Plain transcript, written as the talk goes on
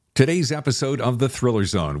Today's episode of The Thriller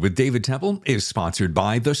Zone with David Temple is sponsored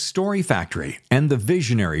by The Story Factory and the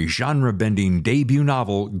visionary genre-bending debut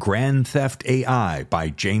novel Grand Theft AI by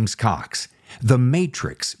James Cox. The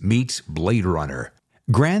Matrix meets Blade Runner.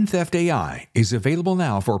 Grand Theft AI is available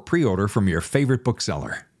now for pre-order from your favorite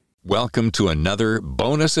bookseller. Welcome to another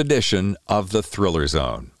bonus edition of The Thriller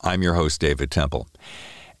Zone. I'm your host, David Temple.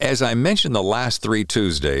 As I mentioned the last 3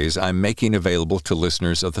 Tuesdays, I'm making available to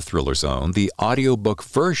listeners of The Thriller Zone the audiobook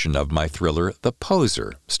version of my thriller, The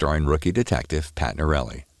Poser, starring rookie detective Pat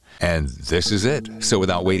Norelli. And this is it. So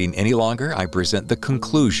without waiting any longer, I present the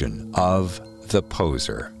conclusion of The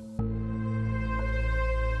Poser.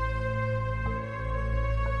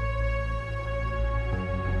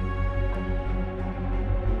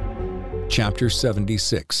 Chapter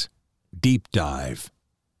 76, Deep Dive.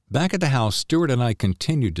 Back at the house, Stuart and I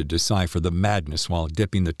continued to decipher the madness while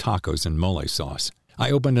dipping the tacos in mole sauce.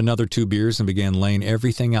 I opened another 2 beers and began laying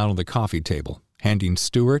everything out on the coffee table, handing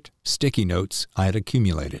Stuart sticky notes I had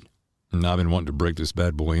accumulated. And I've been wanting to break this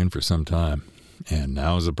bad boy in for some time, and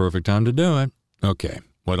now's the perfect time to do it. Okay,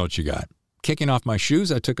 what else you got? Kicking off my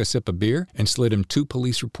shoes, I took a sip of beer and slid him 2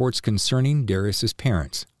 police reports concerning Darius's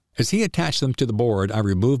parents. As he attached them to the board, I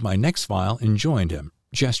removed my next file and joined him,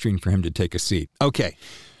 gesturing for him to take a seat. Okay.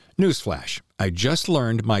 Newsflash, I just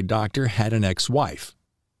learned my doctor had an ex-wife.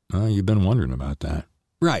 You've been wondering about that.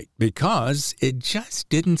 Right, because it just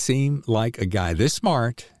didn't seem like a guy this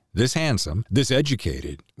smart, this handsome, this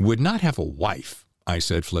educated would not have a wife, I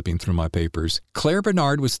said, flipping through my papers. Claire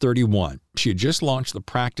Bernard was 31. She had just launched the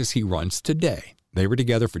practice he runs today. They were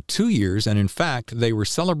together for 2 years, and in fact, they were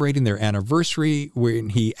celebrating their anniversary when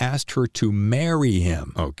he asked her to marry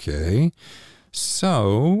him. Okay,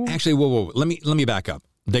 so... Actually, whoa, let me back up.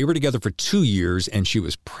 They were together for 2 years, and she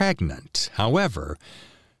was pregnant. However,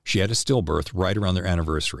 she had a stillbirth right around their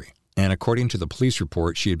anniversary. And according to the police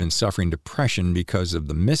report, she had been suffering depression because of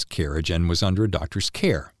the miscarriage and was under a doctor's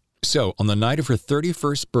care. So, on the night of her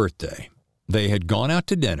 31st birthday, they had gone out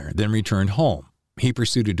to dinner, then returned home. He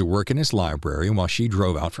proceeded to work in his library while she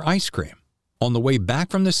drove out for ice cream. On the way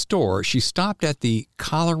back from the store, she stopped at the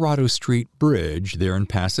Colorado Street Bridge there in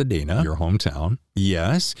Pasadena, your hometown.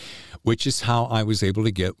 Yes, which is how I was able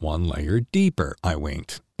to get 1 layer deeper, I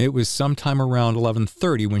winked. It was sometime around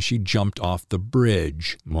 11:30 when she jumped off the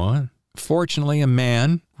bridge. What? Fortunately, a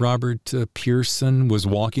man, Robert Pearson, was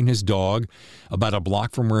walking his dog about a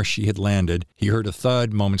block from where she had landed. He heard a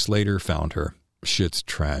thud, moments later found her. Shit's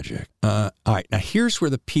tragic. All right, now here's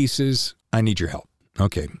where the pieces, I need your help.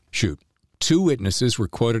 Okay, shoot. 2 witnesses were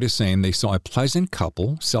quoted as saying they saw a pleasant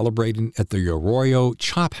couple celebrating at the Arroyo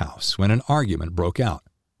Chop House when an argument broke out.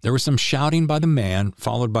 There was some shouting by the man,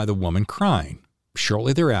 followed by the woman crying.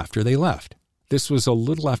 Shortly thereafter, they left. This was a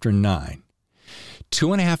little after 9.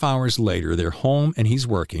 2.5 hours later, they're home and he's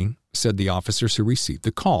working, said the officers who received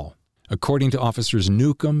the call. According to Officers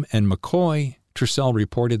Newcomb and McCoy, Tercel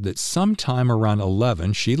reported that sometime around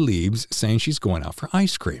 11, she leaves, saying she's going out for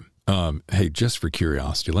ice cream. Hey, just for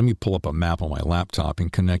curiosity, let me pull up a map on my laptop and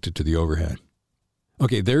connect it to the overhead.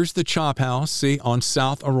 Okay, there's the Chop House, see, on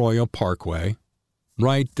South Arroyo Parkway,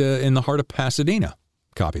 right in the heart of Pasadena.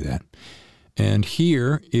 Copy that. And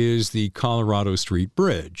here is the Colorado Street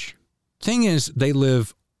Bridge. Thing is, they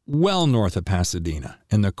live well north of Pasadena,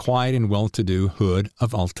 in the quiet and well-to-do hood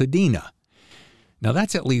of Altadena. Now,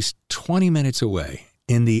 that's at least 20 minutes away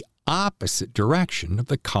in the opposite direction of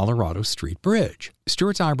the Colorado Street Bridge.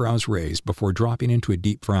 Stuart's eyebrows raised before dropping into a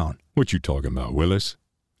deep frown. What you talking about, Willis?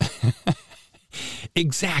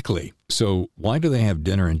 Exactly. So why do they have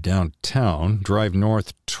dinner in downtown, drive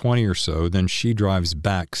north 20 or so, then she drives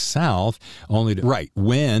back south, only to... Right,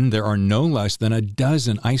 when there are no less than a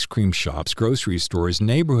dozen ice cream shops, grocery stores,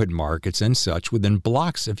 neighborhood markets, and such within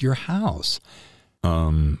blocks of your house.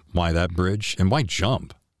 Why that bridge? And why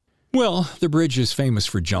jump? Well, the bridge is famous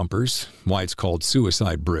for jumpers, why it's called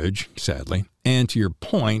Suicide Bridge, sadly. And to your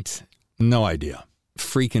point, no idea.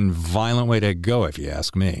 Freaking violent way to go, if you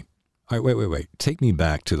ask me. All right, wait. Take me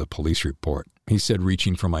back to the police report. He said,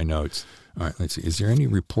 reaching for my notes. All right, let's see. Is there any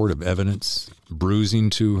report of evidence? Bruising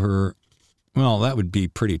to her? Well, that would be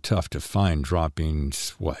pretty tough to find, dropping,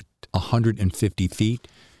 150 feet?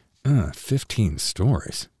 15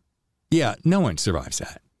 stories. Yeah, no one survives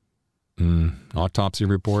that. Autopsy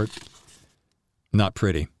report? Not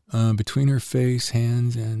pretty. Between her face,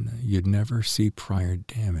 hands, and you'd never see prior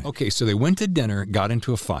damage. Okay, so they went to dinner, got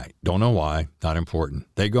into a fight. Don't know why. Not important.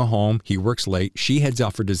 They go home. He works late. She heads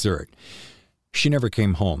out for dessert. She never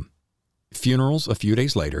came home. Funerals a few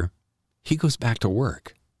days later. He goes back to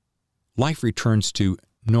work. Life returns to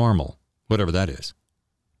normal, whatever that is.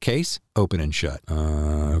 Case, open and shut.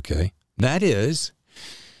 Okay. That is...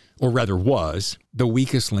 or rather was, the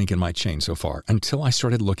weakest link in my chain so far until I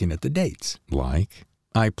started looking at the dates. Like,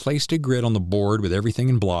 I placed a grid on the board with everything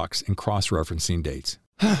in blocks and cross-referencing dates.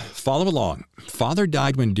 Follow along. Father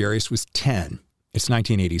died when Darius was 10. It's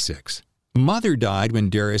 1986. Mother died when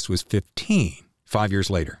Darius was 15. 5 years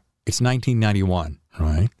later. It's 1991,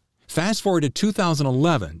 right? Fast forward to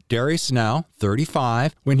 2011. Darius is now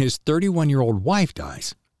 35 when his 31-year-old wife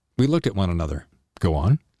dies. We looked at one another. Go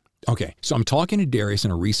on. Okay, so I'm talking to Darius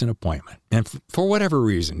in a recent appointment, and for whatever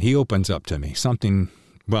reason, he opens up to me. Something,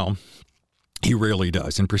 well, he rarely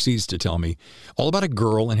does, and proceeds to tell me all about a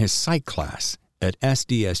girl in his psych class at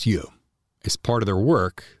SDSU. As part of their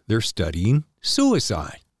work, they're studying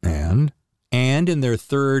suicide. And in their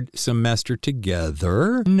third semester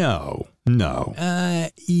together? No.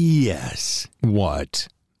 Yes. What?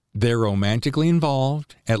 They're romantically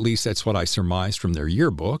involved. At least that's what I surmised from their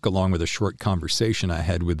yearbook, along with a short conversation I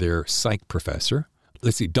had with their psych professor.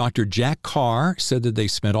 Let's see, Dr. Jack Carr said that they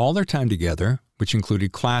spent all their time together, which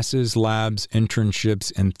included classes, labs,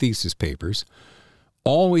 internships, and thesis papers,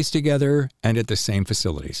 always together and at the same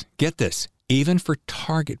facilities. Get this, even for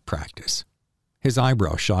target practice. His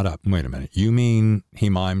eyebrow shot up. Wait a minute, you mean he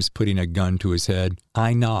mimes putting a gun to his head?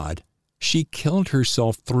 I nod. She killed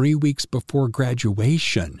herself 3 weeks before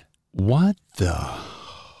graduation. What the?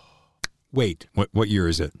 Wait, what year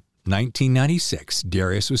is it? 1996.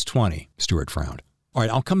 Darius was 20. Stuart frowned. All right,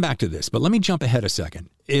 I'll come back to this, but let me jump ahead a second.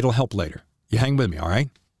 It'll help later. You hang with me, all right?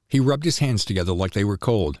 He rubbed his hands together like they were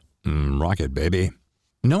cold. Rocket, baby.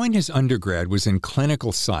 Knowing his undergrad was in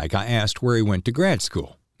clinical psych, I asked where he went to grad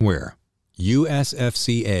school. Where?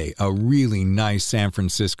 USFCA, a really nice San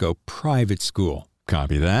Francisco private school.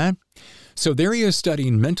 Copy that. So there he is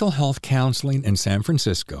studying mental health counseling in San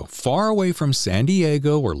Francisco, far away from San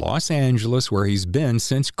Diego or Los Angeles, where he's been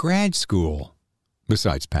since grad school.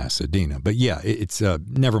 Besides Pasadena. But yeah, it's,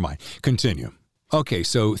 never mind. Continue. Okay,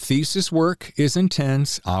 so thesis work is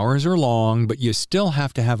intense, hours are long, but you still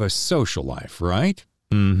have to have a social life, right?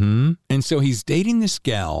 Mm-hmm. And so he's dating this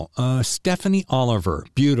gal, Stephanie Oliver.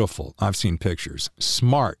 Beautiful. I've seen pictures.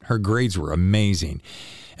 Smart. Her grades were amazing.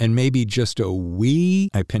 And maybe just a wee,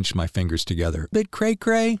 I pinched my fingers together, bit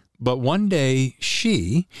cray-cray. But one day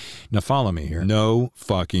now follow me here. No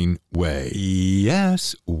fucking way.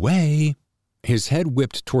 Yes, way. His head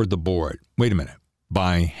whipped toward the board. Wait a minute.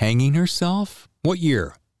 By hanging herself? What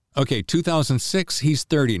year? Okay, 2006, he's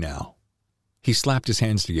 30 now. He slapped his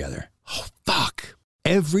hands together. Oh, fuck.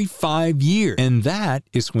 Every 5 years. And that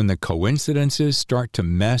is when the coincidences start to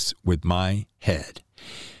mess with my head.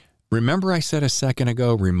 Remember I said a second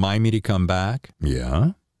ago, remind me to come back?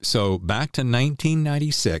 Yeah. So back to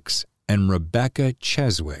 1996 and Rebecca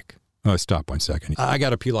Cheswick. Oh, stop 1 second. I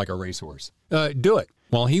got to pee like a racehorse. Do it.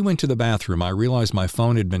 While he went to the bathroom, I realized my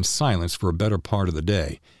phone had been silenced for a better part of the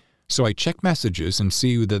day. So I checked messages and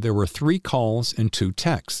see that there were 3 calls and 2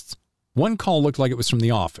 texts. One call looked like it was from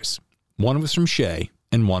the office. One was from Shay,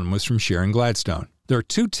 and one was from Sharon Gladstone. There are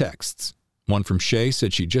 2 texts. One from Shay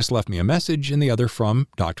said she just left me a message, and the other from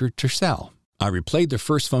Dr. Tercel. I replayed the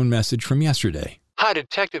first phone message from yesterday. Hi,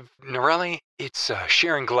 Detective Norelli. It's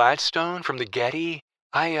Sharon Gladstone from the Getty.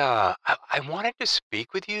 I wanted to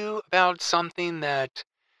speak with you about something that,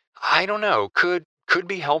 I don't know, could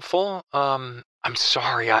be helpful. I'm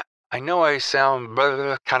sorry. I know I sound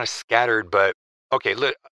kind of scattered, but okay,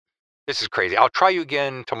 this is crazy. I'll try you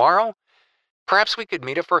again tomorrow. Perhaps we could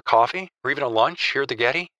meet up for a coffee or even a lunch here at the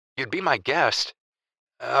Getty. You'd be my guest.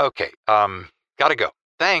 Okay, gotta go.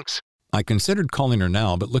 Thanks. I considered calling her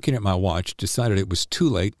now, but looking at my watch, decided it was too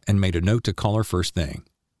late and made a note to call her first thing.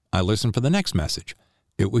 I listened for the next message.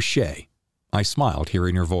 It was Shay. I smiled,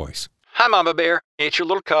 hearing her voice. Hi, Mama Bear. It's your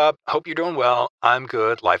little cub. Hope you're doing well. I'm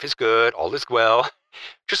good. Life is good. All is well.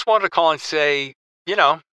 Just wanted to call and say,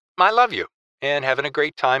 I love you. And having a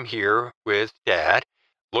great time here with Dad,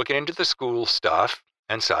 looking into the school stuff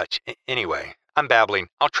and such. Anyway, I'm babbling.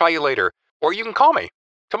 I'll try you later. Or you can call me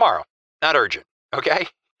tomorrow. Not urgent, okay?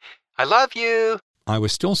 I love you. I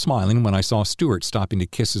was still smiling when I saw Stuart stopping to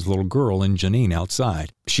kiss his little girl and Janine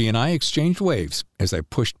outside. She and I exchanged waves as I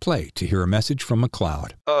pushed play to hear a message from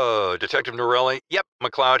McLeod. Detective Norelli. Yep,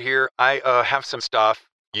 McLeod here. I have some stuff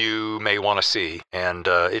you may want to see, and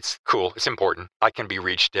it's cool. It's important. I can be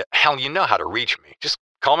reached at... Hell, you know how to reach me. Just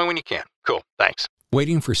call me when you can. Cool, thanks.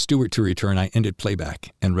 Waiting for Stuart to return, I ended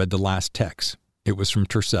playback and read the last text. It was from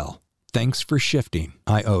Tercel. Thanks for shifting.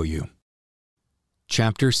 I owe you.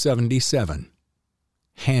 Chapter 77.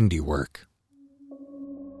 Handiwork.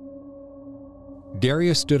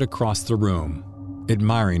 Darius stood across the room,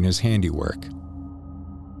 admiring his handiwork.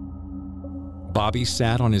 Bobby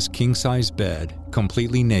sat on his king-size bed,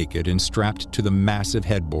 completely naked and strapped to the massive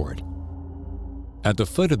headboard. At the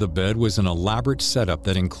foot of the bed was an elaborate setup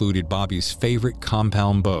that included Bobby's favorite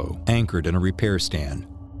compound bow, anchored in a repair stand.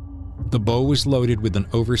 The bow was loaded with an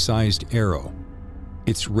oversized arrow.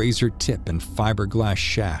 Its razor tip and fiberglass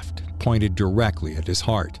shaft pointed directly at his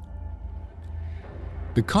heart.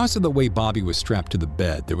 Because of the way Bobby was strapped to the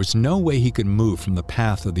bed, there was no way he could move from the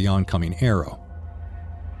path of the oncoming arrow.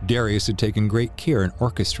 Darius had taken great care in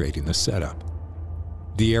orchestrating the setup.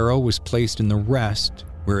 The arrow was placed in the rest,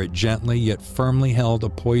 where it gently yet firmly held a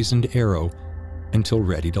poisoned arrow until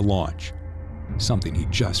ready to launch, something he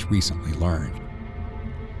just recently learned.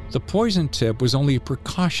 The poison tip was only a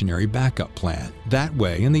precautionary backup plan. That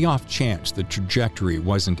way, in the off chance the trajectory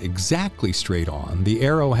wasn't exactly straight on, the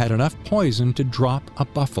arrow had enough poison to drop a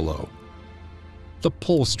buffalo. The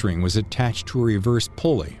pull string was attached to a reverse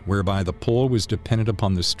pulley, whereby the pull was dependent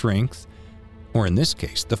upon the strength, or in this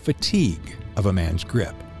case, the fatigue of a man's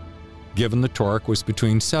grip. Given the torque was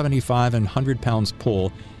between 75 and 100 pounds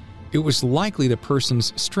pull, it was likely the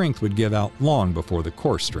person's strength would give out long before the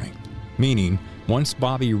core strength, meaning once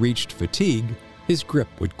Bobby reached fatigue, his grip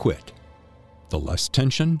would quit. The less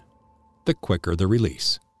tension, the quicker the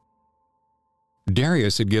release.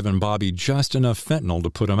 Darius had given Bobby just enough fentanyl to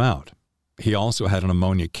put him out. He also had an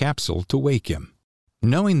ammonia capsule to wake him.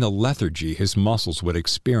 Knowing the lethargy his muscles would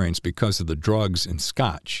experience because of the drugs and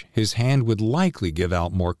scotch, his hand would likely give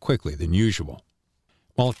out more quickly than usual.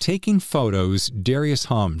 While taking photos, Darius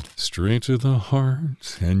hummed, "Straight to the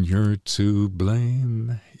heart, and you're to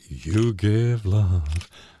blame. You give love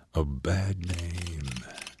a bad name."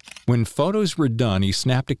 When photos were done, he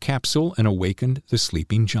snapped a capsule and awakened the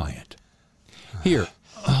sleeping giant. "Here,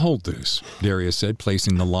 hold this," Darius said,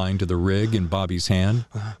 placing the line to the rig in Bobby's hand.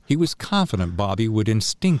 He was confident Bobby would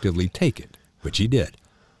instinctively take it, which he did.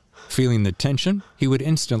 Feeling the tension, he would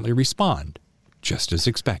instantly respond, just as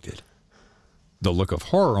expected. The look of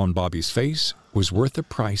horror on Bobby's face was worth the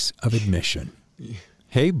price of admission.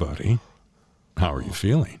 "Hey, buddy, how are you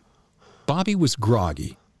feeling?" Bobby was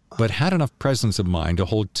groggy, but had enough presence of mind to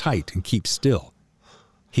hold tight and keep still.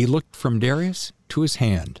 He looked from Darius to his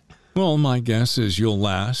hand. "Well, my guess is you'll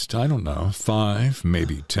last, 5,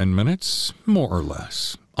 maybe 10 minutes, more or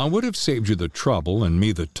less. I would have saved you the trouble and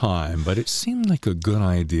me the time, but it seemed like a good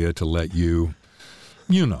idea to let you,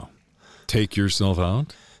 take yourself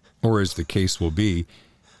out. Or as the case will be,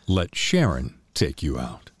 let Sharon take you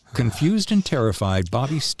out." Confused and terrified,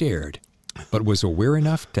 Bobby stared, but was aware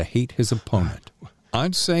enough to hate his opponent.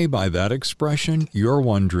 "I'd say by that expression, you're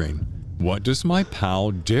wondering, what does my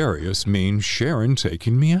pal Darius mean Sharon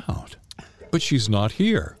taking me out? But she's not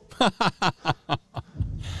here."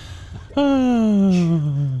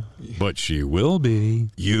 "But she will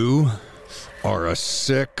be. You are a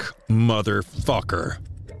sick motherfucker."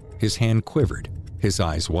 His hand quivered. His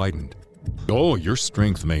eyes widened. "Oh, your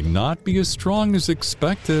strength may not be as strong as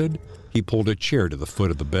expected." He pulled a chair to the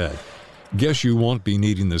foot of the bed. "Guess you won't be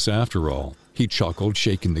needing this after all." He chuckled,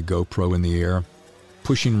 shaking the GoPro in the air.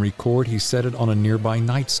 Pushing record, he set it on a nearby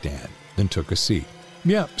nightstand, then took a seat.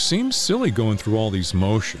 "Yeah, seems silly going through all these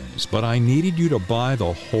motions, but I needed you to buy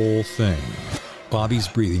the whole thing." Bobby's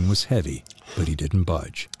breathing was heavy, but he didn't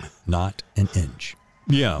budge. Not an inch.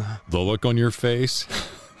 "Yeah, the look on your face."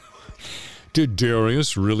 "Did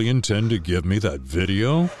Darius really intend to give me that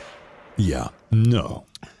video?" "Yeah, no."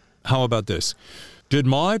 "How about this? Did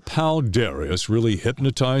my pal Darius really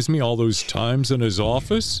hypnotize me all those times in his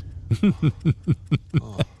office?"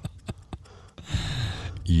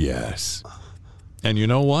 "Yes. And you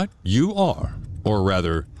know what? You are, or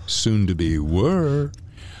rather, soon to be were,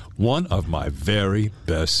 one of my very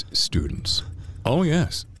best students." "Oh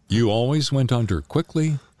yes, you always went under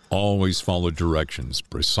quickly, always followed directions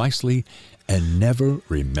precisely, and never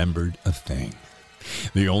remembered a thing.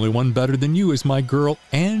 The only one better than you is my girl,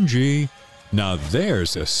 Angie. Now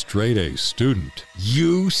there's a straight-A student."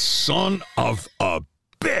 "You son of a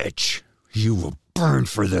bitch! You will burn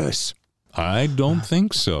for this." "I don't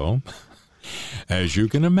think so. As you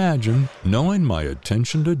can imagine, knowing my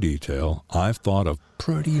attention to detail, I've thought of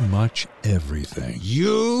pretty much everything."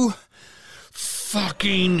 "You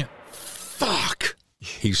fucking fuck!"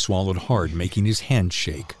 He swallowed hard, making his hand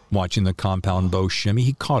shake. Watching the compound bow shimmy,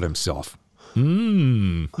 he caught himself.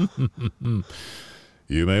 You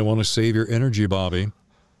may want to save your energy, Bobby."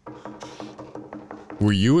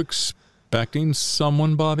 "Were you expecting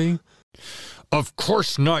someone, Bobby?" "Of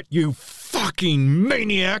course not, you fucking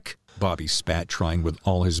maniac!" Bobby spat, trying with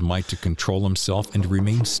all his might to control himself and to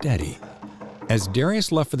remain steady. As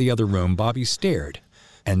Darius left for the other room, Bobby stared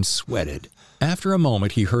and sweated. After a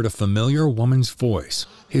moment, he heard a familiar woman's voice.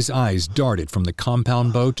 His eyes darted from the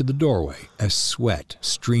compound bow to the doorway as sweat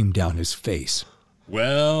streamed down his face.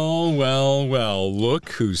 Well, look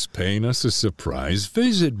who's paying us a surprise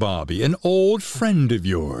visit, Bobby, an old friend of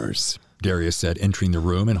yours, Darius said, entering the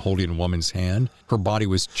room and holding a woman's hand. Her body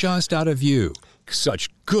was just out of view. Such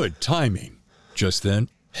good timing. Just then,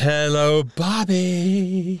 hello,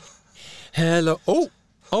 Bobby. Hello.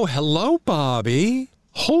 Oh, hello, Bobby.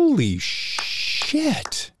 Holy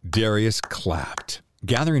shit. Darius clapped.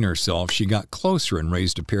 Gathering herself, she got closer and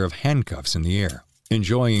raised a pair of handcuffs in the air.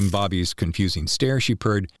 Enjoying Bobby's confusing stare, she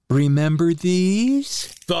purred, "Remember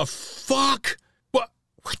these?" The fuck? What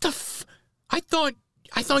the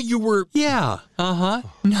I thought you were... Yeah,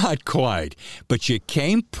 Not quite. But you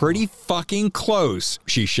came pretty fucking close,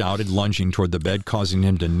 she shouted, lunging toward the bed, causing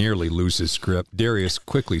him to nearly lose his grip. Darius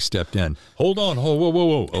quickly stepped in. Hold on,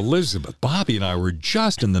 whoa. Elizabeth, Bobby and I were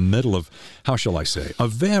just in the middle of, how shall I say, a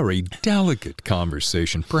very delicate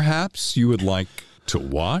conversation. Perhaps you would like to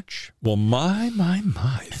watch? Well, my.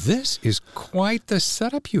 This is quite the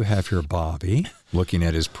setup you have here, Bobby. Looking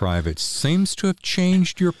at his privates seems to have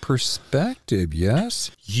changed your perspective,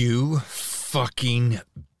 yes? You fucking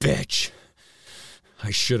bitch.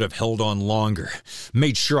 I should have held on longer.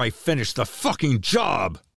 Made sure I finished the fucking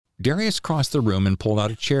job. Darius crossed the room and pulled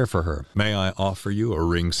out a chair for her. May I offer you a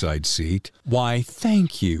ringside seat? Why,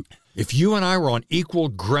 thank you. If you and I were on equal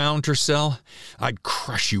ground, Tercel, I'd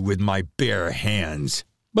crush you with my bare hands.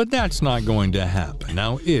 But that's not going to happen,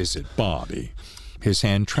 now is it, Bobby? His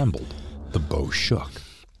hand trembled. The bow shook.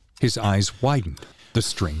 His eyes widened. The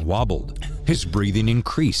string wobbled. His breathing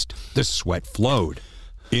increased. The sweat flowed.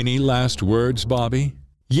 Any last words, Bobby?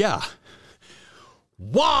 Yeah.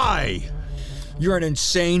 Why? You're an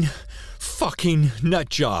insane fucking nut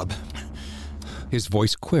job. His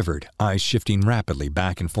voice quivered, eyes shifting rapidly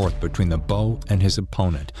back and forth between the bow and his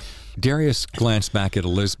opponent. Darius glanced back at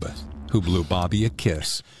Elizabeth, who blew Bobby a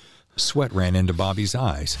kiss. Sweat ran into Bobby's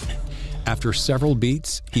eyes. After several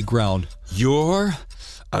beats, he growled, "You're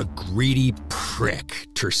a greedy prick,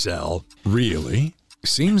 Tercel." Really?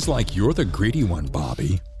 Seems like you're the greedy one,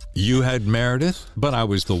 Bobby. You had Meredith, but I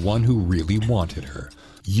was the one who really wanted her.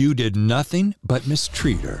 You did nothing but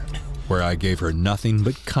mistreat her, where I gave her nothing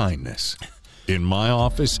but kindness. In my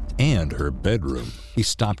office and her bedroom. He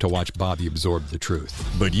stopped to watch Bobby absorb the truth.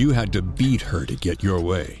 But you had to beat her to get your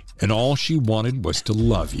way, and all she wanted was to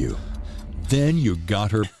love you. Then you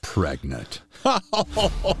got her pregnant.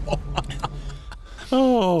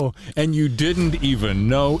 Oh, and you didn't even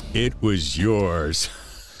know it was yours.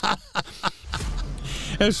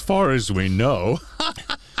 As far as we know.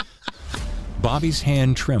 Bobby's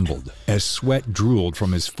hand trembled as sweat drooled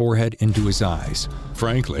from his forehead into his eyes.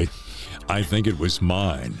 Frankly, I think it was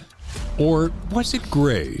mine. Or was it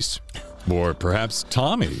Gray's? Or perhaps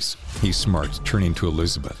Tommy's? He smirked, turning to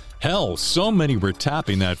Elizabeth. Hell, so many were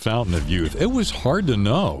tapping that fountain of youth, it was hard to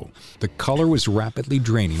know. The color was rapidly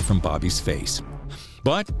draining from Bobby's face.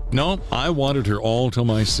 But no, I wanted her all to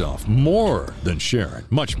myself. More than Sharon,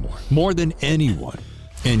 much more. More than anyone.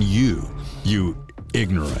 And you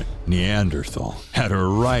ignorant Neanderthal, had her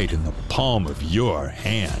right in the palm of your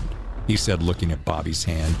hand, he said, looking at Bobby's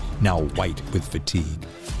hand, now white with fatigue.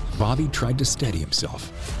 Bobby tried to steady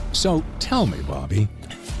himself. So tell me, Bobby,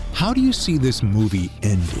 how do you see this movie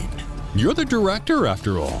ending? You're the director,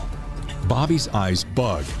 after all. Bobby's eyes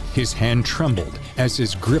bugged. His hand trembled as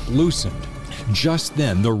his grip loosened. Just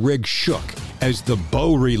then, the rig shook as the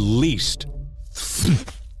bow released.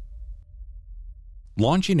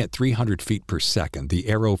 Launching at 300 feet per second, the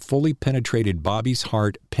arrow fully penetrated Bobby's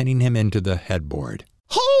heart, pinning him into the headboard.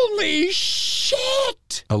 Holy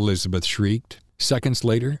shit! Elizabeth shrieked. Seconds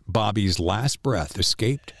later, Bobby's last breath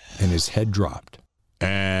escaped and his head dropped.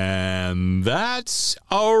 And that's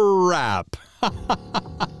a wrap.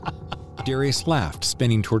 Darius laughed,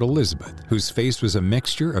 spinning toward Elizabeth, whose face was a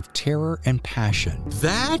mixture of terror and passion.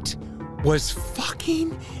 That was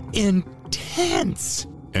fucking intense.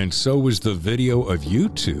 And so was the video of you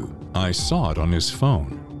two. I saw it on his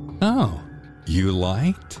phone. Oh, you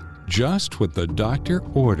liked? Just what the doctor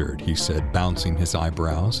ordered, he said, bouncing his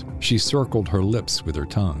eyebrows. She circled her lips with her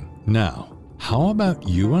tongue. Now, how about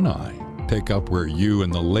you and I pick up where you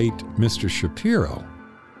and the late Mr. Shapiro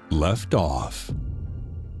left off?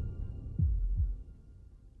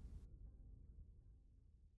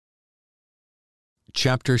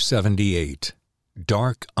 Chapter 78.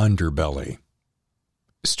 Dark Underbelly.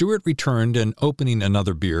 Stuart returned and, opening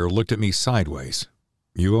another beer, looked at me sideways.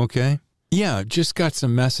 You okay? Yeah, just got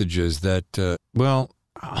some messages that,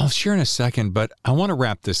 I'll share in a second, but I want to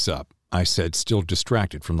wrap this up, I said, still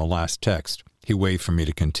distracted from the last text. He waved for me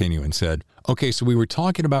to continue and said, "Okay, so we were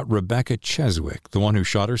talking about Rebecca Cheswick, the one who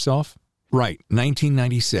shot herself?" "Right,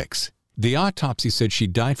 1996. The autopsy said she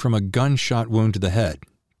died from a gunshot wound to the head.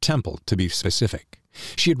 Temple, to be specific.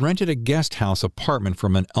 She had rented a guest house apartment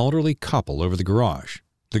from an elderly couple over the garage.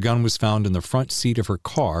 The gun was found in the front seat of her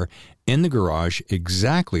car in the garage,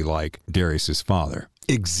 exactly like Darius's father."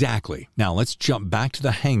 "Exactly. Now let's jump back to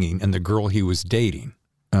the hanging and the girl he was dating.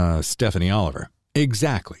 Stephanie Oliver."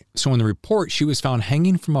 "Exactly. So in the report, she was found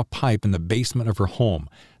hanging from a pipe in the basement of her home.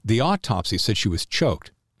 The autopsy said she was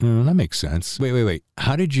choked." That makes sense. Wait.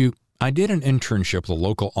 How did you... "I did an internship at the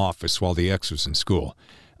local office while the ex was in school.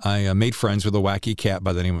 I made friends with a wacky cat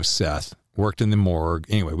by the name of Seth, worked in the morgue.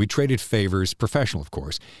 Anyway, we traded favors, professional, of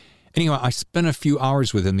course. Anyway, I spent a few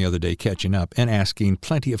hours with him the other day catching up and asking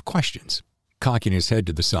plenty of questions." Cocking his head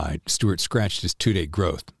to the side, Stewart scratched his 2-day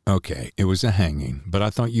growth. "Okay, it was a hanging, but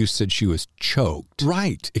I thought you said she was choked."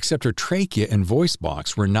 "Right, except her trachea and voice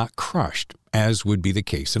box were not crushed, as would be the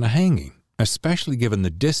case in a hanging, especially given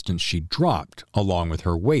the distance she dropped, along with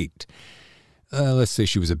her weight. Let's say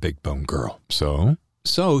she was a big bone girl.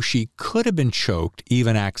 So she could have been choked,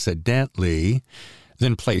 even accidentally,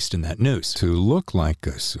 then placed in that noose to look like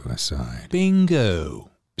a suicide." "Bingo."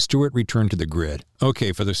 Stewart returned to the grid.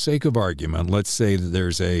 "Okay, for the sake of argument, let's say that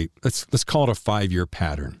there's let's call it a 5-year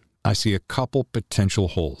pattern. I see a couple potential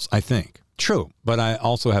holes, I think." "True, but I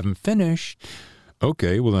also haven't finished."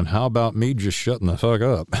 "Okay, well then how about me just shutting the fuck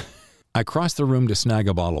up?" I crossed the room to snag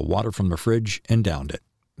a bottle of water from the fridge and downed it.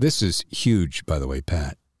 "This is huge, by the way,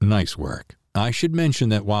 Pat. Nice work. I should mention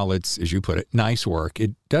that while it's, as you put it, nice work,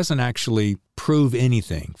 it doesn't actually prove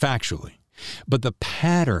anything, factually. But the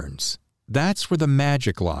patterns, that's where the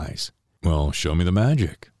magic lies." "Well, show me the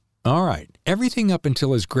magic." "All right. Everything up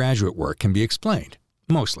until his graduate work can be explained,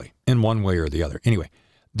 mostly, in one way or the other. Anyway,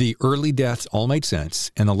 the early deaths all made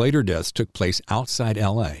sense, and the later deaths took place outside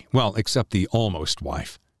L.A. Well, except the almost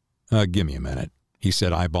wife. Give me a minute," he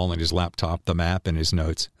said, eyeballing his laptop, the map, and his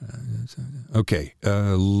notes. "Okay,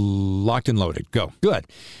 locked and loaded. Go." "Good.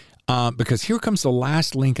 Because here comes the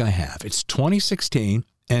last link I have. It's 2016,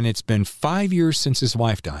 and it's been 5 years since his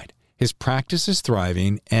wife died. His practice is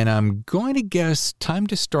thriving, and I'm going to guess time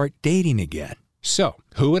to start dating again. So,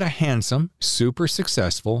 who would a handsome, super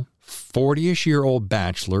successful, 40-ish-year-old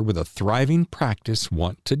bachelor with a thriving practice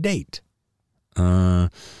want to date?"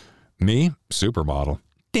 "Me? Supermodel."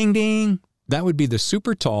 "Ding, ding. That would be the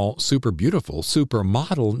super tall, super beautiful,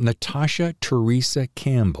 supermodel Natasha Teresa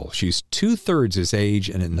Campbell. She's 2/3 his age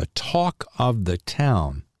and in the talk of the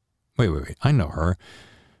town." Wait. I know her.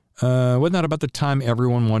 Wasn't that about the time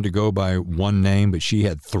everyone wanted to go by one name, but she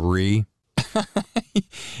had 3?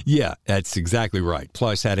 "Yeah, that's exactly right.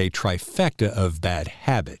 Plus had a trifecta of bad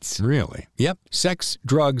habits." "Really?" "Yep. Sex,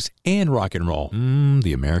 drugs, and rock and roll."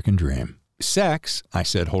 The American dream." "Sex," I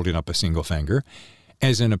said, holding up a single finger,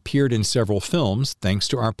 "as in appeared in several films, thanks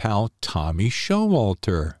to our pal Tommy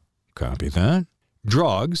Showalter." "Copy that."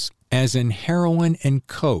 "Drugs, as in heroin and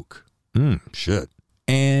coke." Shit.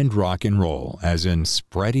 "And rock and roll, as in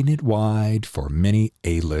spreading it wide for many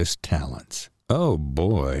A-list talents." "Oh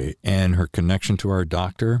boy." "And her connection to our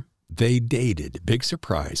doctor?" "They dated, big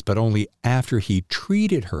surprise, but only after he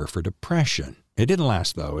treated her for depression. It didn't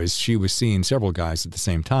last, though, as she was seeing several guys at the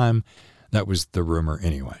same time. That was the rumor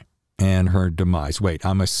anyway." "And her demise. Wait,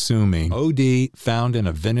 I'm assuming OD found in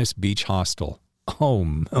a Venice Beach hostel." "Oh,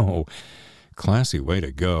 no. Classy way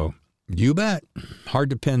to go." "You bet. Hard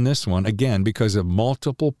to pin this one, again, because of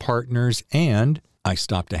multiple partners and," I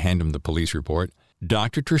stopped to hand him the police report,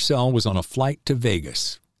 "Dr. Tercel was on a flight to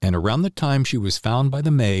Vegas, and around the time she was found by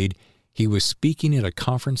the maid, he was speaking at a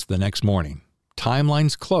conference the next morning.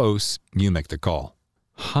 Timeline's close. You make the call."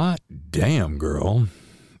 "Hot damn, girl.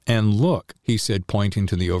 And look," he said, pointing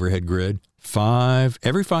to the overhead grid,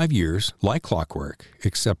 every 5 years, like clockwork,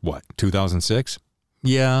 except what, 2006?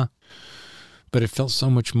 "Yeah, but it felt so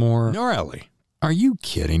much more..." "Gnarly. Are you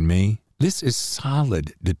kidding me? This is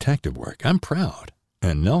solid detective work. I'm proud.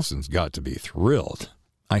 And Nelson's got to be thrilled."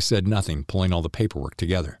 I said nothing, pulling all the paperwork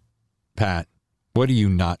together. "Pat, what are you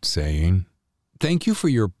not saying?" "Thank you for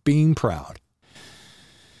your being proud."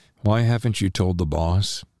 "Why haven't you told the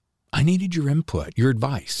boss?" "I needed your input, your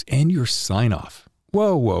advice, and your sign-off."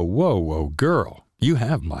 Whoa, girl. You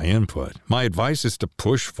have my input. My advice is to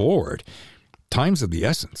push forward. Time's of the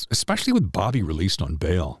essence, especially with Bobby released on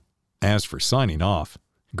bail. As for signing off,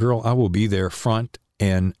 girl, I will be there front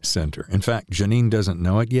and center. In fact, Janine doesn't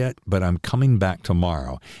know it yet, but I'm coming back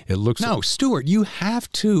tomorrow. It looks... "No, Stewart, you have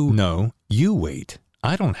to..." "No, you wait.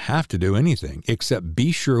 I don't have to do anything, except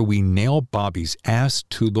be sure we nail Bobby's ass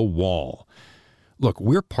to the wall. Look,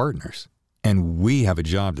 we're partners, and we have a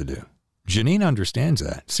job to do. Janine understands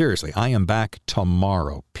that. Seriously, I am back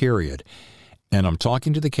tomorrow, period. And I'm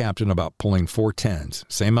talking to the captain about pulling 410s.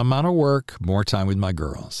 Same amount of work, more time with my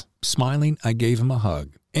girls. Smiling, I gave him a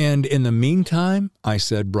hug. And in the meantime, I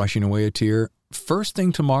said, brushing away a tear, first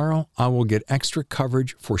thing tomorrow, I will get extra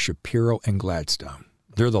coverage for Shapiro and Gladstone.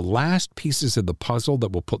 They're the last pieces of the puzzle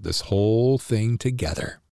that will put this whole thing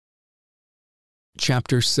together.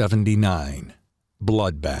 Chapter 79.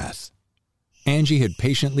 Bloodbath. Angie had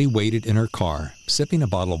patiently waited in her car, sipping a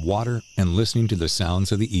bottle of water and listening to the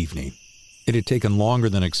sounds of the evening. It had taken longer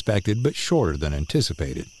than expected, but shorter than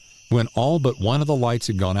anticipated. When all but one of the lights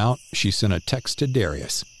had gone out, she sent a text to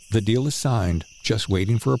Darius. The deal is signed, just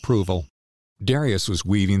waiting for approval. Darius was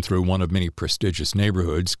weaving through one of many prestigious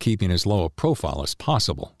neighborhoods, keeping as low a profile as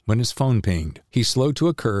possible, when his phone pinged. He slowed to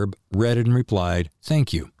a curb, read it, and replied,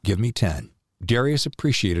 "Thank you, give me 10. Darius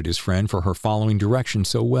appreciated his friend for her following directions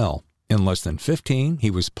so well. In less than 15,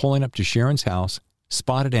 he was pulling up to Sharon's house,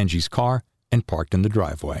 spotted Angie's car, and parked in the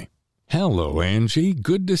driveway. "Hello, Angie.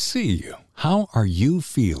 Good to see you. How are you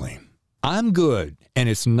feeling?" "I'm good, and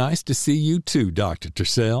it's nice to see you too, Dr.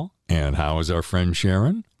 Tercel." "And how is our friend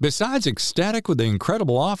Sharon?" "Besides ecstatic with the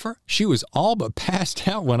incredible offer, she was all but passed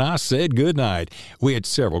out when I said goodnight. We had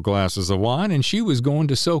several glasses of wine, and she was going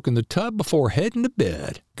to soak in the tub before heading to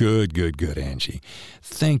bed." Good, Angie.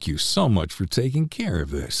 Thank you so much for taking care of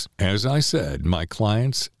this. As I said, my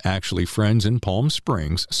clients, actually friends in Palm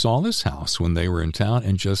Springs, saw this house when they were in town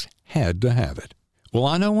and just had to have it. Well,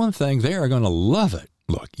 I know one thing. They are going to love it.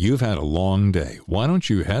 Look, you've had a long day. Why don't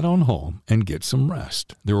you head on home and get some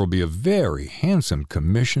rest? There will be a very handsome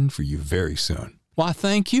commission for you very soon. Why,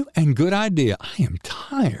 thank you, and good idea. I am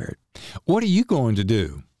tired. What are you going to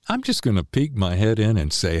do? I'm just going to peek my head in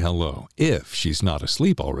and say hello, if she's not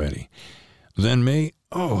asleep already. Then me,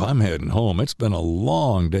 I'm heading home. It's been a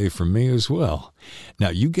long day for me as well. Now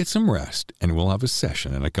you get some rest, and we'll have a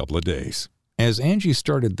session in a couple of days. As Angie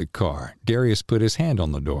started the car, Darius put his hand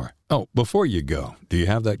on the door. "Oh, before you go, do you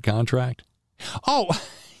have that contract?" "Oh,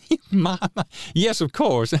 yes, of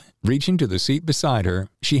course." Reaching to the seat beside her,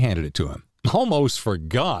 she handed it to him. "Almost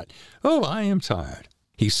forgot. Oh, I am tired."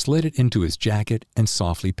 He slid it into his jacket and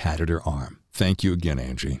softly patted her arm. "Thank you again,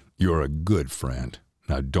 Angie. You're a good friend.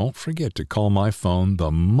 Now don't forget to call my phone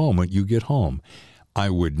the moment you get home. I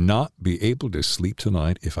would not be able to sleep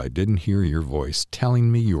tonight if I didn't hear your voice telling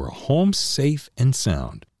me you are home safe and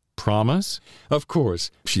sound. Promise?" "Of course."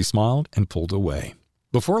 She smiled and pulled away.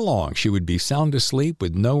 Before long, she would be sound asleep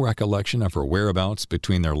with no recollection of her whereabouts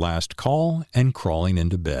between their last call and crawling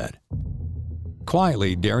into bed.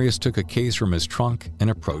 Quietly, Darius took a case from his trunk and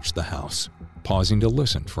approached the house, pausing to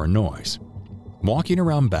listen for a noise. Walking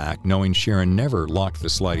around back, knowing Sharon never locked the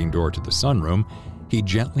sliding door to the sunroom, he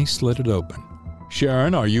gently slid it open.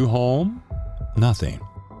 "Sharon, are you home?" Nothing.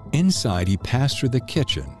 Inside, he passed through the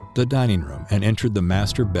kitchen, the dining room, and entered the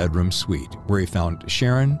master bedroom suite, where he found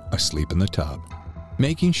Sharon asleep in the tub.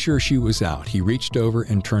 Making sure she was out, he reached over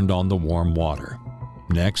and turned on the warm water.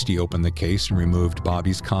 Next, he opened the case and removed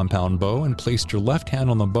Bobby's compound bow and placed her left hand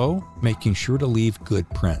on the bow, making sure to leave good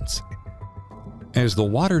prints. As the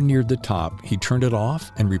water neared the top, he turned it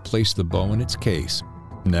off and replaced the bow in its case.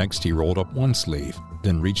 Next, he rolled up one sleeve,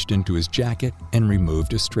 then reached into his jacket and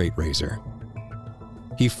removed a straight razor.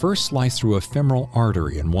 He first sliced through a femoral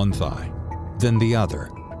artery in one thigh, then the other.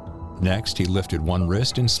 Next, he lifted one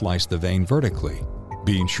wrist and sliced the vein vertically,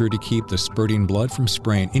 being sure to keep the spurting blood from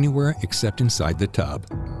spraying anywhere except inside the tub.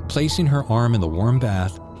 Placing her arm in the warm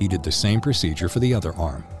bath, he did the same procedure for the other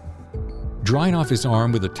arm. Drying off his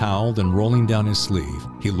arm with a towel, then rolling down his sleeve,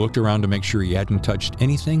 he looked around to make sure he hadn't touched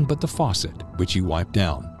anything but the faucet, which he wiped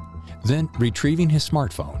down. Then, retrieving his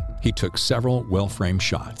smartphone, he took several well-framed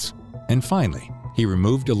shots. And finally, he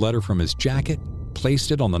removed a letter from his jacket, placed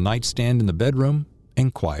it on the nightstand in the bedroom,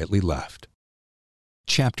 and quietly left.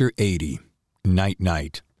 Chapter 80.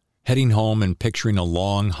 Night. Heading home and picturing a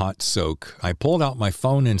long, hot soak, I pulled out my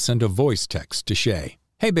phone and sent a voice text to Shay.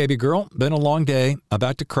 "Hey, baby girl, been a long day,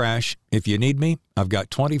 about to crash. If you need me, I've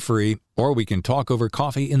got 20 free, or we can talk over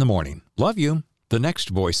coffee in the morning. Love you." The next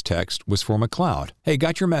voice text was for McLeod. "Hey,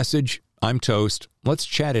 got your message. I'm toast. Let's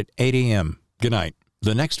chat at 8 a.m. Good night."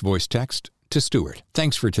 The next voice text to Stuart.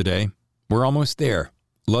 "Thanks for today. We're almost there.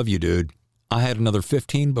 Love you, dude. I had another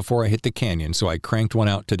 15 before I hit the canyon, so I cranked one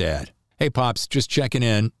out to Dad. Hey, Pops, just checking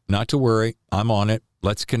in. Not to worry. I'm on it.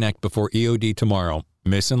 Let's connect before EOD tomorrow.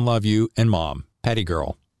 Miss and love you and Mom. Patty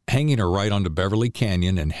Girl." Hanging her right onto Beverly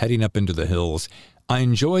Canyon and heading up into the hills, I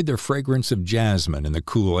enjoyed the fragrance of jasmine in the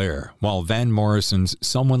cool air, while Van Morrison's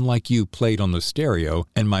Someone Like You played on the stereo,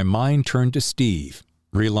 and my mind turned to Steve.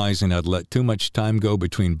 Realizing I'd let too much time go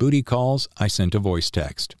between booty calls, I sent a voice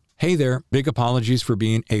text. Hey there, big apologies for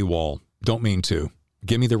being AWOL. Don't mean to.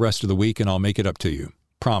 Give me the rest of the week and I'll make it up to you.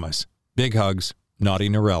 Promise. Big hugs, Naughty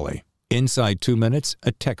Norelli. Inside 2 minutes,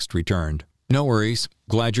 a text returned. No worries.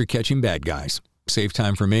 Glad you're catching bad guys. Save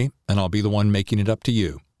time for me, and I'll be the one making it up to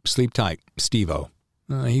you. Sleep tight, Steve-O.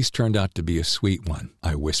 He's turned out to be a sweet one,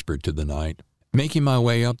 I whispered to the night. Making my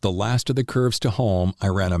way up the last of the curves to home, I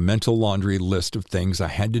ran a mental laundry list of things I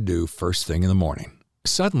had to do first thing in the morning.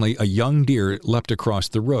 Suddenly, a young deer leapt across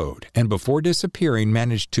the road, and before disappearing,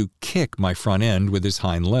 managed to kick my front end with his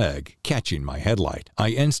hind leg, catching my headlight. I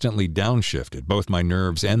instantly downshifted both my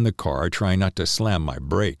nerves and the car, trying not to slam my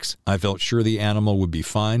brakes. I felt sure the animal would be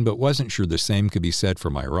fine, but wasn't sure the same could be said for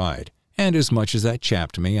my ride. And as much as that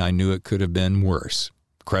chapped me, I knew it could have been worse.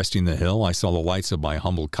 Cresting the hill, I saw the lights of my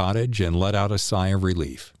humble cottage and let out a sigh of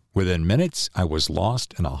relief. Within minutes, I was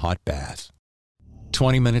lost in a hot bath.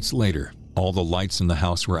 20 minutes later, all the lights in the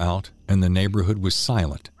house were out, and the neighborhood was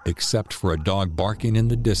silent, except for a dog barking in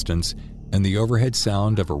the distance and the overhead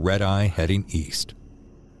sound of a red-eye heading east.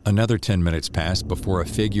 Another 10 minutes passed before a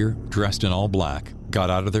figure, dressed in all black, got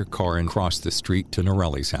out of their car and crossed the street to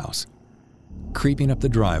Norelli's house. Creeping up the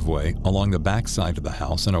driveway, along the back side of the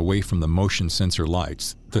house and away from the motion sensor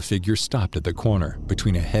lights, the figure stopped at the corner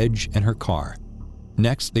between a hedge and her car.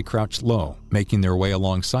 Next, they crouched low, making their way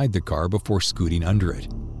alongside the car before scooting under it.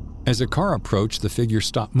 As the car approached, the figure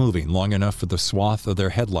stopped moving long enough for the swath of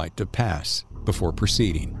their headlight to pass before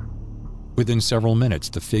proceeding. Within several minutes,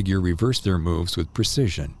 the figure reversed their moves with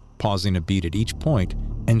precision, pausing a beat at each point,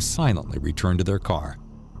 and silently returned to their car.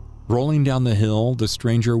 Rolling down the hill, the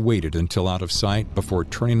stranger waited until out of sight before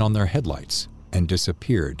turning on their headlights and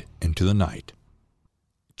disappeared into the night.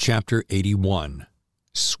 Chapter 81.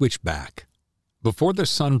 Switchback. Before the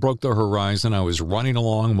sun broke the horizon, I was running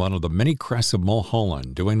along one of the many crests of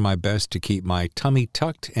Mulholland, doing my best to keep my tummy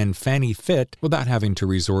tucked and fanny fit without having to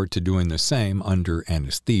resort to doing the same under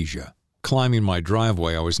anesthesia. Climbing my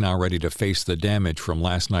driveway, I was now ready to face the damage from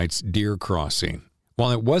last night's deer crossing. While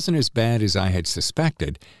it wasn't as bad as I had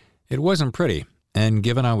suspected, it wasn't pretty, and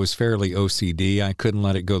given I was fairly OCD, I couldn't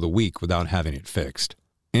let it go the week without having it fixed.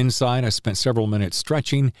 Inside, I spent several minutes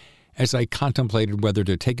stretching as I contemplated whether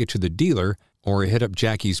to take it to the dealer or hit up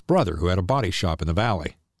Jackie's brother who had a body shop in the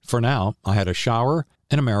valley. For now, I had a shower,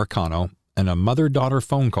 an Americano, and a mother-daughter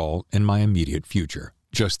phone call in my immediate future.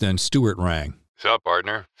 Just then, Stuart rang. Sup,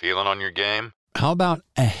 partner? Feeling on your game? How about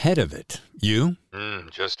ahead of it? You?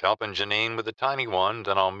 Just helping Janine with the tiny one,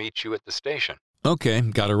 then I'll meet you at the station. Okay,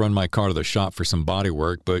 gotta run my car to the shop for some body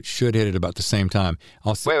work, but should hit it about the same time.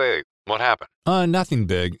 Wait, what happened? Nothing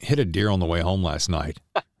big. Hit a deer on the way home last night.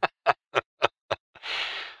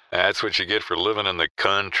 That's what you get for living in the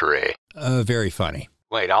country. Very funny.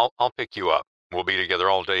 Wait, I'll pick you up. We'll be together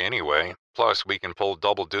all day anyway. Plus, we can pull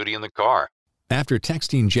double duty in the car. After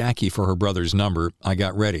texting Jackie for her brother's number, I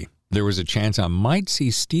got ready. There was a chance I might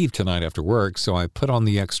see Steve tonight after work, so I put on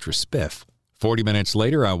the extra spiff. 40 minutes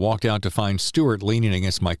later, I walked out to find Stuart leaning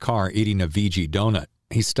against my car eating a VG donut.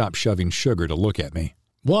 He stopped shoving sugar to look at me.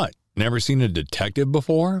 What? Never seen a detective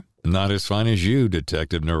before? Not as fine as you,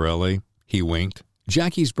 Detective Norelli. He winked.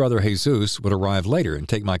 Jackie's brother Jesus would arrive later and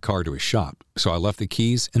take my car to his shop, so I left the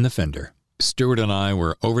keys in the fender. Stuart and I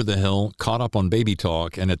were over the hill, caught up on baby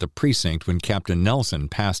talk, and at the precinct when Captain Nelson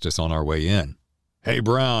passed us on our way in. Hey,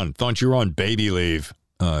 Brown, thought you were on baby leave.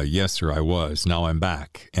 Yes, sir, I was. Now I'm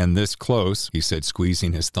back. And this close, he said,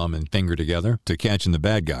 squeezing his thumb and finger together, to catching the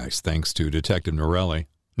bad guys, thanks to Detective Norelli.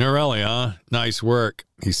 Norelli, huh? Nice work,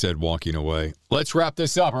 he said, walking away. Let's wrap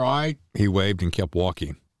this up, all right? He waved and kept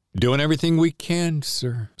walking. Doing everything we can,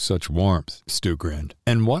 sir. Such warmth, Stu grinned.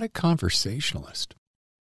 And what a conversationalist.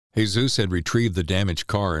 Jesus had retrieved the damaged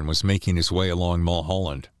car and was making his way along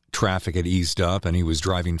Mulholland. Traffic had eased up and he was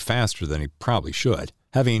driving faster than he probably should.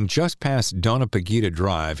 Having just passed Dona Pagita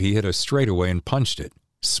Drive, he hit a straightaway and punched it,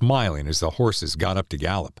 smiling as the horses got up to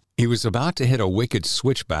gallop. He was about to hit a wicked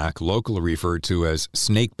switchback, locally referred to as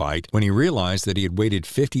snakebite, when he realized that he had waited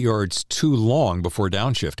 50 yards too long before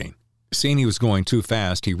downshifting. Seeing he was going too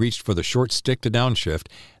fast, he reached for the short stick to downshift,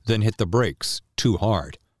 then hit the brakes too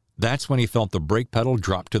hard. That's when he felt the brake pedal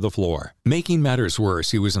drop to the floor. Making matters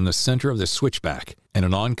worse, he was in the center of the switchback, and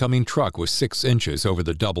an oncoming truck was 6 inches over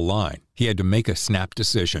the double line. He had to make a snap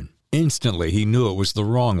decision. Instantly, he knew it was the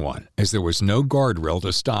wrong one, as there was no guardrail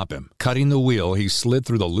to stop him. Cutting the wheel, he slid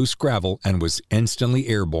through the loose gravel and was instantly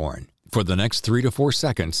airborne. For the next 3 to 4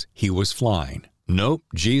 seconds, he was flying. Nope,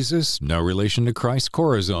 Jesus, no relation to Christ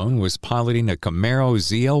Corazon, was piloting a Camaro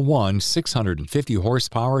ZL1 650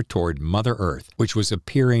 horsepower toward Mother Earth, which was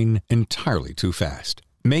appearing entirely too fast.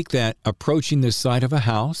 Make that approaching the side of a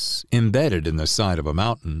house, embedded in the side of a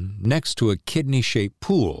mountain, next to a kidney-shaped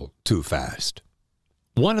pool too fast.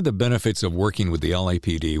 One of the benefits of working with the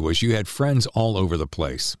LAPD was you had friends all over the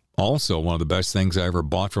place. Also, one of the best things I ever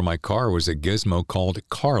bought for my car was a gizmo called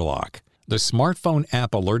Car Lock. The smartphone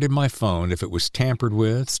app alerted my phone if it was tampered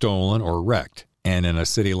with, stolen, or wrecked. And in a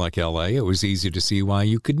city like LA, it was easy to see why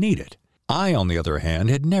you could need it. I, on the other hand,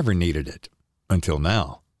 had never needed it. Until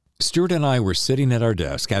now. Stuart and I were sitting at our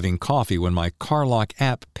desk having coffee when my Car Lock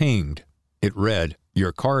app pinged. It read,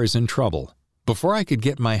 "Your car is in trouble." Before I could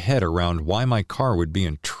get my head around why my car would be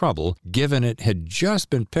in trouble, given it had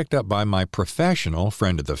just been picked up by my professional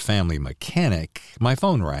friend of the family mechanic, my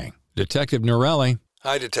phone rang. Detective Norelli.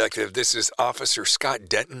 Hi, Detective. This is Officer Scott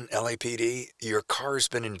Denton, LAPD. Your car's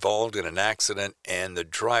been involved in an accident, and the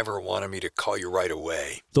driver wanted me to call you right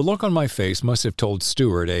away. The look on my face must have told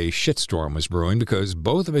Stuart a shitstorm was brewing because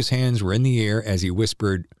both of his hands were in the air as he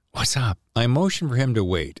whispered, "What's up?" I motioned for him to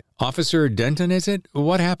wait. "Officer Denton, is it?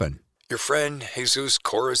 What happened?" Your friend, Jesus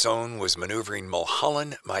Corazon, was maneuvering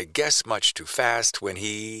Mulholland, my guess much too fast, when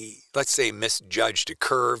he, let's say, misjudged a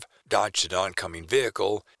curve, dodged an oncoming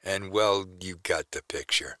vehicle, and, well, you got the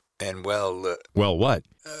picture. And, Well, what?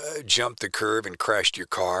 Jumped the curve and crashed your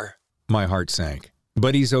car. My heart sank.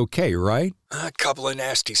 But he's okay, right? A couple of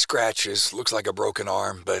nasty scratches, looks like a broken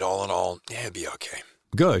arm, but all in all, yeah, he'll be okay.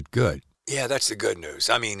 Good. Yeah, that's the good news.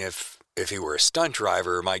 I mean, if he were a stunt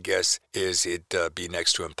driver, my guess is it'd be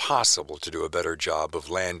next to impossible to do a better job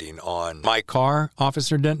of landing on my car,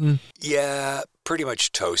 Officer Denton? Yeah, pretty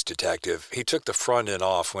much toast, Detective. He took the front end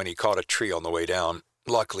off when he caught a tree on the way down.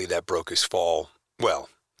 Luckily, that broke his fall. Well,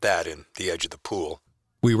 that and the edge of the pool.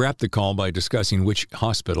 We wrapped the call by discussing which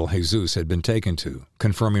hospital Jesus had been taken to,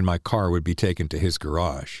 confirming my car would be taken to his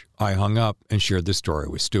garage. I hung up and shared the story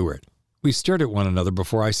with Stuart. We stared at one another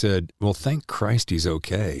before I said, "Well, thank Christ he's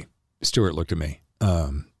okay." Stuart looked at me.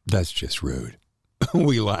 That's just rude."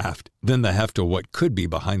 We laughed. Then the heft of what could be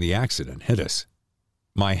behind the accident hit us.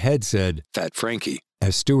 My head said, "Fat Frankie."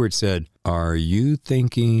 As Stuart said, "Are you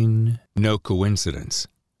thinking?" No coincidence.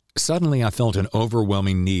 Suddenly, I felt an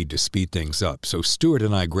overwhelming need to speed things up, so Stuart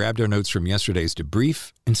and I grabbed our notes from yesterday's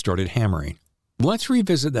debrief and started hammering. Let's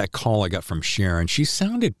revisit that call I got from Sharon. She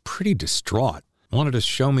sounded pretty distraught. Wanted to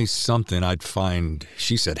show me something I'd find,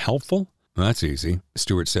 she said, helpful? "That's easy,"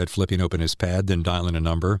 Stuart said, flipping open his pad, then dialing a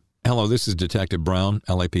number. "Hello, this is Detective Brown,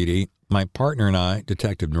 LAPD. My partner and I,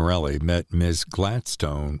 Detective Norelli, met Ms.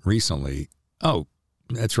 Gladstone recently." "Oh,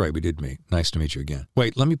 that's right, we did meet. Nice to meet you again.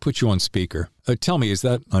 Wait, let me put you on speaker. Tell me, is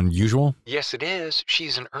that unusual?" Yes, it is.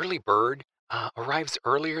 She's an early bird, arrives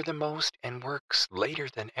earlier than most, and works later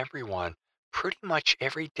than everyone. Pretty much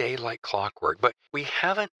every day like clockwork. But we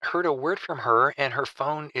haven't heard a word from her, and her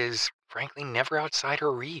phone is, frankly, never outside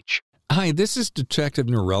her reach. "Hi, this is Detective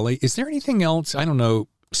Norelli. Is there anything else,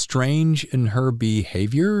 strange in her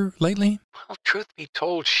behavior lately?" Well, truth be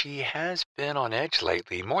told, she has been on edge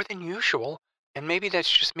lately, more than usual. And maybe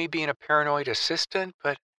that's just me being a paranoid assistant,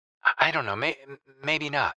 but I don't know, maybe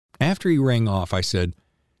not. After he rang off, I said,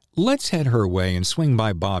 "Let's head her way and swing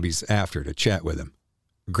by Bobby's after to chat with him."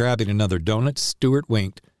 Grabbing another donut, Stuart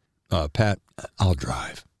winked. "Pat, I'll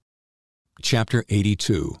drive." Chapter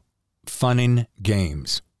 82. Funning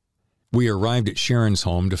Games. We arrived at Sharon's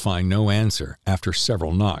home to find no answer after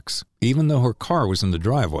several knocks, even though her car was in the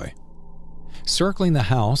driveway. Circling the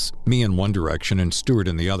house, me in one direction and Stuart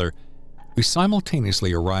in the other, we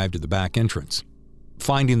simultaneously arrived at the back entrance.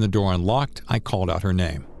 Finding the door unlocked, I called out her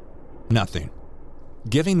name. Nothing.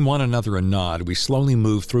 Giving one another a nod, we slowly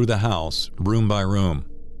moved through the house, room by room.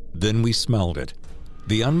 Then we smelled it,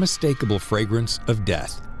 the unmistakable fragrance of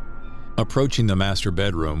death. Approaching the master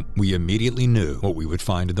bedroom, we immediately knew what we would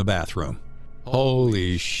find in the bathroom.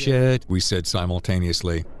 "Holy shit," we said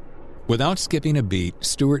simultaneously. Without skipping a beat,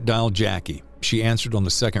 Stuart dialed Jackie. She answered on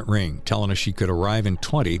the second ring, telling us she could arrive in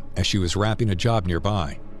 20 as she was wrapping a job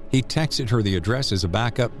nearby. He texted her the address as a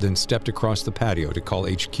backup, then stepped across the patio to call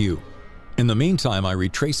HQ. In the meantime, I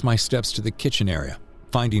retraced my steps to the kitchen area.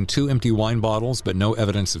 Finding 2 empty wine bottles but no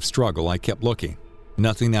evidence of struggle, I kept looking.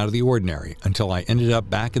 Nothing out of the ordinary until I ended up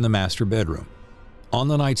back in the master bedroom. On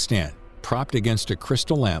the nightstand, propped against a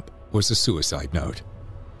crystal lamp, was a suicide note.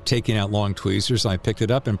 Taking out long tweezers, I picked it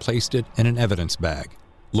up and placed it in an evidence bag.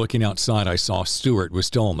 Looking outside, I saw Stuart was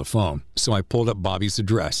still on the phone, so I pulled up Bobby's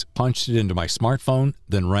address, punched it into my smartphone,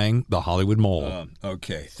 then rang the Hollywood Mole.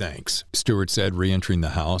 Okay, thanks. Stuart said, re-entering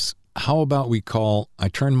the house. "How about we call—" I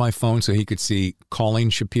turned my phone so he could see "Calling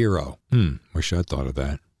Shapiro." Wish I'd thought of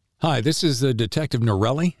that. "Hi, this is Detective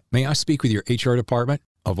Norelli. May I speak with your HR department?"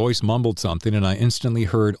 A voice mumbled something, and I instantly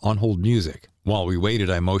heard on-hold music. While we waited,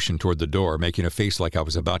 I motioned toward the door, making a face like I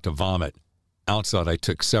was about to vomit. Outside, I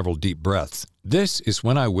took several deep breaths. This is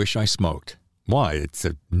when I wish I smoked. Why, it's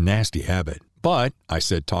a nasty habit. But, I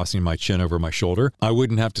said, tossing my chin over my shoulder, I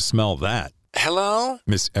wouldn't have to smell that. Hello?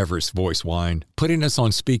 Miss Everest's voice whined. Putting us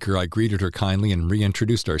on speaker, I greeted her kindly and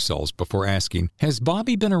reintroduced ourselves before asking, has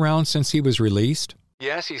Bobby been around since he was released?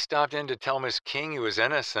 Yes, he stopped in to tell Miss King he was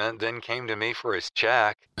innocent, then came to me for his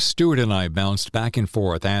check. Stewart and I bounced back and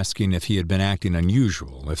forth asking if he had been acting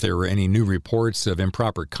unusual, if there were any new reports of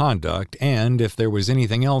improper conduct, and if there was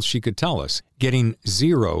anything else she could tell us. Getting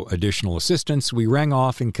zero additional assistance, we rang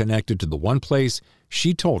off and connected to the one place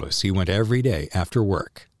she told us he went every day after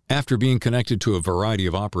work. After being connected to a variety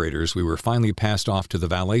of operators, we were finally passed off to the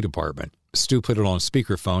valet department. Stu put it on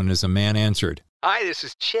speakerphone as a man answered. Hi, this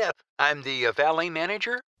is Chip. I'm the valet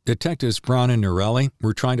manager. Detectives Brown and Norelli,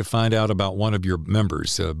 we're trying to find out about one of your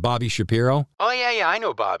members, Bobby Shapiro. Oh, yeah, I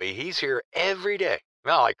know Bobby. He's here every day.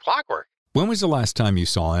 Well, like clockwork. When was the last time you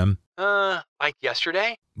saw him? Like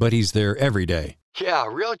yesterday? But he's there every day. Yeah,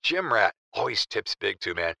 real gym rat. Always tips big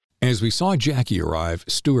too, man. As we saw Jackie arrive,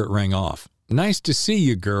 Stewart rang off. Nice to see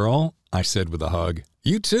you, girl, I said with a hug.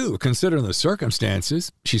 You too, considering the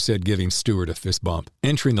circumstances, she said, giving Stewart a fist bump.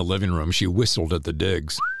 Entering the living room, she whistled at the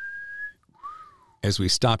digs. As we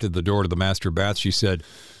stopped at the door to the master bath, she said,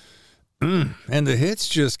 and the hits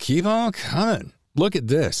just keep on coming. Look at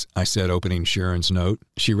this, I said, opening Sharon's note.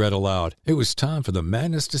 She read aloud. It was time for the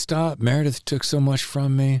madness to stop. Meredith took so much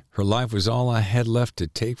from me. Her life was all I had left to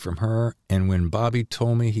take from her. And when Bobby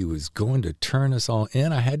told me he was going to turn us all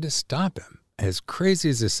in, I had to stop him. As crazy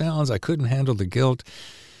as it sounds, I couldn't handle the guilt.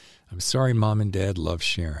 I'm sorry Mom and Dad love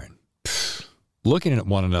Sharon. Pfft. Looking at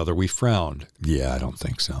one another, we frowned. Yeah, I don't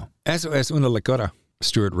think so. Eso es una locura.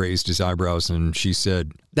 Stewart raised his eyebrows and she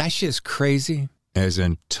said, that shit's crazy. As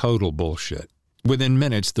in total bullshit. Within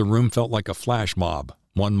minutes, the room felt like a flash mob.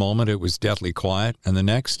 One moment it was deathly quiet, and the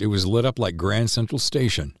next it was lit up like Grand Central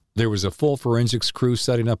Station. There was a full forensics crew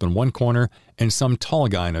setting up in one corner and some tall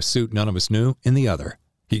guy in a suit none of us knew in the other.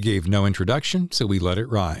 He gave no introduction, so we let it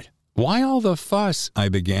ride. Why all the fuss? I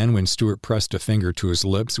began when Stewart pressed a finger to his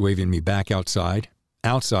lips, waving me back outside.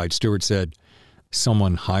 Outside, Stewart said,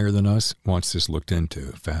 someone higher than us wants this looked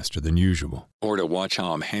into faster than usual. Or to watch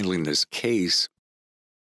how I'm handling this case.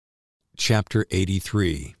 Chapter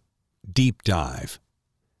 83. Deep Dive.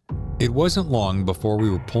 It wasn't long before we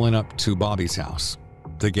were pulling up to Bobby's house.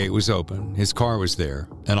 The gate was open, his car was there,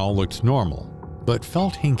 and all looked normal, but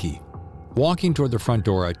felt hinky. Walking toward the front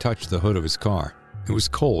door, I touched the hood of his car. It was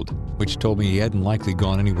cold, which told me he hadn't likely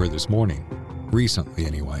gone anywhere this morning. Recently,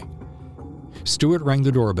 anyway. Stewart rang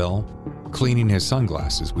the doorbell. Cleaning his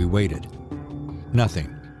sunglasses, we waited.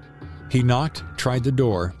 Nothing. He knocked, tried the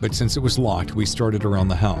door, but since it was locked, we started around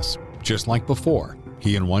the house. Just like before,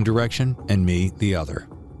 he in one direction and me the other.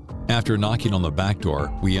 After knocking on the back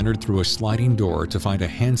door, we entered through a sliding door to find a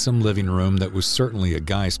handsome living room that was certainly a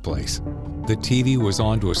guy's place. The TV was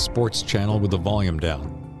on to a sports channel with the volume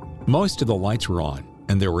down. Most of the lights were on,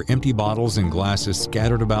 and there were empty bottles and glasses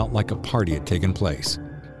scattered about like a party had taken place.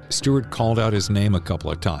 Stewart called out his name a couple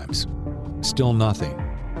of times. Still nothing.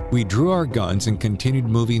 We drew our guns and continued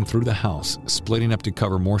moving through the house, splitting up to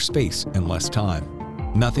cover more space and less time.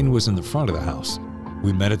 Nothing was in the front of the house.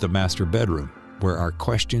 We met at the master bedroom, where our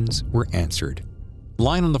questions were answered.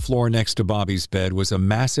 Lying on the floor next to Bobby's bed was a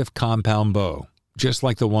massive compound bow, just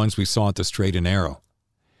like the ones we saw at the Straight and Arrow.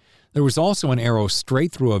 There was also an arrow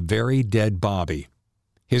straight through a very dead Bobby.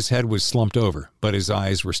 His head was slumped over, but his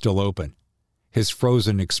eyes were still open. His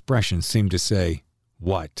frozen expression seemed to say,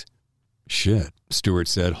 what? Shit, Stewart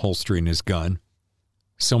said, holstering his gun.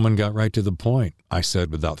 Someone got right to the point, I said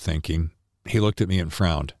without thinking. He looked at me and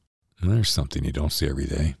frowned. There's something you don't see every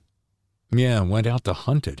day. Yeah, went out to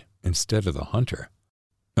hunt it instead of the hunter.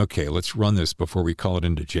 Okay, let's run this before we call it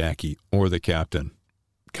into Jackie or the captain.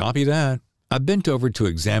 Copy that. I bent over to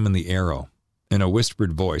examine the arrow. In a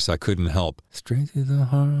whispered voice I couldn't help. Straight to the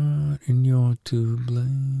heart and you're to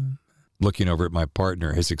blame. Looking over at my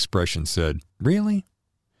partner, his expression said, really?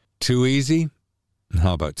 Too easy?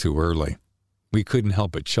 How about too early? We couldn't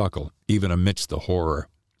help but chuckle, even amidst the horror.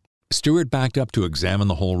 Stewart backed up to examine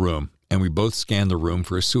the whole room, and we both scanned the room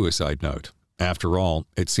for a suicide note. After all,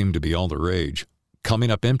 it seemed to be all the rage.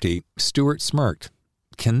 Coming up empty, Stewart smirked.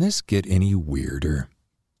 Can this get any weirder?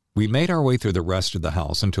 We made our way through the rest of the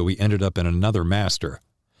house until we ended up in another master.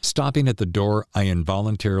 Stopping at the door, I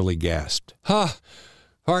involuntarily gasped.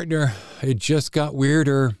 Partner, it just got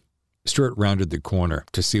weirder. Stewart rounded the corner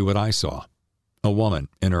to see what I saw. A woman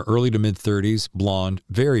in her early to mid-30s, blonde,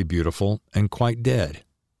 very beautiful, and quite dead,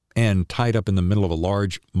 and tied up in the middle of a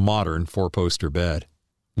large, modern four-poster bed.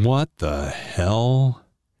 What the hell?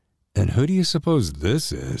 And who do you suppose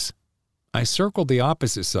this is? I circled the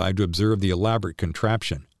opposite side to observe the elaborate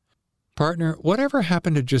contraption. Partner, whatever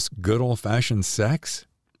happened to just good old-fashioned sex?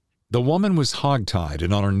 The woman was hog-tied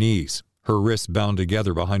and on her knees, her wrists bound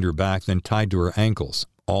together behind her back, then tied to her ankles,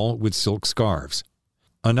 all with silk scarves.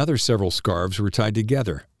 Another several scarves were tied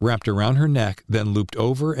together, wrapped around her neck, then looped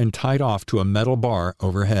over and tied off to a metal bar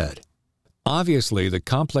overhead. Obviously, the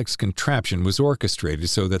complex contraption was orchestrated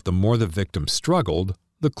so that the more the victim struggled,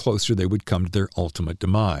 the closer they would come to their ultimate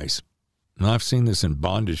demise. I've seen this in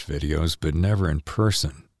bondage videos, but never in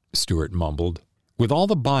person, Stewart mumbled. With all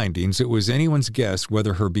the bindings, it was anyone's guess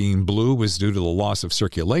whether her being blue was due to the loss of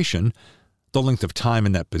circulation, the length of time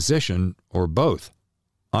in that position, or both.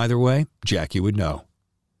 Either way, Jackie would know.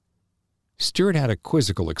 Stewart had a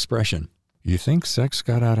quizzical expression. You think sex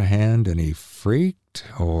got out of hand and he freaked,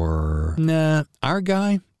 or... Nah, our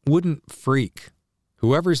guy wouldn't freak.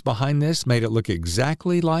 Whoever's behind this made it look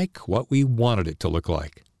exactly like what we wanted it to look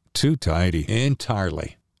like. Too tidy.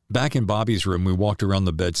 Entirely. Back in Bobby's room, we walked around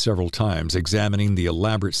the bed several times, examining the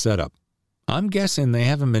elaborate setup. I'm guessing they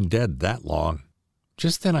haven't been dead that long.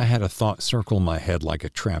 Just then I had a thought circle my head like a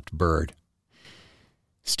trapped bird.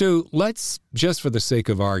 Stu, let's, just for the sake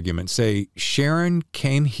of argument, say Sharon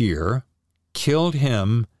came here, killed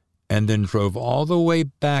him, and then drove all the way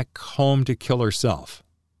back home to kill herself.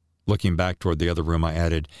 Looking back toward the other room, I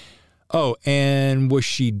added, oh, and was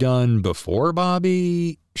she done before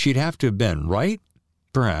Bobby? She'd have to have been, right?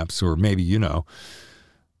 Perhaps, or maybe,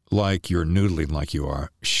 like you're noodling like you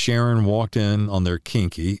are. Sharon walked in on their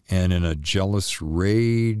kinky and in a jealous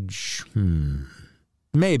rage.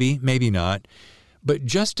 Maybe, maybe not. But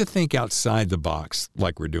just to think outside the box,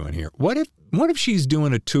 like we're doing here, what if she's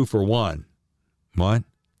doing a 2-for-1? What?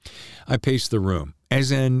 I paced the room.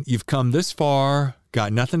 As in, you've come this far,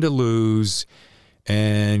 got nothing to lose,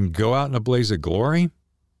 and go out in a blaze of glory?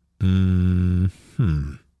 And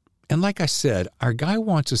like I said, our guy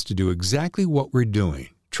wants us to do exactly what we're doing,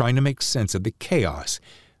 trying to make sense of the chaos,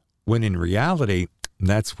 when in reality,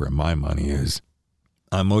 that's where my money is.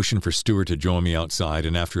 I motioned for Stewart to join me outside,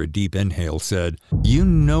 and after a deep inhale said, you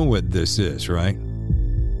know what this is, right?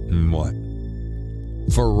 What?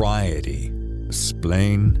 Variety.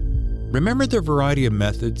 Explain. Remember the variety of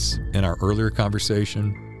methods in our earlier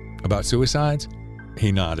conversation about suicides?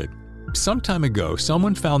 He nodded. Some time ago,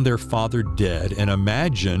 someone found their father dead and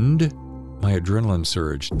imagined, my adrenaline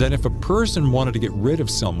surged, that if a person wanted to get rid of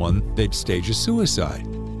someone, they'd stage a suicide.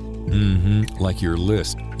 Like your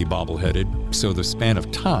list, he bobbleheaded. So the span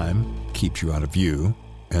of time keeps you out of view,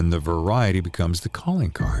 and the variety becomes the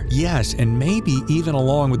calling card. Yes, and maybe even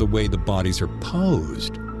along with the way the bodies are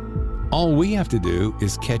posed. All we have to do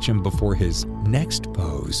is catch him before his next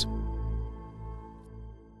pose.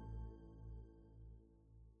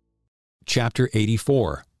 Chapter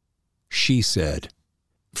 84. She Said.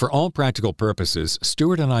 For all practical purposes,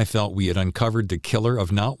 Stewart and I felt we had uncovered the killer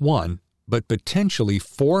of not one, but potentially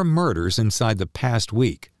 4 murders inside the past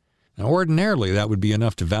week. Now, ordinarily, that would be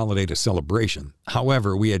enough to validate a celebration.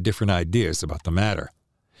 However, we had different ideas about the matter.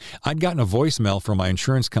 I'd gotten a voicemail from my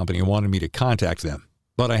insurance company and wanted me to contact them,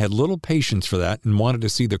 but I had little patience for that and wanted to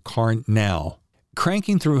see the car now.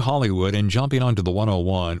 Cranking through Hollywood and jumping onto the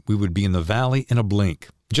 101, we would be in the valley in a blink.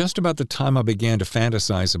 Just about the time I began to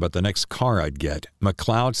fantasize about the next car I'd get,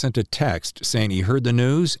 McLeod sent a text saying he heard the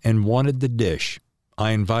news and wanted the dish.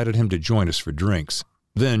 I invited him to join us for drinks.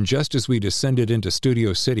 Then, just as we descended into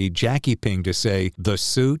Studio City, Jackie pinged to say the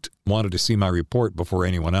suit wanted to see my report before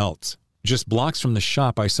anyone else. Just blocks from the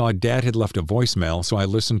shop, I saw Dad had left a voicemail, so I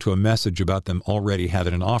listened to a message about them already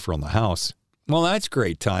having an offer on the house. Well, that's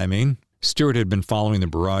great timing. Stewart had been following the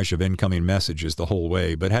barrage of incoming messages the whole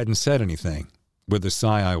way, but hadn't said anything. With a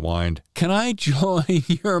sigh, I whined, "Can I join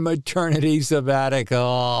your maternity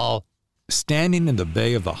sabbatical?" Standing in the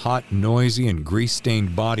bay of the hot, noisy, and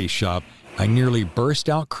grease-stained body shop, I nearly burst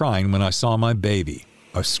out crying when I saw my baby,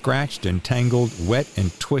 a scratched and tangled, wet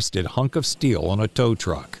and twisted hunk of steel on a tow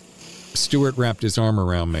truck. Stewart wrapped his arm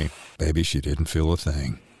around me. Baby, she didn't feel a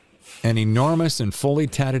thing. An enormous and fully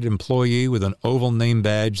tatted employee with an oval name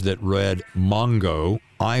badge that read Mongo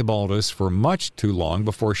eyeballed us for much too long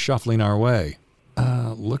before shuffling our way.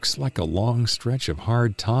 Looks like a long stretch of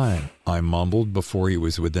hard time, I mumbled before he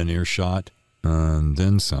was within earshot. And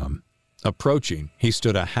then some. Approaching, he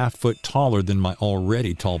stood a half-foot taller than my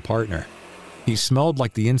already tall partner. He smelled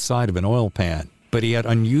like the inside of an oil pan, but he had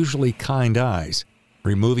unusually kind eyes.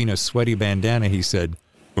 Removing a sweaty bandana, he said,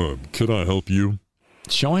 "Can I help you?"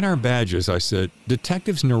 Showing our badges, I said,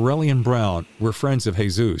 "Detectives Norelli and Brown, we're friends of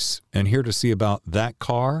Jesus, and here to see about that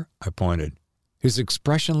car," I pointed. His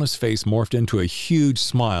expressionless face morphed into a huge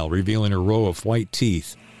smile, revealing a row of white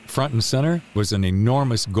teeth. Front and center was an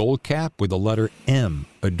enormous gold cap with the letter M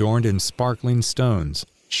adorned in sparkling stones.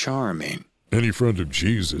 Charming. Any friend of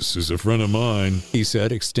Jesus is a friend of mine, he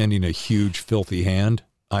said, extending a huge, filthy hand.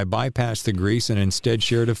 I bypassed the grease and instead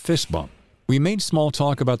shared a fist bump. We made small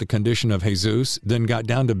talk about the condition of Jesus, then got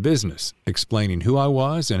down to business, explaining who I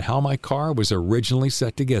was and how my car was originally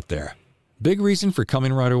set to get there. Big reason for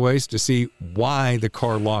coming right away is to see why the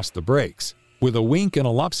car lost the brakes. With a wink and a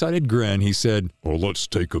lopsided grin, he said, "Well, let's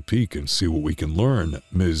take a peek and see what we can learn,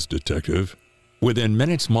 Ms. Detective." Within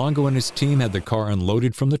minutes, Mongo and his team had the car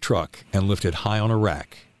unloaded from the truck and lifted high on a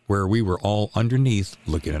rack, where we were all underneath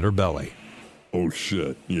looking at her belly. "Oh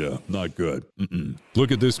shit, yeah, not good.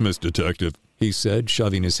 Look at this, Miss Detective," he said,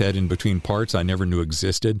 shoving his head in between parts I never knew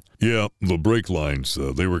existed. "Yeah, the brake lines,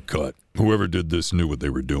 they were cut. Whoever did this knew what they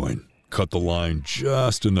were doing. Cut the line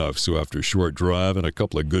just enough so after a short drive and a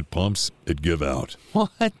couple of good pumps, it'd give out."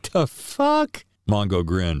 "What the fuck?" Mongo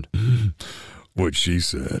grinned. What she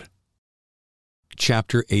said.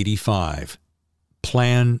 Chapter 85.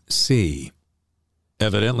 Plan C.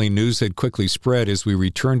 Evidently, news had quickly spread as we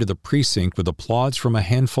returned to the precinct with applause from a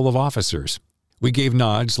handful of officers. We gave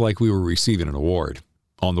nods like we were receiving an award.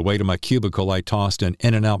 On the way to my cubicle, I tossed an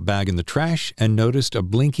In-N-Out bag in the trash and noticed a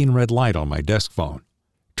blinking red light on my desk phone.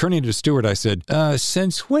 Turning to Stuart, I said,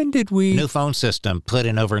 since when did we— "New phone system put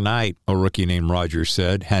in overnight," a rookie named Roger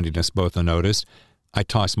said, handing us both a notice. I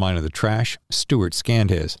tossed mine in the trash. Stuart scanned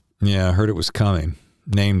his. "Yeah, I heard it was coming.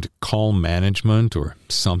 Named Call Management or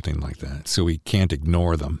something like that, so we can't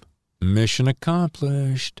ignore them." Mission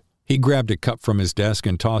accomplished. He grabbed a cup from his desk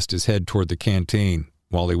and tossed his head toward the canteen.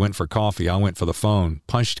 While he went for coffee, I went for the phone,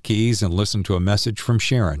 punched keys, and listened to a message from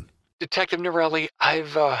Sharon. Detective Norelli,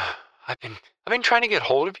 I've been trying to get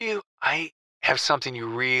hold of you. I have something you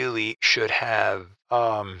really should have.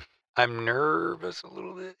 I'm nervous a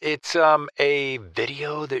little bit. It's a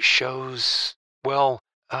video that shows,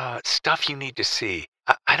 stuff you need to see.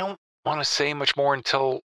 I don't want to say much more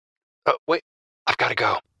until... wait, I've got to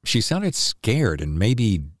go. She sounded scared and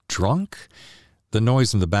maybe drunk. The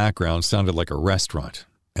noise in the background sounded like a restaurant.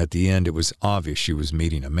 At the end, it was obvious she was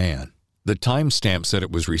meeting a man. The timestamp said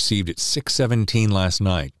it was received at 6:17 last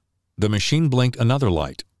night. The machine blinked another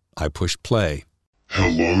light. I pushed play.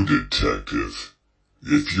 "Hello, Detective.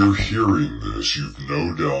 If you're hearing this, you've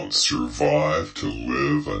no doubt survived to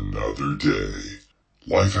live another day.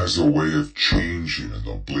 Life has a way of changing in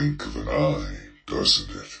the blink of an eye, doesn't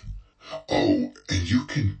it? Oh, and you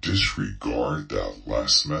can disregard that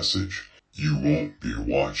last message. You won't be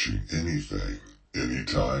watching anything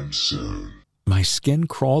anytime soon." My skin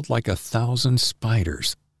crawled like 1,000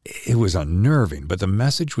 spiders. It was unnerving, but the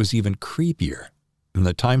message was even creepier. And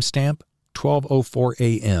the timestamp, 12:04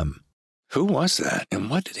 a.m. Who was that? And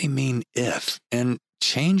what did they mean if? And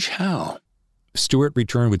change how? Stuart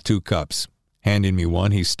returned with 2 cups. Handing me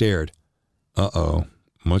one, he stared. "Uh-oh,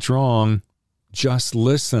 what's wrong?" "Just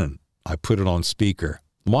listen." I put it on speaker.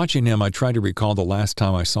 Watching him, I tried to recall the last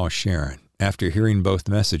time I saw Sharon. After hearing both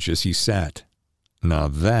messages, he sat. "Now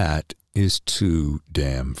that is too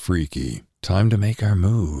damn freaky. Time to make our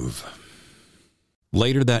move."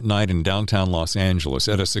 Later that night in downtown Los Angeles,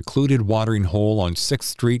 at a secluded watering hole on 6th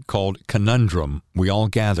Street called Conundrum, we all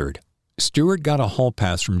gathered. Stuart got a hall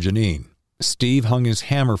pass from Janine. Steve hung his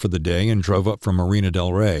hammer for the day and drove up from Marina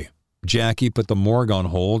del Rey. Jackie put the morgue on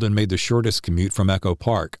hold and made the shortest commute from Echo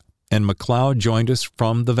Park. And McLeod joined us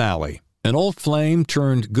from the Valley. An old flame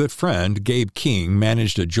turned good friend, Gabe King,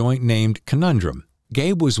 managed a joint named Conundrum.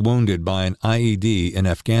 Gabe was wounded by an IED in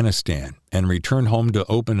Afghanistan and returned home to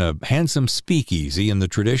open a handsome speakeasy in the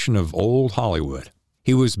tradition of old Hollywood.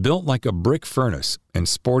 He was built like a brick furnace and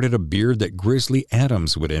sported a beard that Grizzly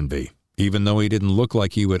Adams would envy. Even though he didn't look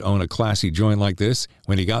like he would own a classy joint like this,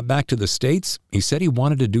 when he got back to the States, he said he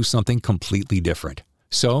wanted to do something completely different.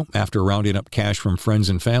 So, after rounding up cash from friends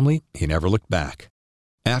and family, he never looked back.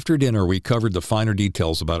 After dinner, we covered the finer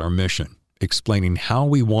details about our mission, explaining how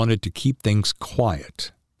we wanted to keep things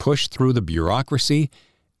quiet, push through the bureaucracy,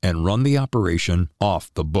 and run the operation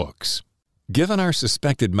off the books. Given our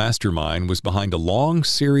suspected mastermind was behind a long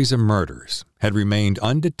series of murders, had remained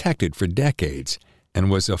undetected for decades, and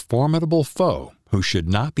was a formidable foe who should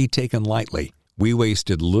not be taken lightly, we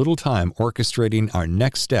wasted little time orchestrating our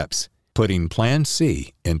next steps, putting Plan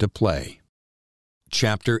C into play.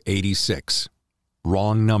 Chapter 86.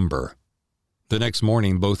 Wrong Number. The next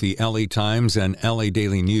morning, both the LA Times and LA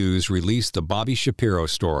Daily News released the Bobby Shapiro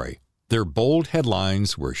story. Their bold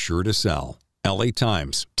headlines were sure to sell. LA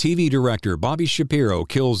Times, TV director Bobby Shapiro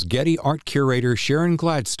kills Getty art curator Sharon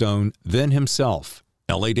Gladstone, then himself.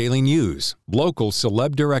 LA Daily News. Local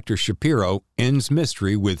celeb director Shapiro ends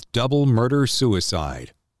mystery with double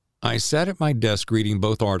murder-suicide. I sat at my desk reading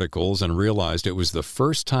both articles and realized it was the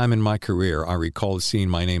first time in my career I recalled seeing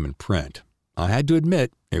my name in print. I had to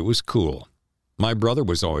admit, it was cool. My brother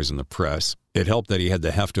was always in the press. It helped that he had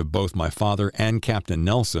the heft of both my father and Captain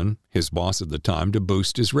Nelson, his boss at the time, to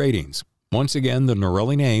boost his ratings. Once again, the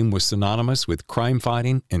Norelli name was synonymous with crime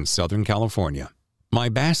fighting in Southern California. My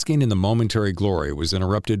basking in the momentary glory was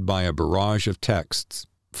interrupted by a barrage of texts.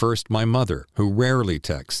 First, my mother, who rarely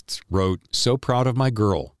texts, wrote, "So proud of my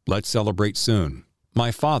girl. Let's celebrate soon."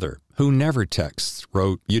 My father, who never texts,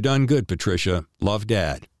 wrote, "You done good, Patricia. Love,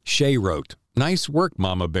 Dad." Shay wrote, "Nice work,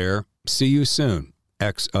 Mama Bear. See you soon.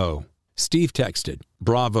 XO." Steve texted,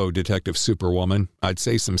 "Bravo, Detective Superwoman. I'd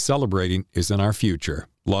say some celebrating is in our future.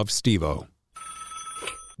 Love, Steve-O."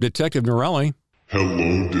 Detective Norelli.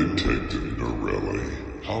 Hello, Detective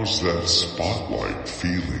Norelli. How's that spotlight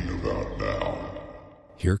feeling about now?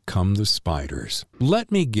 Here come the spiders.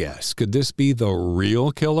 Let me guess, could this be the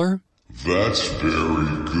real killer? That's very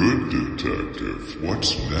good, Detective.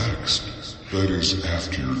 What's next? That is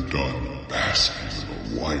after you're done basking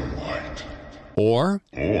in the limelight. Or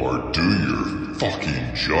do your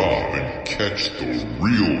fucking job and catch the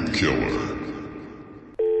real killer.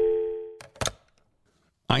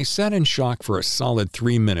 I sat in shock for a solid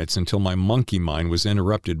 3 minutes until my monkey mind was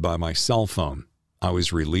interrupted by my cell phone. I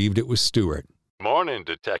was relieved it was Stuart. Morning,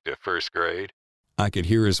 Detective First Grade. I could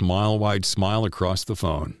hear his mile-wide smile across the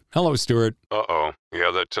phone. "Hello, Stuart." Uh-oh, you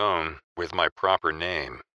have that tone with my proper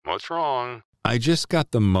name. What's wrong? "I just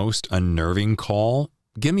got the most unnerving call.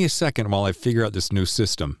 Give me a second while I figure out this new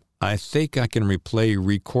system. I think I can replay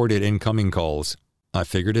recorded incoming calls." I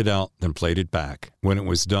figured it out, then played it back. When it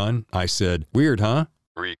was done, I said, "Weird, huh?"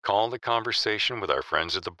 Recall the conversation with our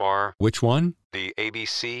friends at the bar? "Which one?" The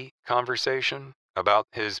ABC conversation about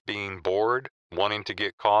his being bored, wanting to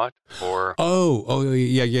get caught, or...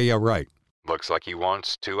 Yeah, right. Looks like he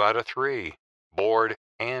wants 2 out of 3. Bored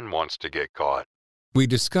and wants to get caught. We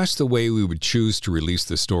discussed the way we would choose to release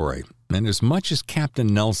the story, and as much as Captain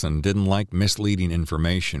Nelson didn't like misleading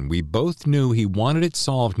information, we both knew he wanted it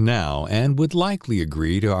solved now and would likely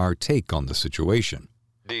agree to our take on the situation.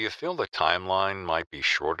 Do you feel the timeline might be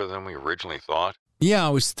shorter than we originally thought? Yeah, I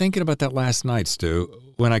was thinking about that last night,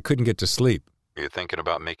 Stu, when I couldn't get to sleep. You thinking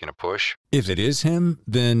about making a push? If it is him,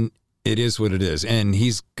 then it is what it is, and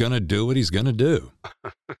he's gonna do what he's gonna do.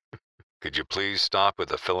 Could you please stop with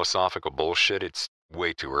the philosophical bullshit? It's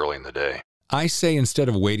way too early in the day. I say instead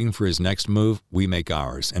of waiting for his next move, we make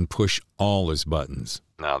ours and push all his buttons.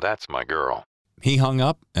 Now that's my girl. He hung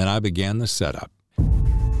up, and I began the setup.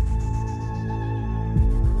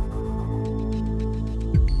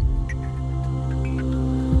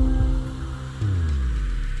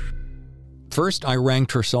 First, I rang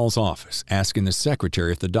Tercell's office, asking the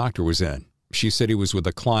secretary if the doctor was in. She said he was with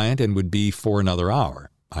a client and would be for another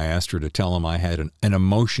hour. I asked her to tell him I had an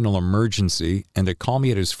emotional emergency and to call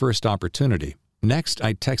me at his first opportunity. Next,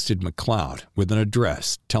 I texted McLeod with an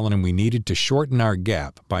address, telling him we needed to shorten our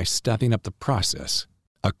gap by stepping up the process.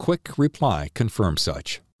 A quick reply confirmed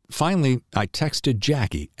such. Finally, I texted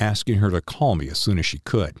Jackie, asking her to call me as soon as she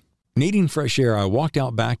could. Needing fresh air, I walked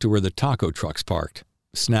out back to where the taco trucks parked.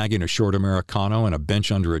 Snagging a short Americano and a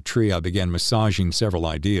bench under a tree, I began massaging several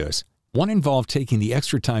ideas. One involved taking the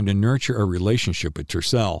extra time to nurture a relationship with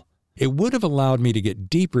Tercell. It would have allowed me to get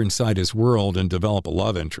deeper inside his world and develop a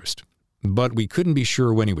love interest. But we couldn't be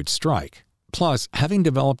sure when he would strike. Plus, having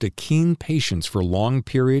developed a keen patience for long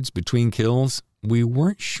periods between kills, we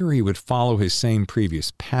weren't sure he would follow his same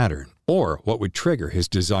previous pattern, or what would trigger his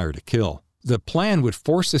desire to kill. The plan would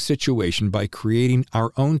force the situation by creating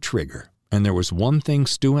our own trigger. And there was one thing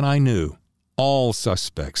Stu and I knew. All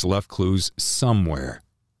suspects left clues somewhere.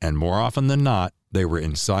 And more often than not, they were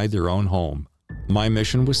inside their own home. My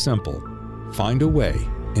mission was simple. Find a way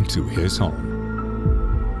into his home.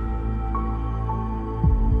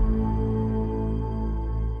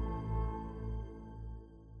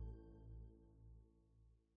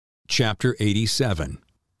 Chapter 87.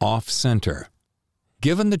 Off-Center.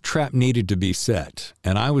 Given the trap needed to be set,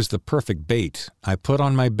 and I was the perfect bait, I put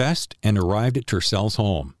on my best and arrived at Tercell's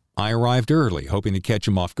home. I arrived early, hoping to catch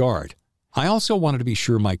him off guard. I also wanted to be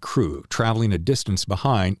sure my crew, traveling a distance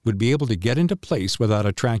behind, would be able to get into place without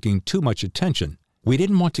attracting too much attention. We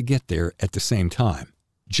didn't want to get there at the same time.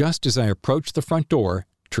 Just as I approached the front door,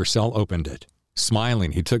 Tercell opened it.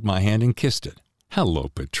 Smiling, he took my hand and kissed it. "Hello,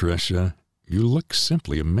 Patricia. You look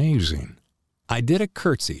simply amazing." I did a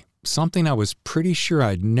curtsy, something I was pretty sure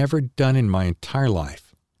I'd never done in my entire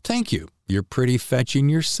life. "Thank you. You're pretty fetching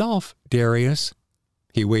yourself, Darius."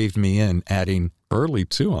 He waved me in, adding, Early,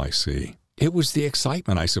 too, I see. It was the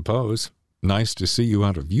excitement, I suppose. Nice to see you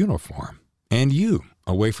out of uniform. And you,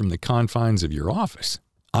 away from the confines of your office.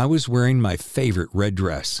 I was wearing my favorite red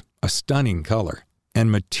dress, a stunning color,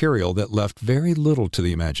 and material that left very little to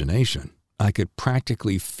the imagination. I could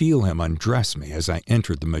practically feel him undress me as I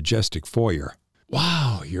entered the majestic foyer.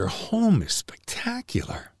 Wow, your home is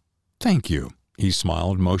spectacular. Thank you, he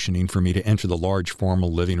smiled, motioning for me to enter the large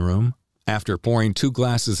formal living room. After pouring 2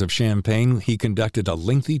 glasses of champagne, he conducted a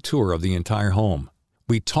lengthy tour of the entire home.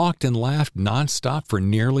 We talked and laughed nonstop for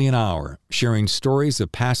nearly an hour, sharing stories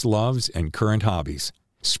of past loves and current hobbies.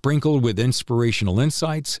 Sprinkled with inspirational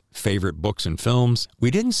insights, favorite books and films,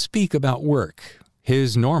 we didn't speak about work,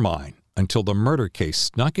 his nor mine, until the murder case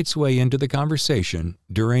snuck its way into the conversation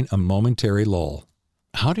during a momentary lull.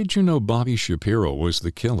 How did you know Bobby Shapiro was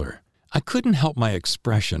the killer? I couldn't help my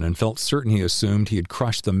expression and felt certain he assumed he had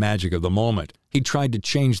crushed the magic of the moment. He tried to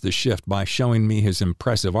change the shift by showing me his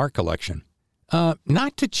impressive art collection.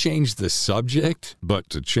 Not to change the subject, but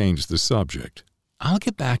to change the subject. I'll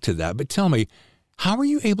get back to that, but tell me, how are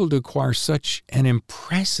you able to acquire such an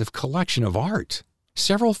impressive collection of art?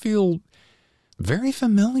 Several feel very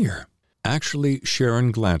familiar. Actually,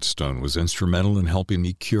 Sharon Gladstone was instrumental in helping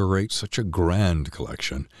me curate such a grand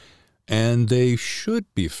collection. And they should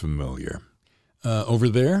be familiar. Over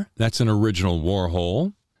there, that's an original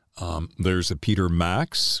Warhol. There's a Peter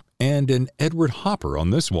Max and an Edward Hopper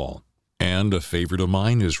on this wall. And a favorite of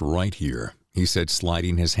mine is right here, he said,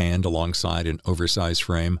 sliding his hand alongside an oversized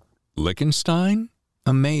frame. Lichtenstein?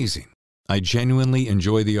 Amazing. I genuinely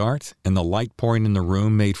enjoy the art, and the light pouring in the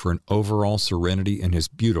room made for an overall serenity in his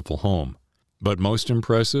beautiful home. But most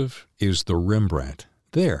impressive is the Rembrandt,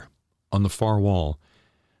 there, on the far wall.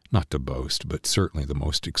 Not to boast, but certainly the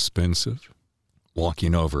most expensive.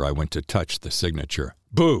 Walking over, I went to touch the signature.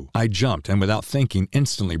 Boo! I jumped and without thinking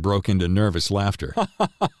instantly broke into nervous laughter.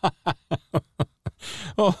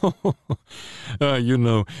 You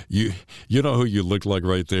know who you look like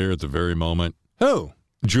right there at the very moment? Who?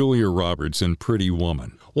 Julia Roberts in Pretty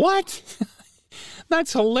Woman. What?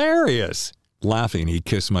 That's hilarious. Laughing, he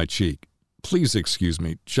kissed my cheek. Please excuse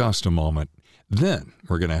me just a moment. Then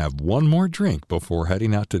we're going to have one more drink before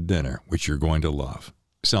heading out to dinner, which you're going to love.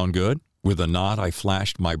 Sound good? With a nod, I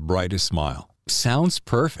flashed my brightest smile. Sounds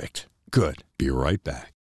perfect. Good. Be right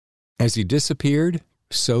back. As he disappeared,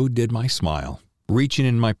 so did my smile. Reaching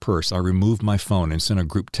in my purse, I removed my phone and sent a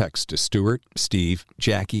group text to Stuart, Steve,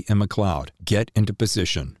 Jackie, and McLeod. Get into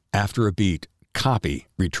position. After a beat, copy,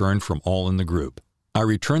 returned from all in the group. I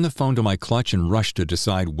returned the phone to my clutch and rushed to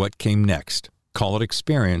decide what came next. Call it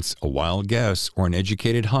experience, a wild guess, or an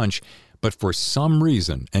educated hunch, but for some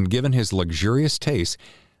reason, and given his luxurious taste,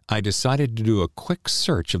 I decided to do a quick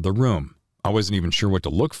search of the room. I wasn't even sure what to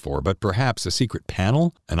look for, but perhaps a secret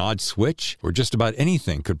panel, an odd switch, or just about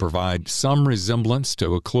anything could provide some resemblance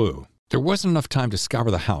to a clue. There wasn't enough time to scour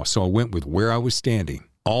the house, so I went with where I was standing.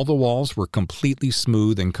 All the walls were completely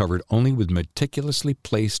smooth and covered only with meticulously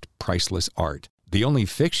placed, priceless art. The only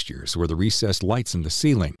fixtures were the recessed lights in the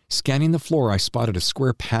ceiling. Scanning the floor, I spotted a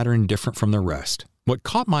square pattern different from the rest. What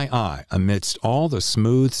caught my eye, amidst all the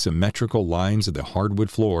smooth, symmetrical lines of the hardwood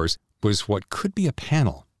floors, was what could be a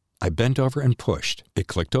panel. I bent over and pushed. It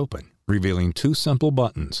clicked open, revealing 2 simple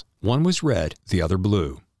buttons. One was red, the other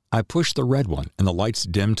blue. I pushed the red one, and the lights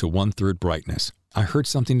dimmed to 1/3 brightness. I heard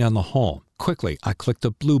something down the hall. Quickly, I clicked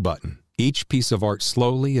the blue button. Each piece of art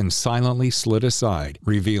slowly and silently slid aside,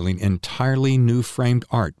 revealing entirely new framed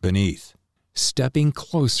art beneath. Stepping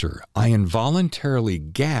closer, I involuntarily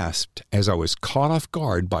gasped as I was caught off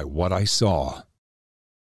guard by what I saw.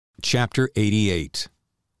 Chapter 88.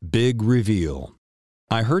 Big Reveal.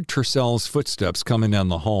 I heard Tercell's footsteps coming down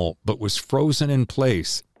the hall, but was frozen in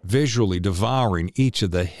place, visually devouring each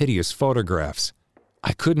of the hideous photographs.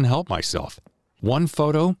 I couldn't help myself. One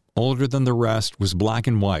photo, older than the rest, was black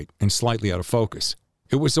and white and slightly out of focus.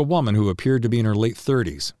 It was a woman who appeared to be in her late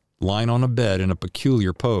 30s, lying on a bed in a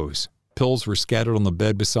peculiar pose. Pills were scattered on the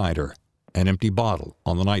bed beside her, an empty bottle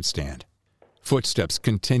on the nightstand. Footsteps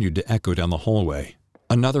continued to echo down the hallway.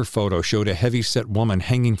 Another photo showed a heavy-set woman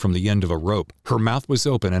hanging from the end of a rope. Her mouth was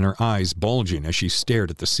open and her eyes bulging as she stared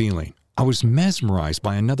at the ceiling. I was mesmerized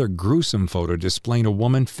by another gruesome photo displaying a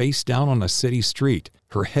woman face down on a city street.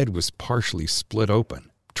 Her head was partially split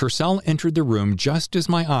open. Tercell entered the room just as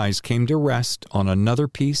my eyes came to rest on another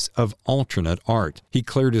piece of alternate art. He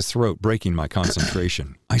cleared his throat, breaking my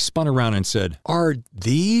concentration. I spun around and said, "Are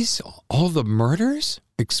these all the murders?"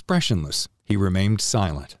 Expressionless, he remained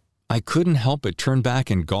silent. I couldn't help but turn back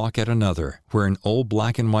and gawk at another, where an old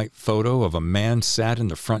black and white photo of a man sat in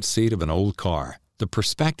the front seat of an old car. The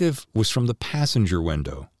perspective was from the passenger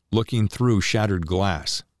window. looking through shattered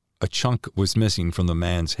glass. A chunk was missing from the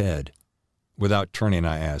man's head. Without turning,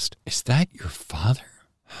 I asked, "Is that your father?"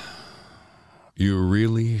 "You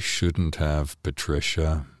really shouldn't have,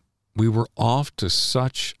 Patricia. We were off to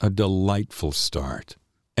such a delightful start."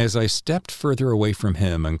 As I stepped further away from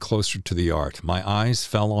him and closer to the art, my eyes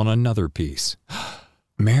fell on another piece.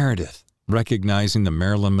 Meredith. Recognizing the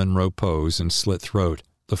Marilyn Monroe pose and slit throat,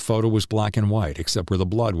 the photo was black and white except where the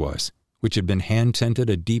blood was, which had been hand-tinted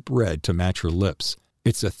a deep red to match her lips.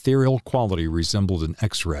 Its ethereal quality resembled an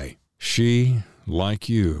X-ray. She, like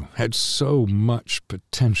you, had so much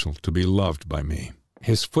potential to be loved by me.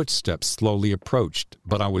 His footsteps slowly approached,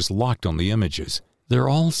 but I was locked on the images. They're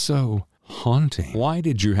all so haunting. Why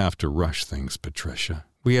did you have to rush things, Patricia?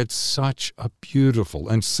 We had such a beautiful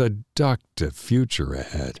and seductive future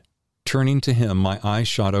ahead. Turning to him, my eyes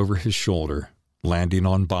shot over his shoulder, landing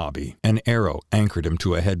on Bobby. An arrow anchored him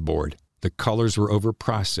to a headboard. The colors were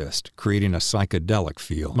overprocessed, creating a psychedelic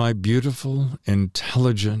feel. My beautiful,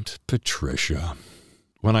 intelligent Patricia.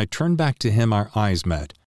 When I turned back to him, our eyes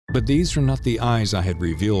met. But these were not the eyes I had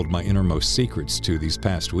revealed my innermost secrets to these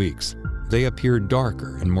past weeks. They appeared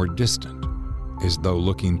darker and more distant, as though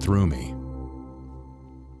looking through me.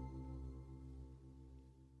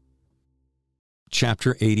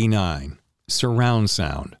 Chapter 89. Surround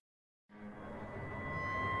Sound.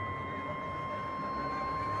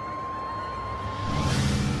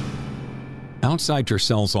 Outside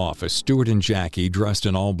Tercell's office, Stuart and Jackie, dressed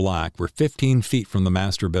in all black, were 15 feet from the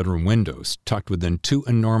master bedroom windows, tucked within two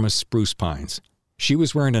enormous spruce pines. She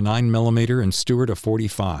was wearing a 9mm and Stuart a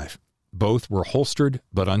 .45. Both were holstered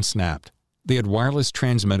but unsnapped. They had wireless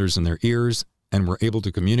transmitters in their ears and were able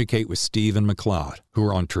to communicate with Steve and McLeod, who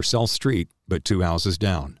were on Tercell Street, but 2 houses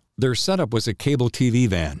down. Their setup was a cable TV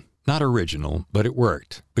van. Not original, but it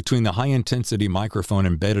worked. Between the high-intensity microphone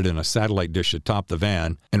embedded in a satellite dish atop the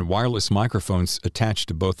van and wireless microphones attached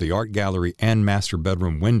to both the art gallery and master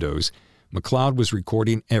bedroom windows, McLeod was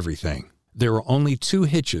recording everything. There were only 2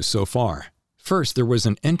 hitches so far. First, there was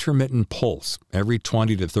an intermittent pulse every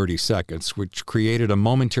 20 to 30 seconds, which created a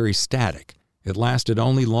momentary static. It lasted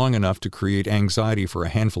only long enough to create anxiety for a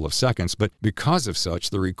handful of seconds, but because of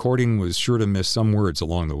such, the recording was sure to miss some words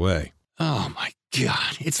along the way. "Oh my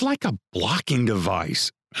God, it's like a blocking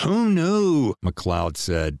device." "Who knew?" McLeod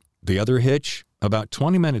said. The other hitch? About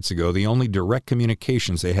 20 minutes ago, the only direct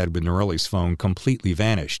communications they had with Norelli's phone completely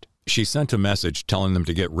vanished. She sent a message telling them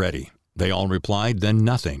to get ready. They all replied, then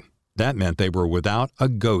nothing. That meant they were without a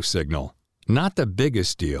go signal. Not the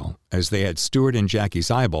biggest deal, as they had Stuart and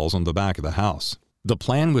Jackie's eyeballs on the back of the house. The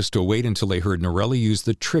plan was to wait until they heard Norelli use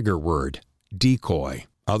the trigger word, decoy.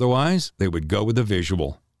 Otherwise, they would go with the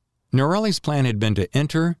visual. Norelli's plan had been to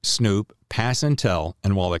enter, snoop, pass and tell,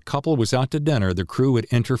 and while the couple was out to dinner, the crew would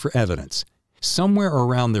enter for evidence. Somewhere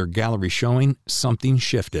around their gallery showing, something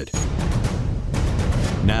shifted.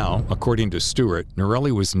 Now, according to Stuart,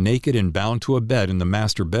 Norelli was naked and bound to a bed in the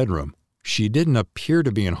master bedroom. She didn't appear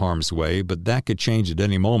to be in harm's way, but that could change at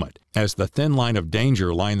any moment, as the thin line of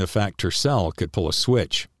danger lay in the fact Tercell could pull a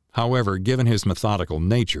switch. However, given his methodical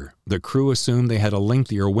nature, the crew assumed they had a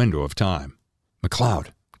lengthier window of time. "McLeod,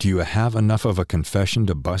 do you have enough of a confession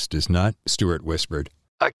to bust his nut?" Stuart whispered.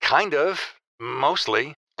 Kind of.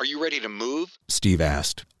 Mostly. "Are you ready to move?" Steve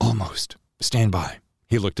asked. "Almost. Stand by."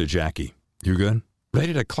 He looked at Jackie. "You good?"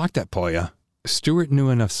 "Ready to clock that polla." Stuart knew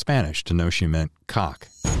enough Spanish to know she meant cock.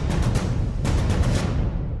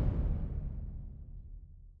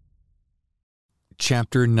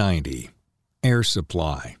 Chapter 90. Air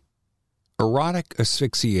Supply. Erotic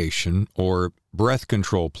asphyxiation, or breath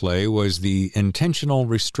control play, was the intentional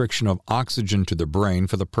restriction of oxygen to the brain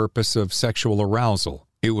for the purpose of sexual arousal.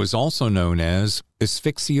 It was also known as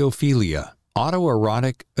asphyxiophilia,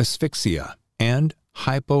 autoerotic asphyxia, and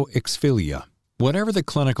hypoxphilia. Whatever the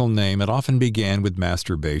clinical name, it often began with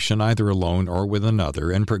masturbation, either alone or with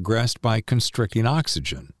another, and progressed by constricting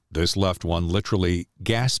oxygen. This left one literally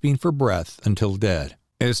gasping for breath until dead.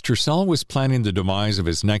 As Tercell was planning the demise of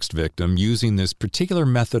his next victim using this particular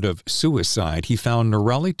method of suicide, he found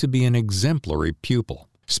Norelli to be an exemplary pupil.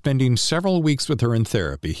 Spending several weeks with her in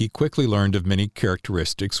therapy, he quickly learned of many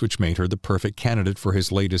characteristics which made her the perfect candidate for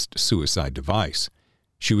his latest suicide device.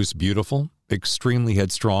 She was beautiful, extremely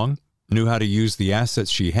headstrong, knew how to use the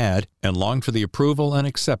assets she had, and longed for the approval and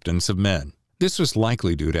acceptance of men. This was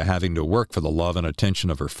likely due to having to work for the love and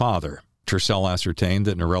attention of her father. Tercell ascertained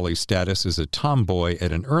that Norelli's status as a tomboy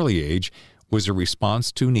at an early age was a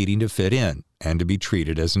response to needing to fit in and to be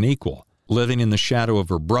treated as an equal. Living in the shadow of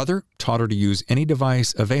her brother taught her to use any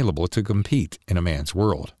device available to compete in a man's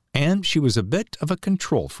world. And she was a bit of a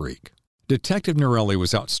control freak. Detective Norelli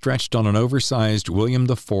was outstretched on an oversized William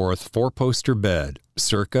IV four-poster bed,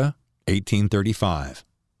 circa 1835.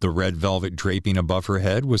 The red velvet draping above her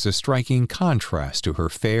head was a striking contrast to her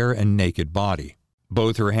fair and naked body.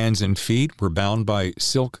 Both her hands and feet were bound by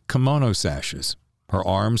silk kimono sashes. Her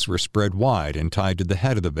arms were spread wide and tied to the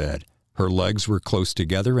head of the bed. Her legs were close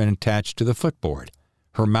together and attached to the footboard.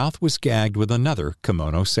 Her mouth was gagged with another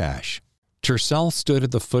kimono sash. Tercel stood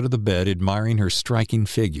at the foot of the bed admiring her striking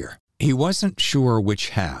figure. He wasn't sure which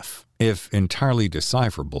half, if entirely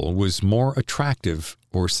decipherable, was more attractive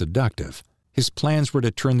or seductive. His plans were to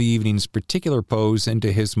turn the evening's particular pose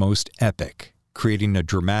into his most epic, creating a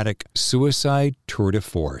dramatic suicide tour de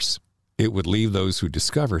force. It would leave those who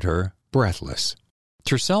discovered her breathless.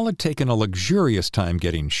 Tercel had taken a luxurious time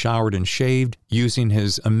getting showered and shaved, using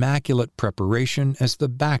his immaculate preparation as the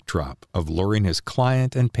backdrop of luring his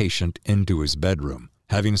client and patient into his bedroom.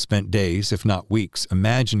 Having spent days, if not weeks,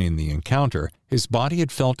 imagining the encounter, his body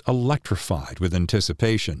had felt electrified with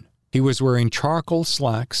anticipation. He was wearing charcoal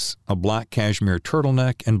slacks, a black cashmere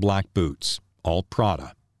turtleneck, and black boots, all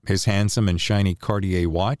Prada. His handsome and shiny Cartier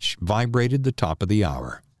watch vibrated the top of the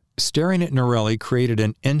hour. Staring at Norelli created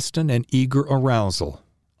an instant and eager arousal.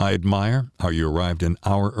 I admire how you arrived an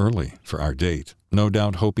hour early for our date, no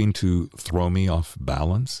doubt hoping to throw me off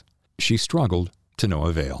balance. She struggled to no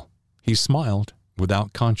avail. He smiled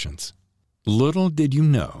without conscience. Little did you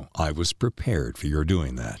know I was prepared for your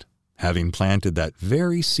doing that, having planted that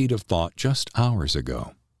very seed of thought just hours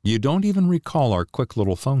ago. You don't even recall our quick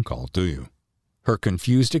little phone call, do you? Her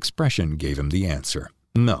confused expression gave him the answer.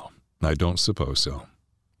 No, I don't suppose so.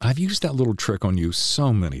 I've used that little trick on you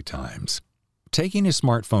so many times. Taking his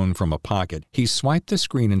smartphone from a pocket, he swiped the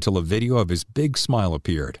screen until a video of his big smile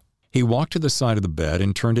appeared. He walked to the side of the bed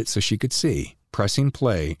and turned it so she could see. Pressing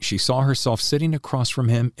play, she saw herself sitting across from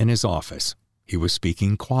him in his office. He was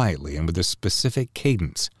speaking quietly and with a specific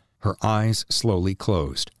cadence. Her eyes slowly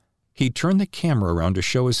closed. He turned the camera around to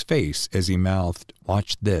show his face as he mouthed,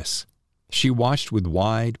 "Watch this." She watched with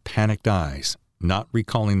wide, panicked eyes, not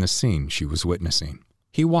recalling the scene she was witnessing.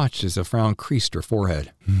 He watched as a frown creased her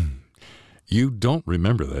forehead. You don't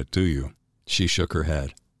remember that, do you? She shook her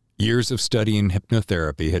head. Years of studying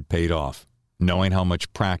hypnotherapy had paid off. Knowing how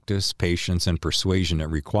much practice, patience, and persuasion it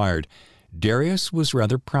required, Darius was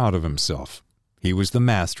rather proud of himself. He was the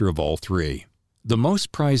master of all three. The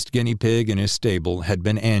most prized guinea pig in his stable had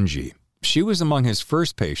been Angie. She was among his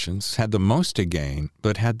first patients, had the most to gain,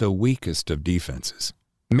 but had the weakest of defenses.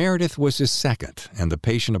 Meredith was his second, and the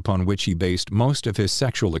patient upon which he based most of his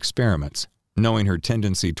sexual experiments. Knowing her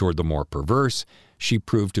tendency toward the more perverse, she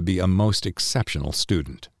proved to be a most exceptional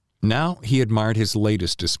student. Now he admired his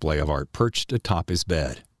latest display of art perched atop his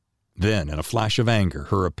bed. Then, in a flash of anger,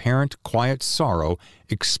 her apparent quiet sorrow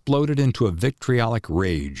exploded into a vitriolic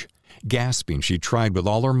rage. Gasping, she tried with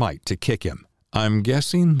all her might to kick him. I'm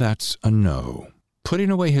guessing that's a no.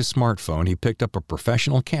 Putting away his smartphone, he picked up a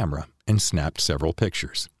professional camera and snapped several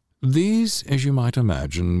pictures. These, as you might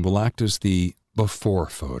imagine, will act as the before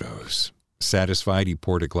photos. Satisfied, he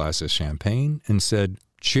poured a glass of champagne and said,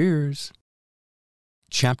 "Cheers."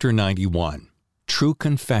 Chapter 91. True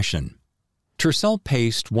Confession. Tercel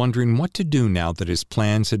paced, wondering what to do now that his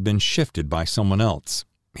plans had been shifted by someone else.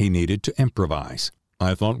 He needed to improvise.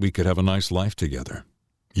 I thought we could have a nice life together.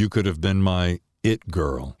 You could have been my it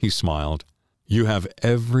girl, he smiled. You have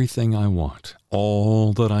everything I want,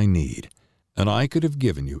 all that I need, and I could have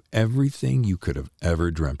given you everything you could have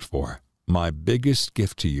ever dreamt for. My biggest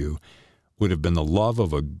gift to you would have been the love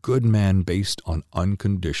of a good man based on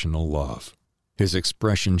unconditional love. His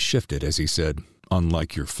expression shifted as he said,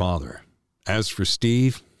 unlike your father. As for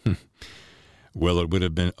Steve, well, it would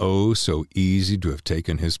have been oh so easy to have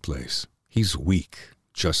taken his place. He's weak,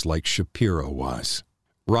 just like Shapiro was.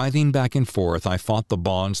 Writhing back and forth, I fought the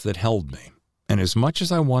bonds that held me, and as much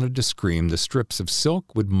as I wanted to scream, the strips of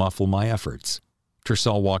silk would muffle my efforts.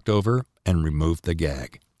 Tercel walked over and removed the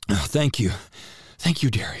gag. Oh, thank you,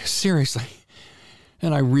 Darius, seriously.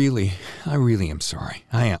 And I really am sorry.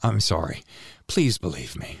 I'm sorry. Please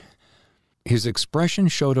believe me. His expression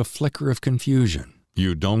showed a flicker of confusion.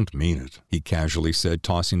 You don't mean it, he casually said,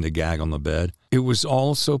 tossing the gag on the bed. It was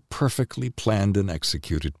all so perfectly planned and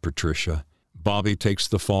executed, Patricia. Bobby takes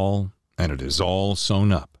the fall, and it is all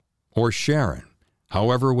sewn up. Or Sharon,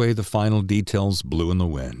 however way the final details blew in the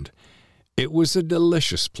wind. It was a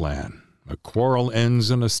delicious plan. A quarrel ends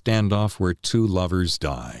in a standoff where two lovers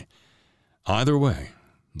die. Either way,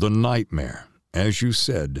 the nightmare, as you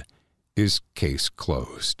said, is case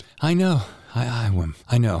closed. I know.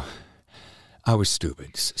 I know. I was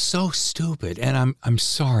stupid. So stupid. And I'm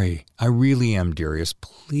sorry. I really am, Darius.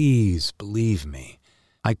 Please believe me.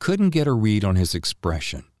 I couldn't get a read on his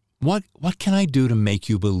expression. What can I do to make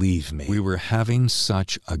you believe me? We were having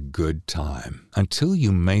such a good time until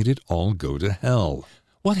you made it all go to hell.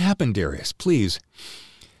 What happened, Darius? Please,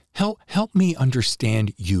 help me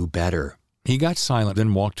understand you better. He got silent,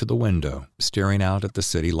 then walked to the window, staring out at the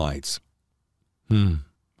city lights.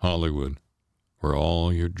 Hollywood, where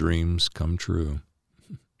all your dreams come true.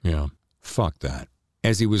 Yeah, fuck that.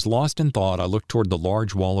 As he was lost in thought, I looked toward the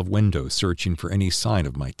large wall of windows, searching for any sign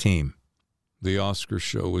of my team. The Oscar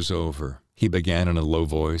show was over, he began in a low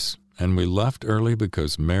voice, and we left early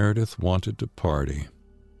because Meredith wanted to party.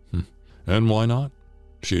 And why not?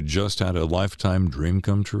 She had just had a lifetime dream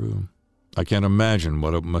come true. I can't imagine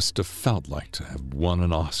what it must have felt like to have won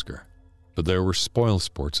an Oscar. But there were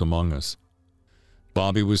spoilsports among us.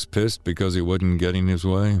 Bobby was pissed because he wasn't getting his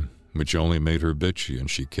way, which only made her bitchy, and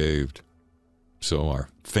she caved. So our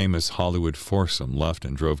famous Hollywood foursome left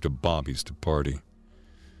and drove to Bobby's to party,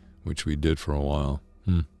 which we did for a while.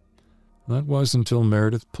 That was until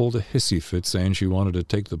Meredith pulled a hissy fit saying she wanted to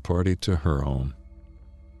take the party to her home.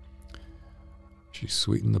 She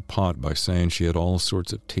sweetened the pot by saying she had all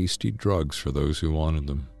sorts of tasty drugs for those who wanted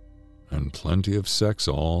them, and plenty of sex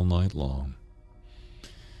all night long.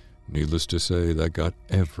 Needless to say, that got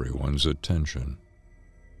everyone's attention.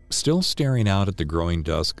 Still staring out at the growing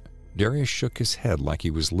dusk, Darius shook his head like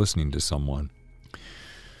he was listening to someone.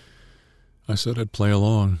 I said I'd play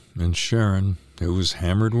along, and Sharon, who was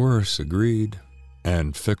hammered worse, agreed.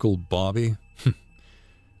 And fickle Bobby?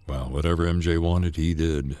 Well, whatever MJ wanted, he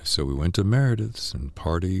did. So we went to Meredith's and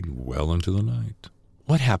partied well into the night.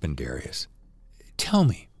 What happened, Darius? Tell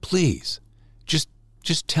me, please. Just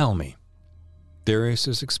tell me.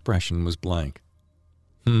 Darius's expression was blank.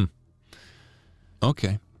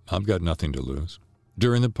 Okay, I've got nothing to lose.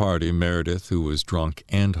 During the party, Meredith, who was drunk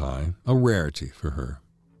and high, a rarity for her,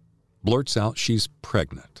 blurts out she's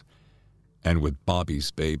pregnant, and with Bobby's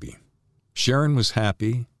baby. Sharon was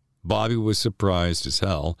happy, Bobby was surprised as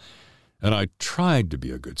hell, and I tried to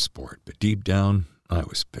be a good sport, but deep down, I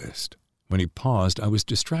was pissed. When he paused, I was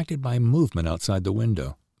distracted by movement outside the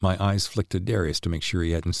window. My eyes flicked to Darius to make sure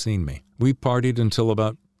he hadn't seen me. We partied until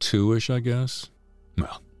about 2-ish, I guess.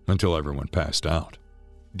 Well, until everyone passed out.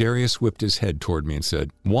 Darius whipped his head toward me and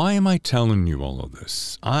said, "Why am I telling you all of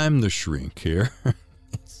this? I'm the shrink here."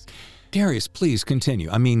 Darius, please continue.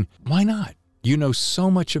 I mean, why not? You know so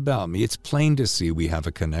much about me. It's plain to see we have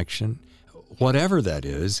a connection, whatever that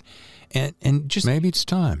is. And just maybe it's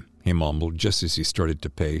time, he mumbled just as he started to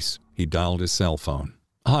pace. He dialed his cell phone.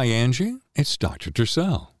 "Hi, Angie. It's Dr.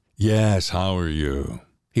 Tercel." "Yes, how are you?"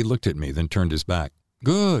 He looked at me, then turned his back.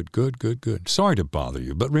 Good. Sorry to bother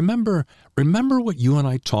you, but remember what you and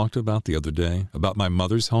I talked about the other day, about my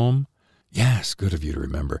mother's home? Yes, good of you to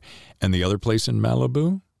remember. And the other place in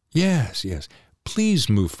Malibu? Yes. Please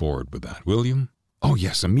move forward with that, will you? Oh,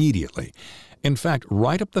 yes, immediately. In fact,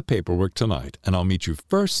 write up the paperwork tonight, and I'll meet you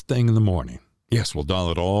first thing in the morning. Yes, we'll dial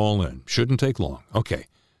it all in. Shouldn't take long. Okay.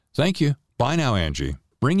 Thank you. Bye now, Angie.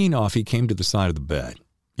 Ringing off, he came to the side of the bed.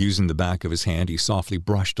 Using the back of his hand, he softly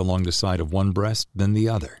brushed along the side of one breast, then the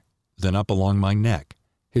other, then up along my neck.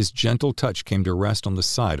 His gentle touch came to rest on the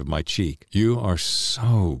side of my cheek. "You are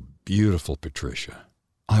so beautiful, Patricia.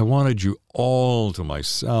 I wanted you all to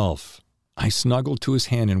myself." I snuggled to his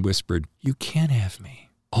hand and whispered, "You can't have me.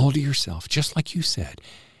 All to yourself, just like you said.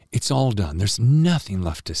 It's all done. There's nothing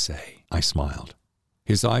left to say." I smiled.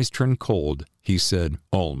 His eyes turned cold. He said,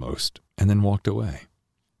 "Almost," and then walked away.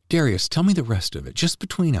 "Darius, tell me the rest of it, just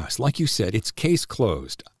between us. Like you said, it's case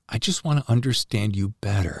closed. I just want to understand you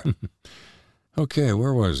better." Okay,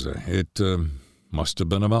 where was I? It must have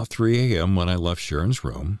been about 3 a.m. when I left Sharon's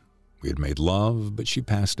room. We had made love, but she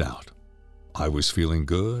passed out. I was feeling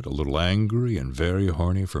good, a little angry, and very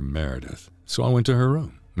horny for Meredith, so I went to her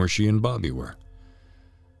room, where she and Bobby were.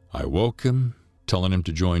 I woke him, telling him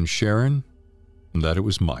to join Sharon, and that it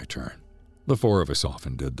was my turn. The four of us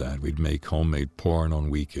often did that. We'd make homemade porn on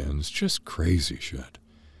weekends, just crazy shit.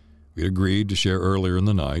 We'd agreed to share earlier in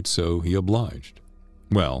the night, so he obliged.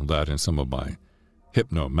 Well, that and some of my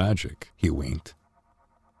hypno-magic, he winked.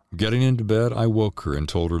 Getting into bed, I woke her and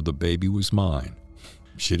told her the baby was mine.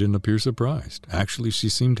 She didn't appear surprised. Actually, she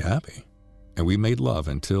seemed happy. And we made love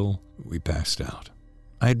until we passed out.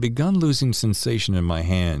 I had begun losing sensation in my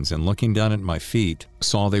hands, and looking down at my feet,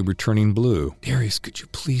 saw they were turning blue. "Darius, could you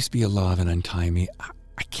please be alive and untie me?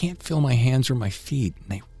 I can't feel my hands or my feet, and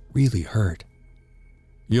they really hurt."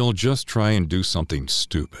 "You'll just try and do something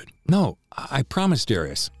stupid." "No, I promise,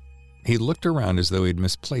 Darius." He looked around as though he'd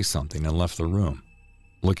misplaced something and left the room.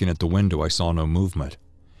 Looking at the window, I saw no movement.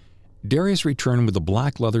 Darius returned with a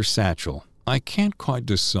black leather satchel, I can't quite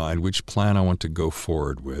decide which plan I want to go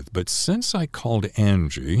forward with, but since I called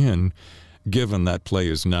Angie, and given that play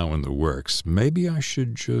is now in the works, maybe I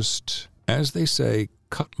should just, as they say,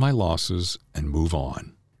 cut my losses and move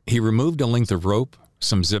on. He removed a length of rope,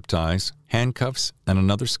 some zip ties, handcuffs, and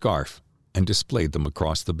another scarf, and displayed them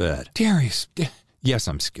across the bed. Darius, yes,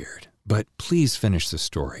 I'm scared, but please finish the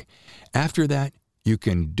story. After that, you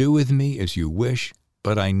can do with me as you wish,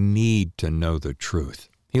 but I need to know the truth.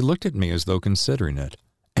 He looked at me as though considering it.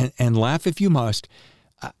 And laugh if you must.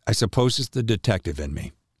 I suppose it's the detective in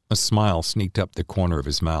me. A smile sneaked up the corner of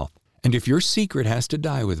his mouth. And if your secret has to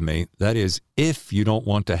die with me, that is, if you don't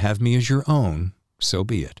want to have me as your own, so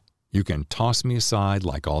be it. You can toss me aside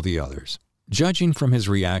like all the others. Judging from his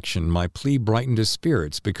reaction, my plea brightened his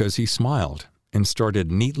spirits because he smiled and started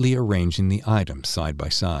neatly arranging the items side by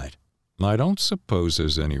side. I don't suppose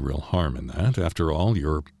there's any real harm in that. After all,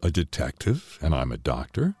 you're a detective and I'm a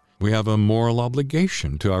doctor. We have a moral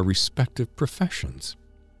obligation to our respective professions.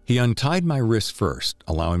 He untied my wrists first,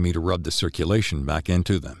 allowing me to rub the circulation back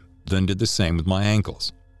into them, then did the same with my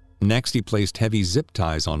ankles. Next, he placed heavy zip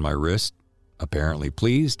ties on my wrist. Apparently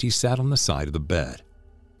pleased, he sat on the side of the bed.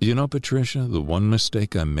 You know, Patricia, the one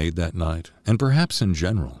mistake I made that night, and perhaps in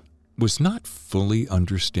general, was not fully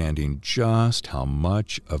understanding just how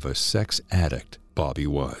much of a sex addict Bobby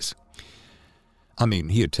was. I mean,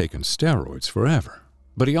 he had taken steroids forever,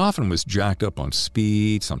 but he often was jacked up on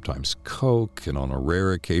speed, sometimes coke, and on a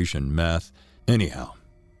rare occasion meth. Anyhow,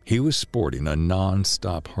 he was sporting a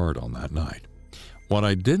non-stop heart on that night. What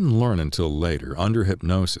I didn't learn until later, under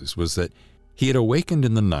hypnosis, was that he had awakened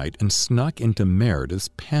in the night and snuck into Meredith's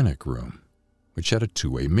panic room, which had a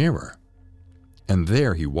two-way mirror. And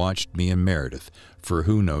there he watched me and Meredith for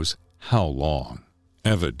who knows how long.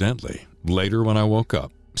 Evidently, later when I woke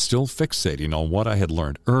up, still fixating on what I had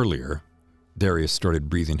learned earlier, Darius started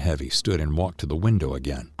breathing heavy, stood and walked to the window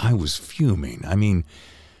again. I was fuming. I mean,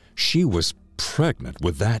 she was pregnant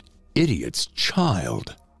with that idiot's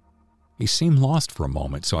child. He seemed lost for a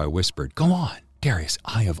moment, so I whispered, "Go on. Darius,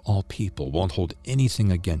 I of all people won't hold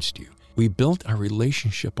anything against you. We built our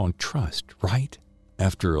relationship on trust, right?"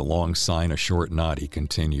 After a long sigh and a short nod, he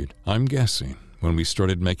continued, "I'm guessing when we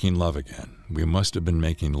started making love again, we must have been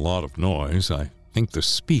making a lot of noise. I think the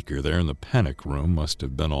speaker there in the panic room must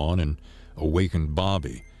have been on and awakened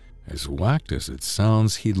Bobby. As whacked as it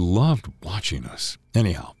sounds, he loved watching us.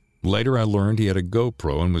 Anyhow, later I learned he had a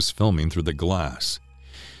GoPro and was filming through the glass.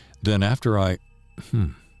 Then after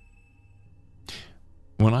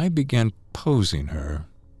when I began posing her,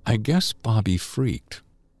 I guess Bobby freaked.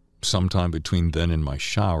 Sometime between then and my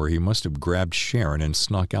shower, he must have grabbed Sharon and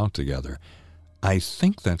snuck out together. I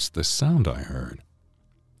think that's the sound I heard.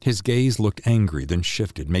 His gaze looked angry, then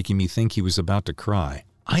shifted, making me think he was about to cry.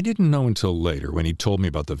 I didn't know until later, when he told me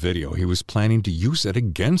about the video, he was planning to use it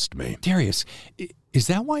against me. Darius, is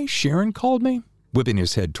that why Sharon called me? Whipping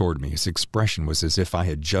his head toward me, his expression was as if I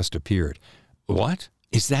had just appeared. What?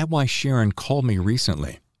 Is that why Sharon called me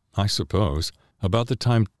recently? I suppose. About the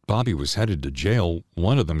time Bobby was headed to jail,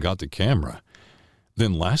 one of them got the camera.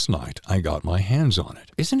 Then last night, I got my hands on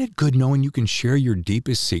it. Isn't it good knowing you can share your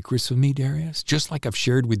deepest secrets with me, Darius, just like I've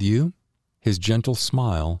shared with you? His gentle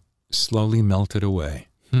smile slowly melted away.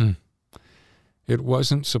 It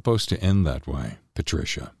wasn't supposed to end that way,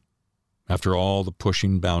 Patricia. After all the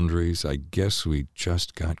pushing boundaries, I guess we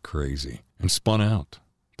just got crazy and spun out.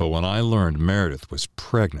 But when I learned Meredith was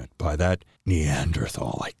pregnant by that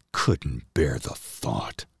Neanderthal, I couldn't bear the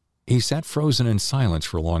thought. He sat frozen in silence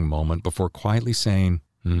for a long moment before quietly saying,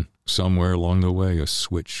 somewhere along the way a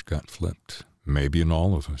switch got flipped, maybe in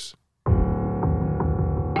all of us.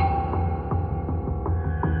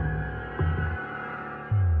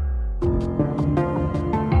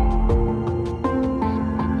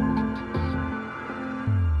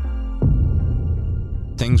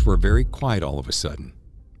 Things were very quiet all of a sudden.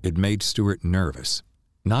 It made Stuart nervous.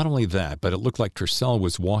 Not only that, but it looked like Tercel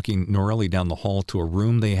was walking Norelli down the hall to a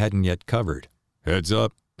room they hadn't yet covered. "Heads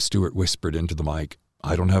up," Stuart whispered into the mic.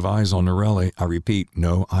 "I don't have eyes on Norelli. I repeat,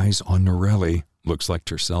 no eyes on Norelli. Looks like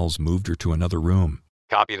Tercel's moved her to another room."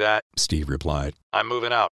 "Copy that," Steve replied. "I'm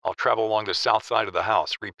moving out. I'll travel along the south side of the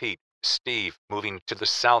house. Repeat, Steve moving to the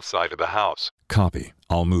south side of the house." "Copy.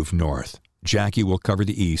 I'll move north. Jackie will cover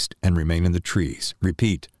the east and remain in the trees.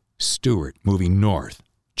 Repeat, Stuart moving north.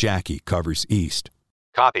 Jackie covers east."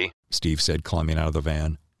 "Copy," Steve said, climbing out of the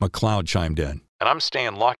van. McLeod chimed in. "And I'm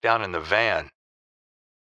staying locked down in the van."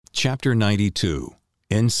 Chapter 92.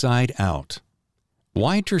 Inside Out.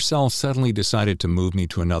 Why Tercel suddenly decided to move me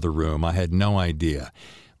to another room, I had no idea.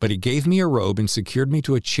 But he gave me a robe and secured me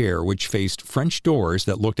to a chair which faced French doors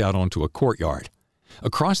that looked out onto a courtyard.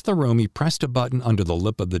 Across the room, he pressed a button under the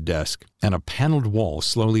lip of the desk, and a paneled wall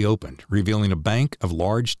slowly opened, revealing a bank of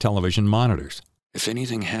large television monitors. If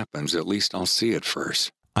anything happens, at least I'll see it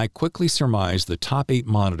first. I quickly surmised the top 8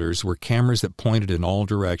 monitors were cameras that pointed in all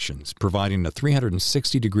directions, providing a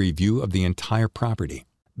 360-degree view of the entire property.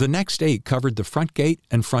 The next 8 covered the front gate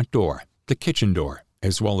and front door, the kitchen door,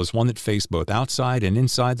 as well as one that faced both outside and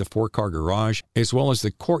inside the 4-car garage, as well as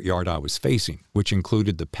the courtyard I was facing, which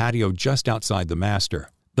included the patio just outside the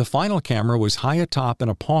master. The final camera was high atop in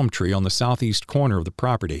a palm tree on the southeast corner of the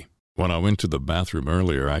property. When I went to the bathroom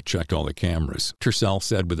earlier, I checked all the cameras, Tercel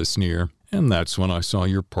said with a sneer. And that's when I saw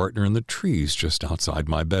your partner in the trees just outside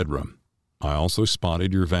my bedroom. I also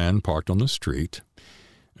spotted your van parked on the street.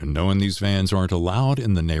 And knowing these vans aren't allowed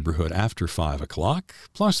in the neighborhood after 5 o'clock,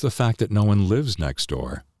 plus the fact that no one lives next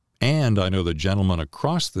door, and I know the gentleman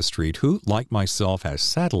across the street who, like myself, has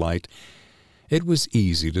satellite, it was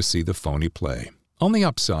easy to see the phony play. On the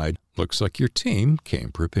upside, looks like your team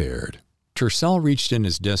came prepared. Tercel reached in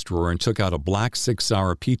his desk drawer and took out a black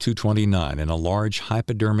 6-hour P229 and a large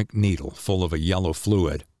hypodermic needle full of a yellow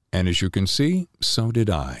fluid. And as you can see, so did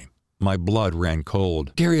I. My blood ran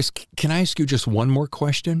cold. Darius, can I ask you just one more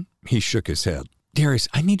question? He shook his head. Darius,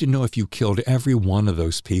 I need to know if you killed every one of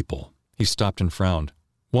those people. He stopped and frowned.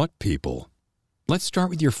 What people? Let's start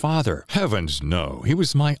with your father. Heavens, no. He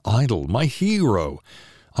was my idol, my hero.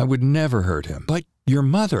 I would never hurt him. But your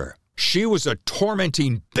mother... She was a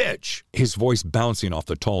tormenting bitch, his voice bouncing off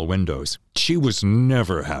the tall windows. She was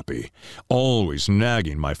never happy, always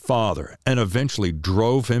nagging my father, and eventually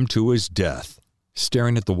drove him to his death.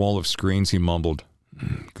 Staring at the wall of screens, he mumbled,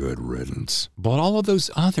 Good riddance. But all of those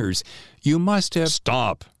others, you must have...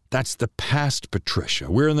 Stop. That's the past, Patricia.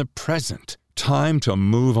 We're in the present. Time to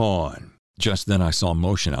move on. Just then I saw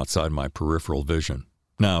motion outside my peripheral vision.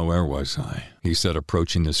 Now, where was I? He said,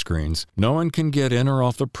 approaching the screens. No one can get in or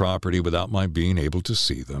off the property without my being able to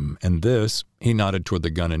see them. And this, he nodded toward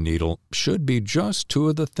the gun and needle, should be just 2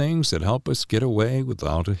 of the things that help us get away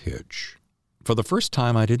without a hitch. For the first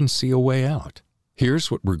time, I didn't see a way out.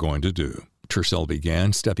 Here's what we're going to do, Tercel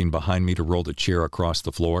began, stepping behind me to roll the chair across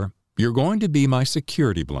the floor. You're going to be my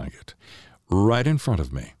security blanket, right in front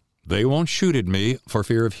of me. They won't shoot at me for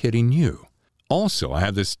fear of hitting you. Also, I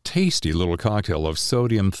have this tasty little cocktail of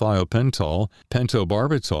sodium thiopental,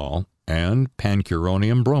 pentobarbital, and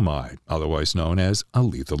pancuronium bromide, otherwise known as a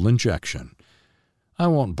lethal injection. I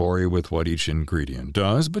won't bore you with what each ingredient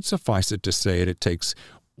does, but suffice it to say it takes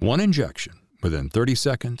 1 injection. Within 30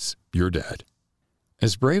 seconds, you're dead.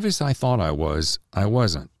 As brave as I thought I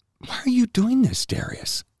wasn't. Why are you doing this,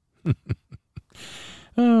 Darius?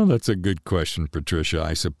 Oh, that's a good question, Patricia.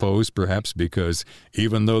 I suppose perhaps because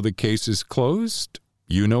even though the case is closed,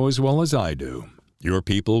 you know as well as I do, your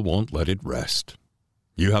people won't let it rest.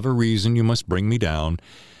 You have a reason you must bring me down,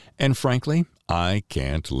 and frankly, I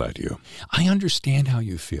can't let you. I understand how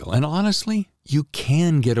you feel, and honestly, you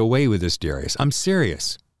can get away with this, Darius. I'm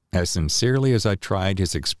serious. As sincerely as I tried,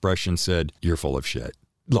 his expression said, You're full of shit.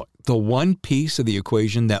 Look, the one piece of the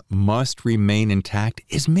equation that must remain intact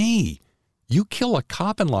is me. You kill a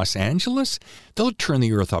cop in Los Angeles, they'll turn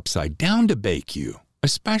the earth upside down to bake you,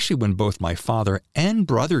 especially when both my father and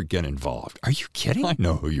brother get involved. Are you kidding? I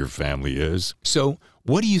know who your family is. So,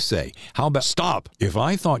 what do you say? How about... Stop! If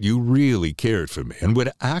I thought you really cared for me and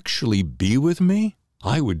would actually be with me,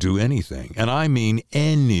 I would do anything, and I mean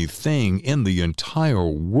anything in the entire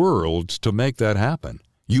world to make that happen.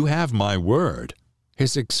 You have my word.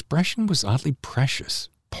 His expression was oddly precious,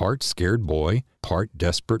 part scared boy, part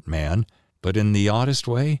desperate man. But in the oddest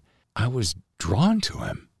way, I was drawn to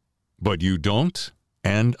him. But you don't,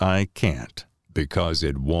 and I can't, because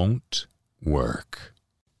it won't work.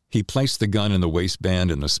 He placed the gun in the waistband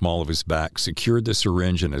in the small of his back, secured the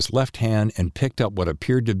syringe in his left hand, and picked up what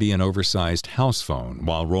appeared to be an oversized house phone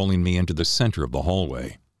while rolling me into the center of the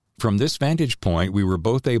hallway. From this vantage point, we were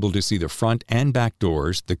both able to see the front and back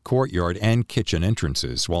doors, the courtyard and kitchen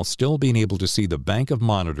entrances, while still being able to see the bank of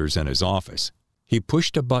monitors in his office. He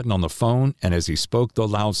pushed a button on the phone, and as he spoke, the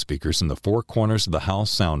loudspeakers in the 4 corners of the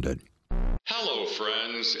house sounded. Hello,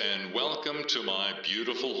 friends, and welcome to my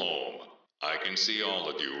beautiful home. I can see all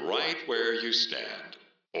of you right where you stand.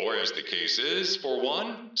 Or as the case is, for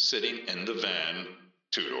one, sitting in the van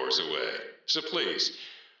 2 doors away. So please,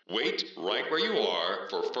 wait right where you are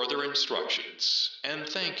for further instructions, and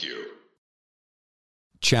thank you.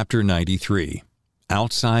 Chapter 93.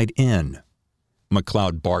 Outside In.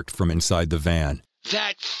 McLeod barked from inside the van.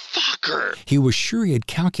 That fucker! He was sure he had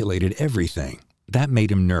calculated everything. That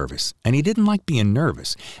made him nervous, and he didn't like being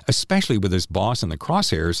nervous, especially with his boss in the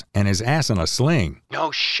crosshairs and his ass in a sling.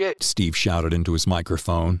 No shit, Steve shouted into his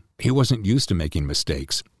microphone. He wasn't used to making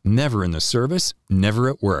mistakes, never in the service, never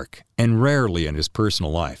at work, and rarely in his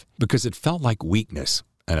personal life, because it felt like weakness,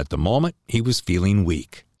 and at the moment, he was feeling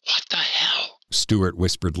weak. What the hell? Stuart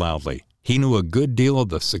whispered loudly. He knew a good deal of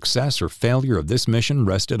the success or failure of this mission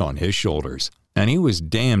rested on his shoulders, and he was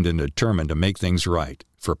damned and determined to make things right,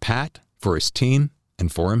 for Pat, for his team,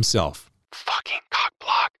 and for himself. Fucking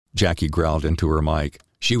cockblock. Jackie growled into her mic.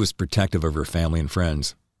 She was protective of her family and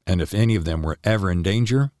friends, and if any of them were ever in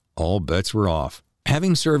danger, all bets were off.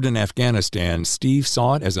 Having served in Afghanistan, Steve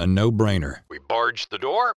saw it as a no-brainer. We barge the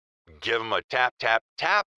door, give him a tap, tap,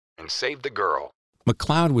 tap, and save the girl.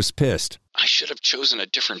 McLeod was pissed. I should have chosen a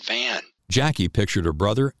different van. Jackie pictured her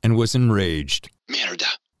brother and was enraged. Merda.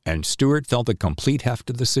 And Stuart felt the complete heft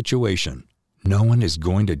of the situation. No one is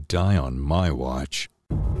going to die on my watch.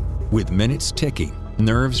 With minutes ticking,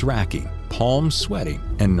 nerves racking, palms sweating,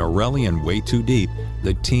 and Norelli in way too deep,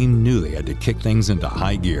 the team knew they had to kick things into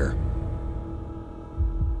high gear.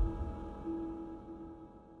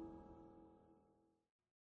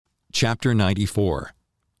 Chapter 94.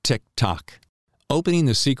 Tick-tock. Opening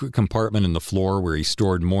the secret compartment in the floor where he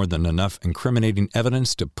stored more than enough incriminating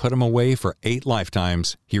evidence to put him away for 8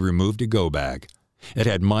 lifetimes, he removed a go-bag. It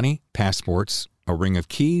had money, passports, a ring of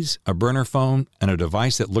keys, a burner phone, and a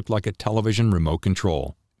device that looked like a television remote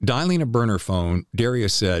control. Dialing a burner phone,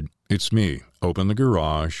 Darius said, "It's me. Open the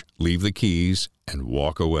garage, leave the keys, and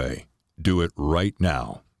walk away. Do it right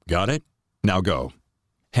now. Got it? Now go."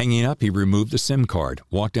 Hanging up, he removed the SIM card,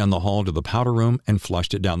 walked down the hall to the powder room, and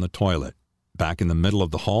flushed it down the toilet. Back in the middle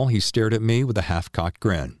of the hall, he stared at me with a half-cocked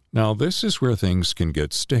grin. "Now this is where things can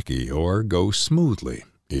get sticky or go smoothly.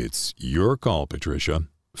 It's your call, Patricia.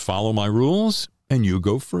 Follow my rules, and you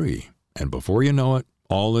go free. And before you know it,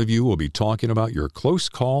 all of you will be talking about your close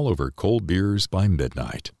call over cold beers by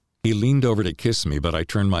midnight." He leaned over to kiss me, but I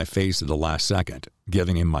turned my face at the last second,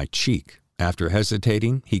 giving him my cheek. After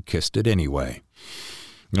hesitating, he kissed it anyway.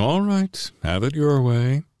 "All right, have it your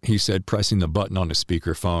way," he said, pressing the button on his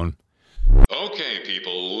speakerphone. Okay,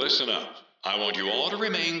 people, listen up. I want you all to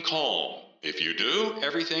remain calm. If you do,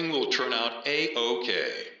 everything will turn out A-OK.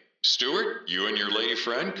 Stuart, you and your lady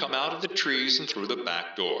friend come out of the trees and through the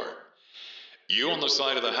back door. You on the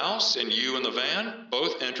side of the house and you in the van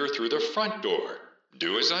both enter through the front door.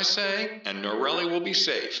 Do as I say, and Norelli will be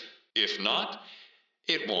safe. If not,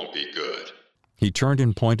 it won't be good. He turned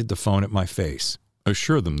and pointed the phone at my face.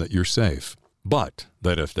 "Assure them that you're safe, but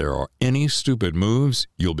that if there are any stupid moves,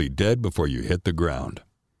 you'll be dead before you hit the ground."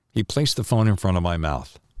 He placed the phone in front of my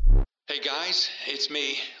mouth. Hey guys, it's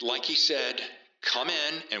me. Like he said, come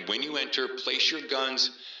in, and when you enter, place your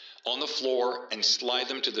guns on the floor and slide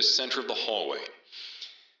them to the center of the hallway.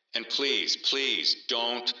 And please, please,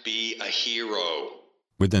 don't be a hero.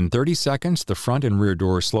 Within 30 seconds, the front and rear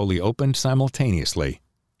doors slowly opened simultaneously.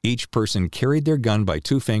 Each person carried their gun by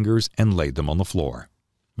 2 fingers and laid them on the floor.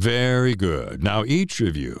 "Very good. Now each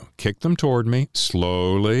of you, kick them toward me,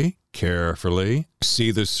 slowly, carefully.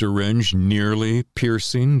 See the syringe nearly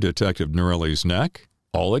piercing Detective Norelli's neck?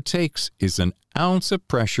 All it takes is an ounce of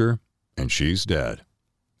pressure, and she's dead.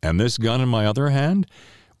 And this gun in my other hand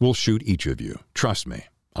will shoot each of you. Trust me,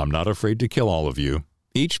 I'm not afraid to kill all of you."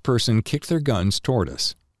 Each person kicked their guns toward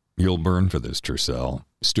us. "You'll burn for this, Tercel,"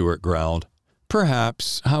 Stuart growled.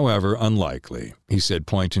 "Perhaps, however, unlikely," he said,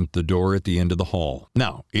 pointing to the door at the end of the hall.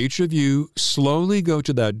 "Now, each of you slowly go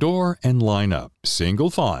to that door and line up, single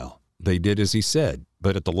file." They did as he said,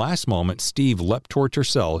 but at the last moment, Steve leapt toward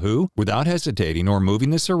Tercel, who, without hesitating or moving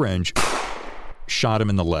the syringe, shot him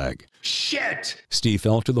in the leg. Shit! Steve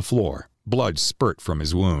fell to the floor. Blood spurt from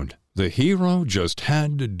his wound. The hero just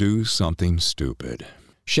had to do something stupid.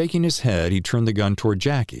 Shaking his head, he turned the gun toward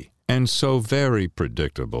Jackie. "And so very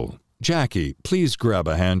predictable. Jackie, please grab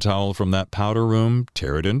a hand towel from that powder room,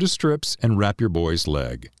 tear it into strips, and wrap your boy's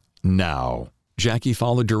leg. Now." Jackie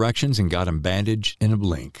followed directions and got him bandaged in a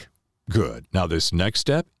blink. "Good. Now this next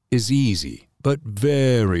step is easy, but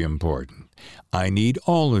very important. I need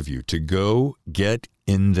all of you to go get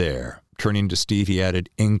in there." Turning to Steve, he added,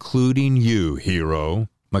 "Including you, hero."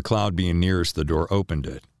 McLeod, being nearest the door, opened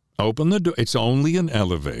it. "Open the door. It's only an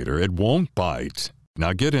elevator. It won't bite.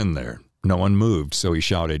 Now get in there." No one moved, so he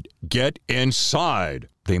shouted, "Get inside!"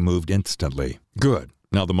 They moved instantly. "Good.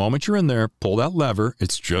 Now the moment you're in there, pull that lever.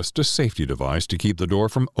 It's just a safety device to keep the door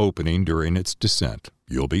from opening during its descent.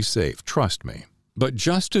 You'll be safe, trust me. But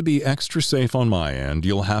just to be extra safe on my end,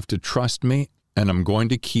 you'll have to trust me, and I'm going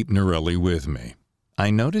to keep Norelli with me."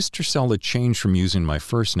 I noticed Tercel had changed from using my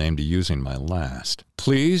first name to using my last.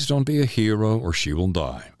 "Please don't be a hero or she will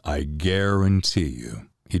die. I guarantee you."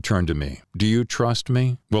 He turned to me. "Do you trust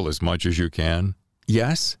me? Well, as much as you can?"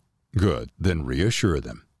 "Yes." "Good. Then reassure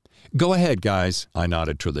them. Go ahead, guys, I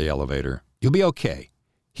nodded to the elevator. You'll be okay.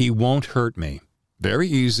 He won't hurt me. Very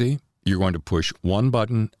easy. You're going to push one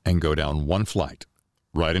button and go down one flight,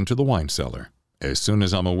 right into the wine cellar. As soon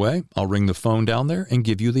as I'm away, I'll ring the phone down there and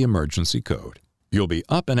give you the emergency code. You'll be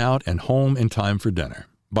up and out and home in time for dinner.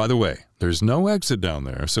 By the way, there's no exit down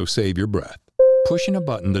there, so save your breath. Pushing a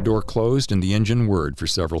button, the door closed and the engine whirred for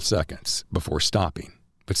several seconds before stopping.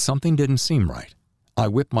 But something didn't seem right. I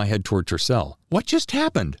whipped my head toward Tercel. What just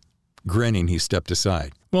happened? Grinning, he stepped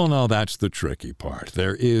aside. Well, now that's the tricky part.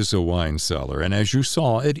 There is a wine cellar, and as you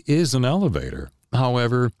saw, it is an elevator.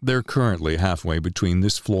 However, they're currently halfway between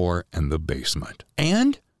this floor and the basement.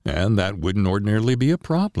 And that wouldn't ordinarily be a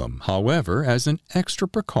problem. However, as an extra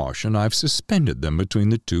precaution, I've suspended them between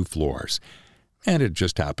the two floors. And it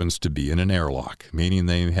just happens to be in an airlock, meaning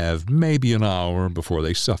they have maybe an hour before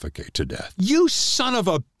they suffocate to death. You son of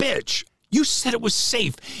a bitch! You said it was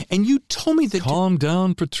safe, and you told me that... Calm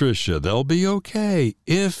down, Patricia. They'll be okay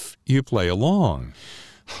if you play along.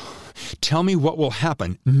 Tell me what will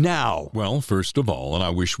happen now. Well, first of all, and I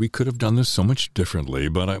wish we could have done this so much differently,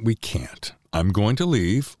 but we can't. I'm going to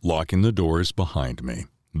leave, locking the doors behind me,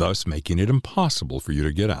 thus making it impossible for you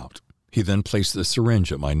to get out. He then placed the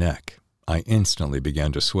syringe at my neck. I instantly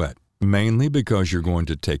began to sweat, mainly because you're going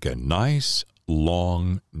to take a nice,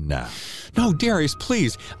 long nap. No, Darius,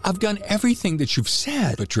 please. I've done everything that you've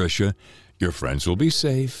said. Patricia, your friends will be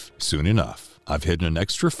safe soon enough. I've hidden an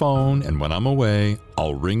extra phone, and when I'm away,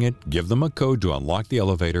 I'll ring it, give them a code to unlock the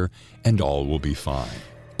elevator, and all will be fine.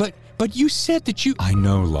 But you said that you... I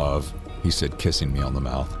know, love, he said, kissing me on the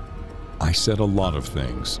mouth. I said a lot of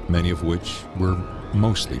things, many of which were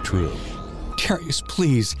mostly true. Darius,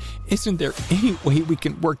 please. Isn't there any way we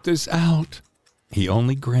can work this out? He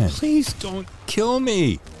only grinned. Please don't kill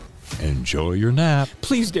me. Enjoy your nap.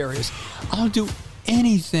 Please, Darius. I'll do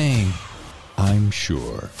anything. I'm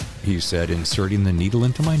sure, he said, inserting the needle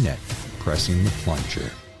into my neck, pressing the plunger.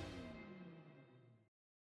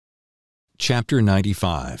 Chapter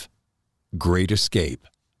 95. Great Escape.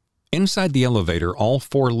 Inside the elevator, all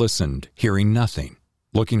four listened, hearing nothing.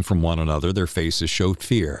 Looking from one another, their faces showed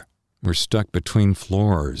fear. We're stuck between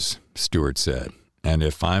floors, Stuart said. And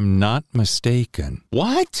if I'm not mistaken...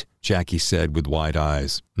 What? Jackie said with wide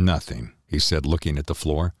eyes. Nothing, he said, looking at the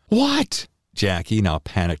floor. What? Jackie, now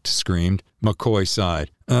panicked, screamed. McCoy sighed.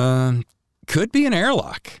 Could be an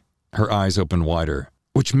airlock. Her eyes opened wider.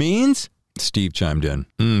 Which means? Steve chimed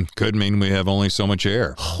in. Could mean we have only so much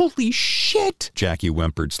air. Holy shit! Jackie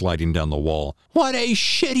whimpered, sliding down the wall. What a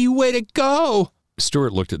shitty way to go!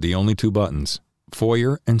 Stuart looked at the only two buttons,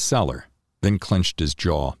 foyer and cellar, then clenched his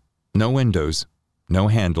jaw. No windows, no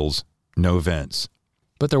handles, no vents.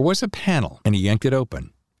 But there was a panel, and he yanked it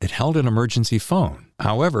open. It held an emergency phone.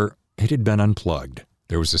 However, it had been unplugged.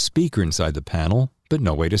 There was a speaker inside the panel, but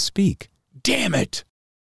no way to speak. Damn it!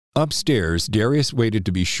 Upstairs, Darius waited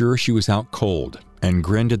to be sure she was out cold and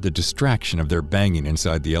grinned at the distraction of their banging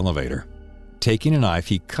inside the elevator. Taking a knife,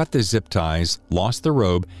 he cut the zip ties, lost the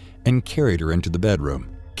robe, and carried her into the bedroom.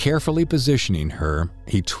 Carefully positioning her,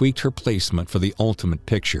 he tweaked her placement for the ultimate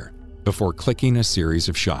picture before clicking a series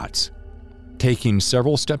of shots. Taking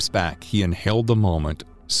several steps back, he inhaled the moment,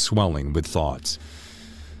 swelling with thoughts.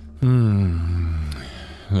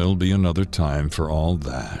 There'll be another time for all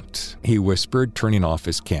that, he whispered, turning off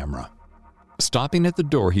his camera. Stopping at the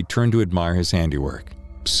door, he turned to admire his handiwork.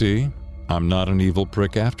 See, I'm not an evil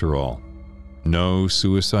prick after all. No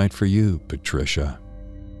suicide for you, Patricia.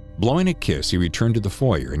 Blowing a kiss, he returned to the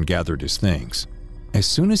foyer and gathered his things. As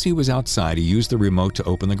soon as he was outside, he used the remote to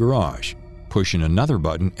open the garage. Pushing another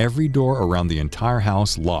button, every door around the entire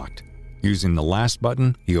house locked. Using the last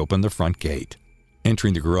button, he opened the front gate.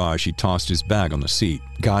 Entering the garage, he tossed his bag on the seat,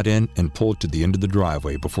 got in, and pulled to the end of the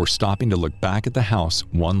driveway before stopping to look back at the house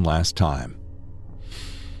one last time.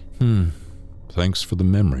 Thanks for the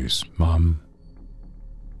memories, Mom.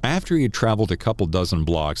 After he had traveled a couple dozen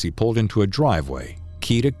blocks, he pulled into a driveway,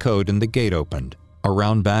 keyed a code, and the gate opened.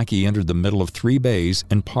 Around back, he entered the middle of 3 bays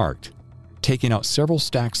and parked. Taking out several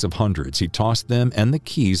stacks of hundreds, he tossed them and the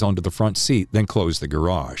keys onto the front seat, then closed the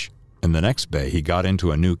garage. In the next bay, he got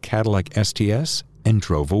into a new Cadillac STS and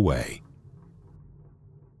drove away.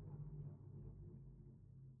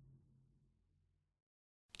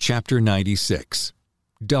 Chapter 96.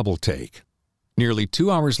 Double Take. Nearly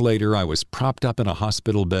 2 hours later, I was propped up in a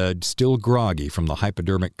hospital bed, still groggy from the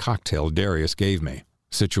hypodermic cocktail Darius gave me.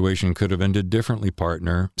 Situation could have ended differently,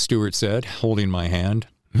 partner, Stuart said, holding my hand.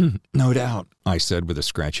 No doubt, I said with a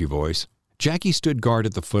scratchy voice. Jackie stood guard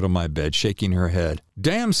at the foot of my bed, shaking her head.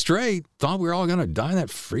 Damn straight. Thought we were all going to die in that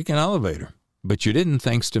freaking elevator. But you didn't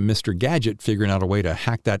thanks to Mr. Gadget figuring out a way to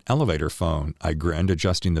hack that elevator phone, I grinned,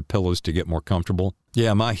 adjusting the pillows to get more comfortable.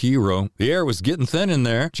 Yeah, my hero. The air was getting thin in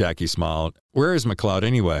there, Jackie smiled. Where is McLeod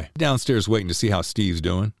anyway? Downstairs waiting to see how Steve's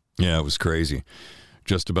doing. Yeah, it was crazy.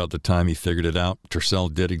 Just about the time he figured it out,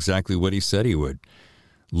 Tercel did exactly what he said he would.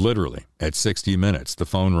 Literally, at 60 minutes, the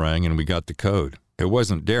phone rang and we got the code. It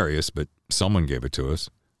wasn't Darius, but someone gave it to us.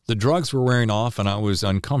 The drugs were wearing off and I was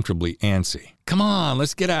uncomfortably antsy. Come on,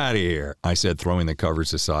 let's get out of here, I said, throwing the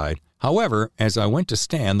covers aside. However, as I went to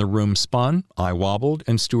stand, the room spun, I wobbled,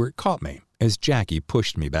 and Stuart caught me as Jackie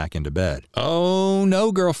pushed me back into bed. Oh,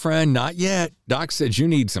 no, girlfriend, not yet. Doc said you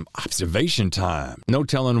need some observation time. No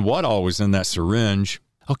telling what all was in that syringe.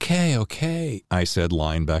 Okay, I said,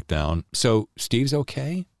 lying back down. So, Steve's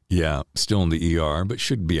okay? Yeah, still in the ER, but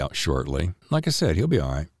should be out shortly. Like I said, he'll be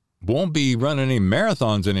all right. Won't be running any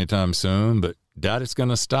marathons anytime soon, but doubt it's going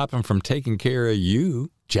to stop him from taking care of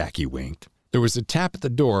you. Jackie winked. There was a tap at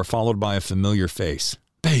the door, followed by a familiar face.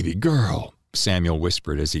 Baby girl, Samuel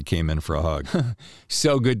whispered as he came in for a hug.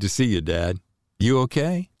 So good to see you, Dad. You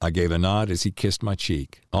okay? I gave a nod as he kissed my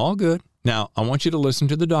cheek. All good. Now, I want you to listen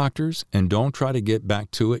to the doctors and don't try to get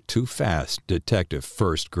back to it too fast, Detective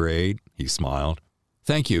First Grade, he smiled.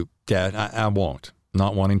 Thank you, Dad. I won't.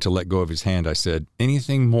 Not wanting to let go of his hand, I said,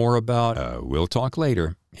 anything more about, we'll talk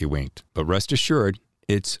later, he winked. But rest assured,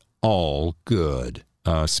 it's all good.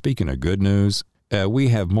 Speaking of good news, we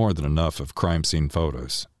have more than enough of crime scene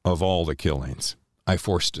photos of all the killings. I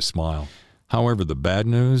forced a smile. However, the bad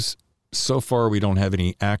news, so far we don't have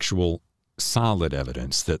any actual solid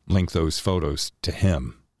evidence that link those photos to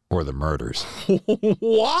him or the murders.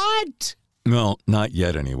 What? Well, not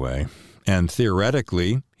yet anyway. And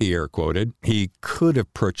theoretically, he air quoted, he could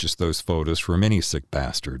have purchased those photos from any sick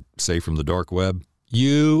bastard, say from the dark web.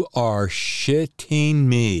 You are shitting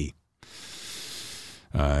me.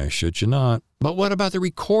 I shit you not. But what about the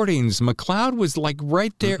recordings? McLeod was like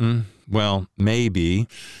right there. Well, maybe.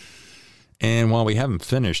 And while we haven't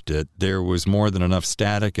finished it, there was more than enough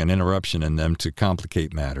static and interruption in them to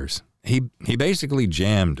complicate matters. He basically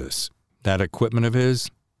jammed us. That equipment of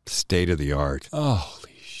his, state of the art.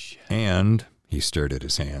 Holy shit. And he stared at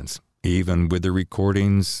his hands. Even with the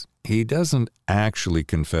recordings, he doesn't actually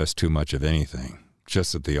confess too much of anything,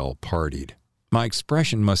 just that they all partied. My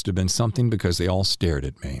expression must have been something because they all stared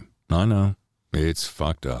at me. I know. It's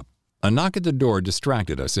fucked up. A knock at the door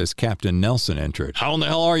distracted us as Captain Nelson entered. How in the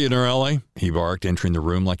hell are you, Norelli? He barked, entering the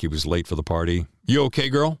room like he was late for the party. You okay,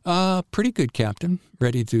 girl? Pretty good, Captain.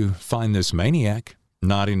 Ready to find this maniac.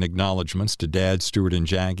 Nodding acknowledgments to Dad, Stuart, and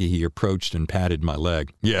Jackie, he approached and patted my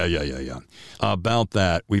leg. Yeah. About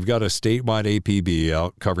that, we've got a statewide APB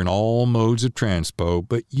out covering all modes of transpo,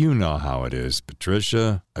 but you know how it is,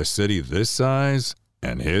 Patricia. A city this size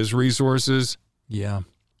and his resources? Yeah.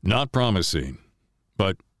 Not promising,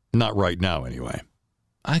 but not right now anyway.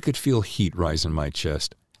 I could feel heat rise in my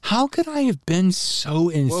chest. How could I have been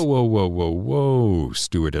so Whoa,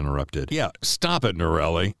 Stuart interrupted. Yeah, stop it,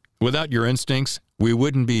 Norelli. Without your instincts, we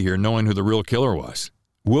wouldn't be here knowing who the real killer was.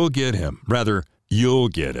 We'll get him. Rather, you'll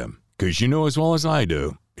get him. 'Cause you know as well as I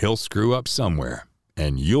do, he'll screw up somewhere,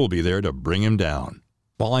 and you'll be there to bring him down.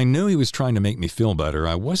 While I knew he was trying to make me feel better,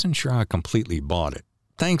 I wasn't sure I completely bought it.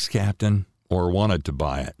 Thanks, Captain, or wanted to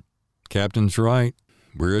buy it. Captain's right.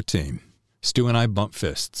 We're a team. Stu and I bumped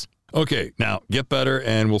fists. Okay, now get better,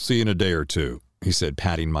 and we'll see you in a day or two, he said,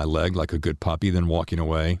 patting my leg like a good puppy, then walking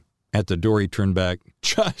away. At the door, he turned back.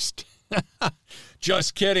 Just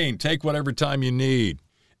kidding. Take whatever time you need.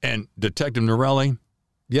 And Detective Norelli?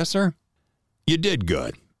 Yes, sir? You did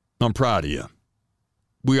good. I'm proud of you.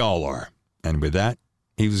 We all are. And with that,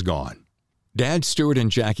 he was gone. Dad, Stuart, and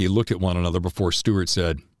Jackie looked at one another before Stuart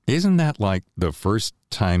said, isn't that like the first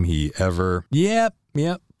time he ever... Yep,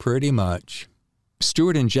 pretty much.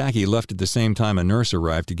 Stuart and Jackie left at the same time a nurse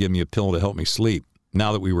arrived to give me a pill to help me sleep.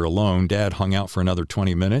 Now that we were alone, Dad hung out for another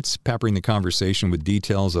 20 minutes, peppering the conversation with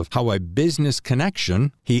details of how a business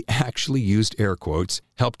connection, he actually used air quotes,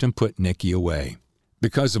 helped him put Nikki away.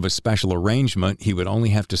 Because of a special arrangement, he would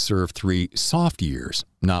only have to serve 3 soft years,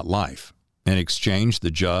 not life. In exchange, the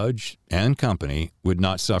judge and company would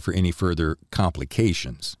not suffer any further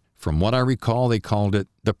complications. From what I recall, they called it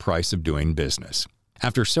the price of doing business.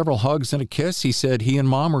 After several hugs and a kiss, he said he and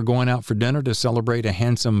Mom were going out for dinner to celebrate a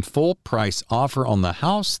handsome full-price offer on the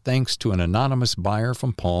house thanks to an anonymous buyer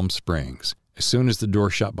from Palm Springs. As soon as the door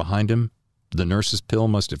shut behind him, the nurse's pill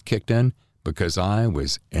must have kicked in because I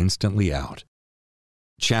was instantly out.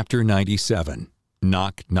 Chapter 97.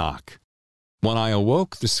 Knock, knock. When I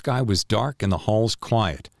awoke, the sky was dark and the halls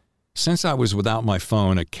quiet. Since I was without my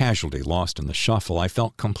phone, a casualty lost in the shuffle, I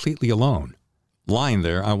felt completely alone. Lying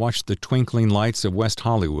there, I watched the twinkling lights of West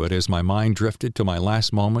Hollywood as my mind drifted to my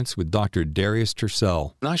last moments with Dr. Darius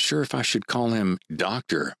Tercel. Not sure if I should call him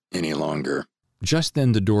Doctor any longer. Just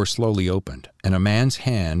then the door slowly opened, and a man's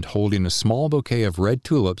hand holding a small bouquet of red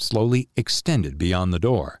tulips slowly extended beyond the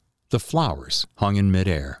door. The flowers hung in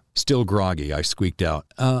midair. Still groggy, I squeaked out,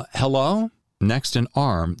 hello? Next an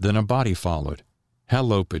arm, then a body followed.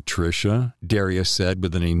 Hello, Patricia, Darius said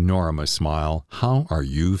with an enormous smile. How are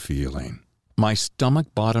you feeling? My stomach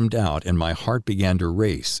bottomed out and my heart began to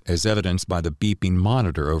race, as evidenced by the beeping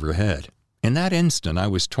monitor overhead. In that instant, I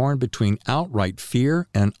was torn between outright fear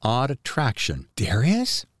and odd attraction.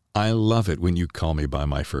 Darius? I love it when you call me by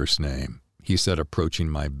my first name, he said, approaching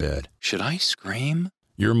my bed. Should I scream?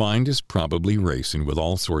 Your mind is probably racing with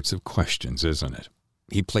all sorts of questions, isn't it?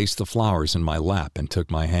 He placed the flowers in my lap and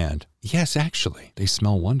took my hand. Yes, actually, they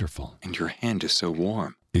smell wonderful. And your hand is so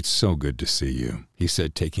warm. It's so good to see you, he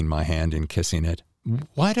said, taking my hand and kissing it.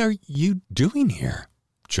 What are you doing here?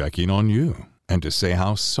 Checking on you, and to say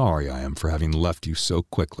how sorry I am for having left you so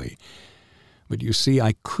quickly. But you see,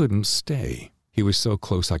 I couldn't stay. He was so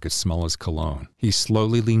close I could smell his cologne. He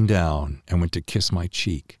slowly leaned down and went to kiss my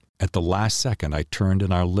cheek. At the last second, I turned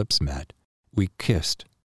and our lips met. We kissed,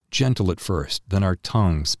 gentle at first, then our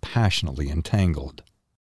tongues passionately entangled.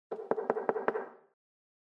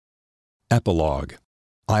 Epilogue.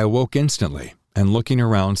 I awoke instantly, and looking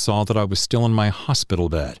around saw that I was still in my hospital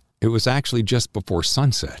bed. It was actually just before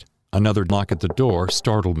sunset. Another knock at the door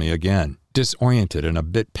startled me again. Disoriented and a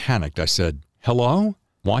bit panicked, I said, "Hello?"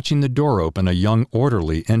 Watching the door open, a young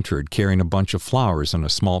orderly entered carrying a bunch of flowers and a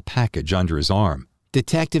small package under his arm.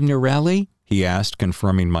 "Detective Norelli?" he asked,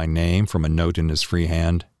 confirming my name from a note in his free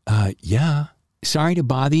hand. Yeah. Sorry to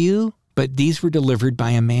bother you, but these were delivered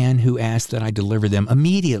by a man who asked that I deliver them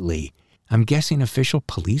immediately. I'm guessing official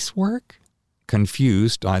police work?"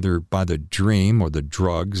 Confused either by the dream or the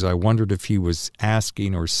drugs, I wondered if he was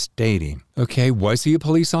asking or stating. Okay, was he a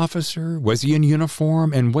police officer? Was he in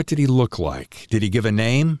uniform? And what did he look like? Did he give a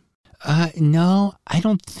name? No, I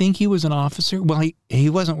don't think he was an officer. Well, he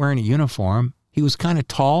wasn't wearing a uniform. He was kind of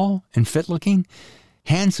tall and fit-looking.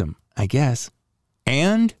 Handsome, I guess.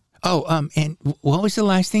 And? And what was the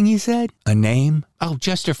last thing he said? A name? Oh,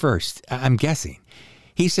 just her first. I'm guessing.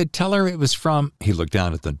 He said, tell her it was from, he looked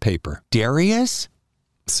down at the paper, Darius?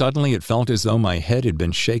 Suddenly it felt as though my head had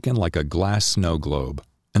been shaken like a glass snow globe,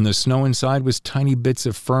 and the snow inside was tiny bits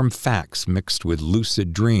of firm facts mixed with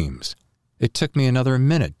lucid dreams. It took me another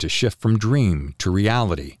minute to shift from dream to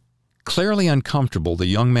reality. Clearly uncomfortable, the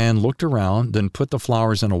young man looked around, then put the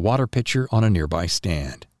flowers in a water pitcher on a nearby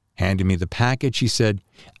stand. Handing me the package, he said,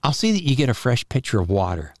 I'll see that you get a fresh pitcher of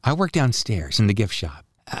water. I work downstairs in the gift shop.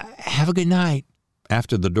 Have a good night.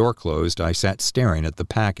 After the door closed, I sat staring at the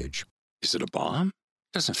package. Is it a bomb?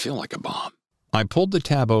 Doesn't feel like a bomb. I pulled the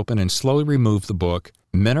tab open and slowly removed the book,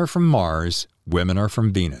 Men Are From Mars, Women Are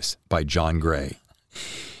From Venus, by John Gray.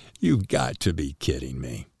 You've got to be kidding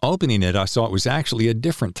me. Opening it, I saw it was actually a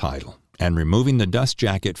different title, and removing the dust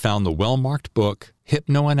jacket, found the well-marked book,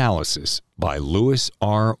 Hypnoanalysis, by Louis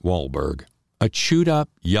R. Wahlberg. A chewed-up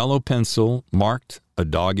yellow pencil marked a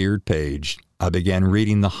dog-eared page. I began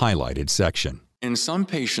reading the highlighted section. In some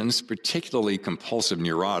patients, particularly compulsive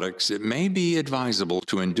neurotics, it may be advisable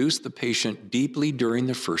to induce the patient deeply during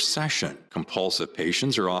the first session. Compulsive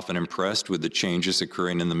patients are often impressed with the changes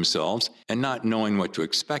occurring in themselves and not knowing what to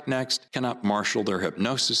expect next cannot marshal their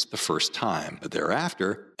hypnosis the first time, but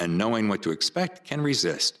thereafter, and knowing what to expect, can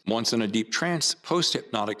resist. Once in a deep trance,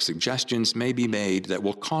 post-hypnotic suggestions may be made that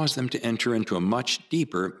will cause them to enter into a much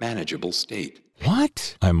deeper, manageable state.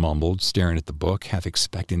 What? I mumbled, staring at the book, half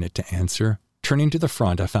expecting it to answer. Turning to the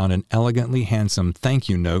front, I found an elegantly handsome thank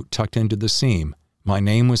you note tucked into the seam. My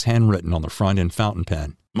name was handwritten on the front in fountain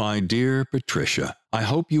pen. My dear Patricia, I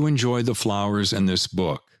hope you enjoy the flowers in this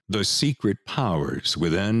book. The secret powers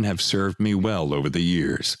within have served me well over the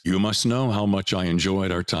years. You must know how much I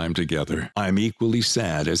enjoyed our time together. I am equally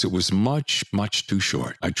sad as it was much, much too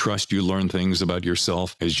short. I trust you learn things about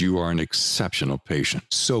yourself as you are an exceptional patient,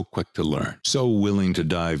 so quick to learn, so willing to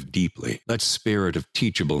dive deeply. That spirit of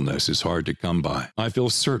teachableness is hard to come by. I feel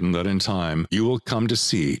certain that in time you will come to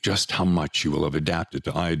see just how much you will have adapted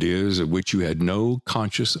to ideas of which you had no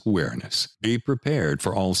conscious awareness. Be prepared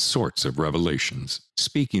for all sorts of revelations.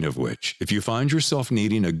 Speaking of which, if you find yourself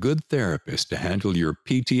needing a good therapist to handle your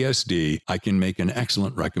PTSD, I can make an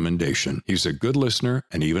excellent recommendation. He's a good listener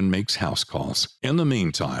and even makes house calls. In the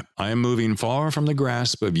meantime, I am moving far from the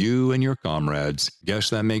grasp of you and your comrades. Guess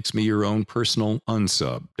that makes me your own personal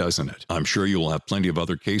unsub, doesn't it? I'm sure you will have plenty of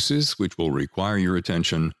other cases which will require your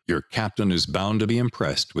attention. Your captain is bound to be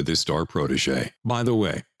impressed with his star protege. By the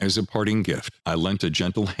way, As a parting gift, I lent a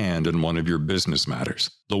gentle hand in one of your business matters,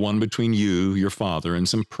 the one between you, your father, and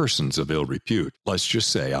some persons of ill repute. Let's just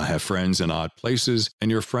say I have friends in odd places, and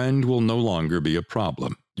your friend will no longer be a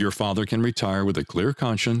problem. Your father can retire with a clear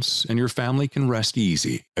conscience, and your family can rest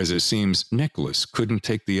easy, as it seems Nicholas couldn't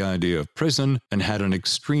take the idea of prison and had an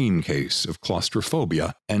extreme case of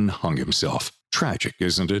claustrophobia and hung himself. Tragic,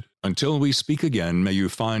 isn't it? Until we speak again, may you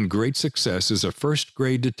find great success as a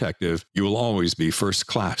first-grade detective. You will always be first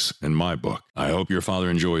class in my book. I hope your father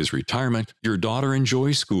enjoys retirement, your daughter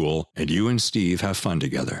enjoys school, and you and Steve have fun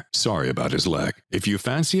together. Sorry about his leg. If you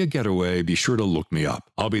fancy a getaway, be sure to look me up.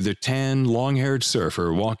 I'll be the tan, long-haired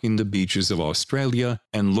surfer walking the beaches of Australia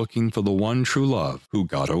and looking for the one true love who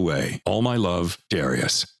got away. All my love,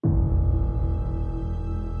 Darius.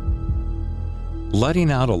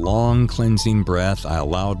 Letting out a long, cleansing breath, I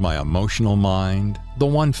allowed my emotional mind, the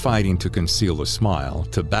one fighting to conceal a smile,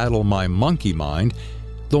 to battle my monkey mind,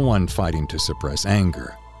 the one fighting to suppress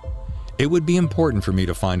anger. It would be important for me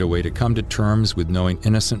to find a way to come to terms with knowing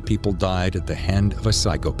innocent people died at the hand of a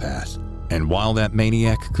psychopath. And while that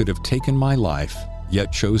maniac could have taken my life,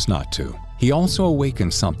 yet chose not to, he also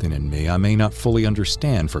awakened something in me I may not fully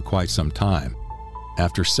understand for quite some time.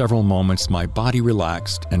 After several moments, my body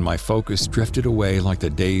relaxed and my focus drifted away like the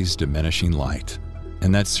day's diminishing light.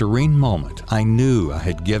 In that serene moment, I knew I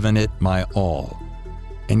had given it my all.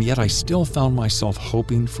 And yet I still found myself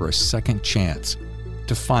hoping for a second chance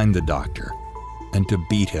to find the doctor and to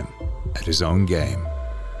beat him at his own game.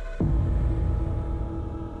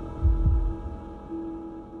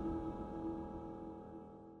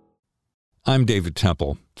 I'm David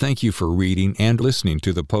Temple. Thank you for reading and listening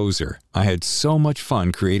to The Poser. I had so much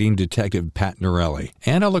fun creating Detective Pat Norelli,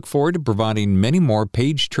 and I look forward to providing many more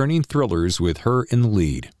page-turning thrillers with her in the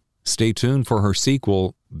lead. Stay tuned for her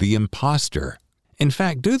sequel, The Imposter. In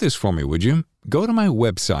fact, do this for me, would you? Go to my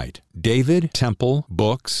website,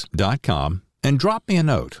 davidtemplebooks.com, and drop me a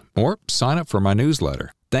note, or sign up for my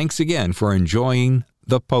newsletter. Thanks again for enjoying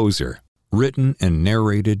The Poser. Written and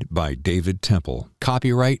narrated by David Temple.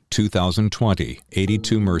 Copyright 2020,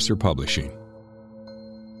 82 Mercer Publishing.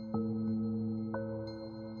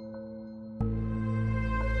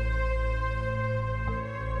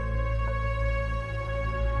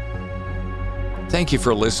 Thank you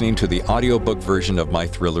for listening to the audiobook version of my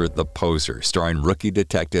thriller, The Poser, starring rookie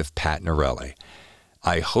detective Pat Norelli.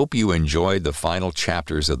 I hope you enjoyed the final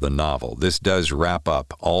chapters of the novel. This does wrap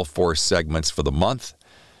up all 4 segments for the month,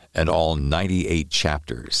 and all 98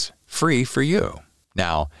 chapters, free for you.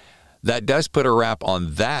 Now, that does put a wrap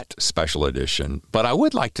on that special edition, but I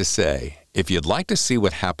would like to say, if you'd like to see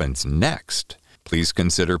what happens next, please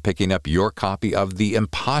consider picking up your copy of The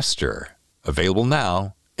Imposter, available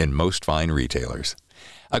now in most fine retailers.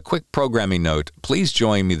 A quick programming note, please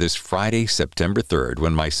join me this Friday, September 3rd,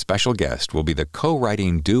 when my special guest will be the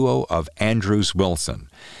co-writing duo of Andrews Wilson,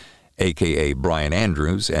 a.k.a. Brian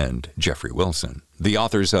Andrews and Jeffrey Wilson, the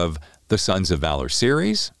authors of the Sons of Valor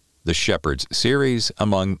series, the Shepherds series,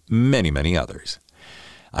 among many, many others.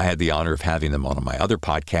 I had the honor of having them on my other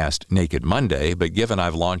podcast, Naked Monday, but given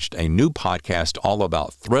I've launched a new podcast all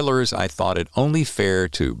about thrillers, I thought it only fair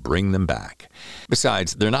to bring them back.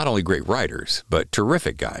 Besides, they're not only great writers, but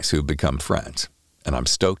terrific guys who've become friends, and I'm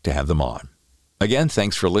stoked to have them on. Again,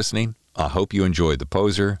 thanks for listening. I hope you enjoyed The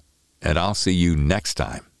Poser, and I'll see you next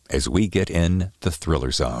time as we get in the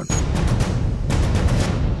Thriller Zone.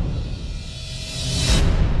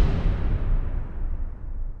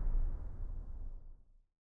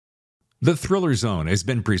 The Thriller Zone has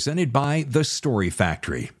been presented by The Story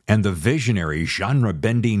Factory and the visionary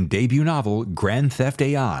genre-bending debut novel Grand Theft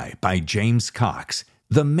AI by James Cox.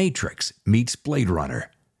 The Matrix meets Blade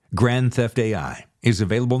Runner. Grand Theft AI is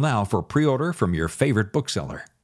available now for pre-order from your favorite bookseller.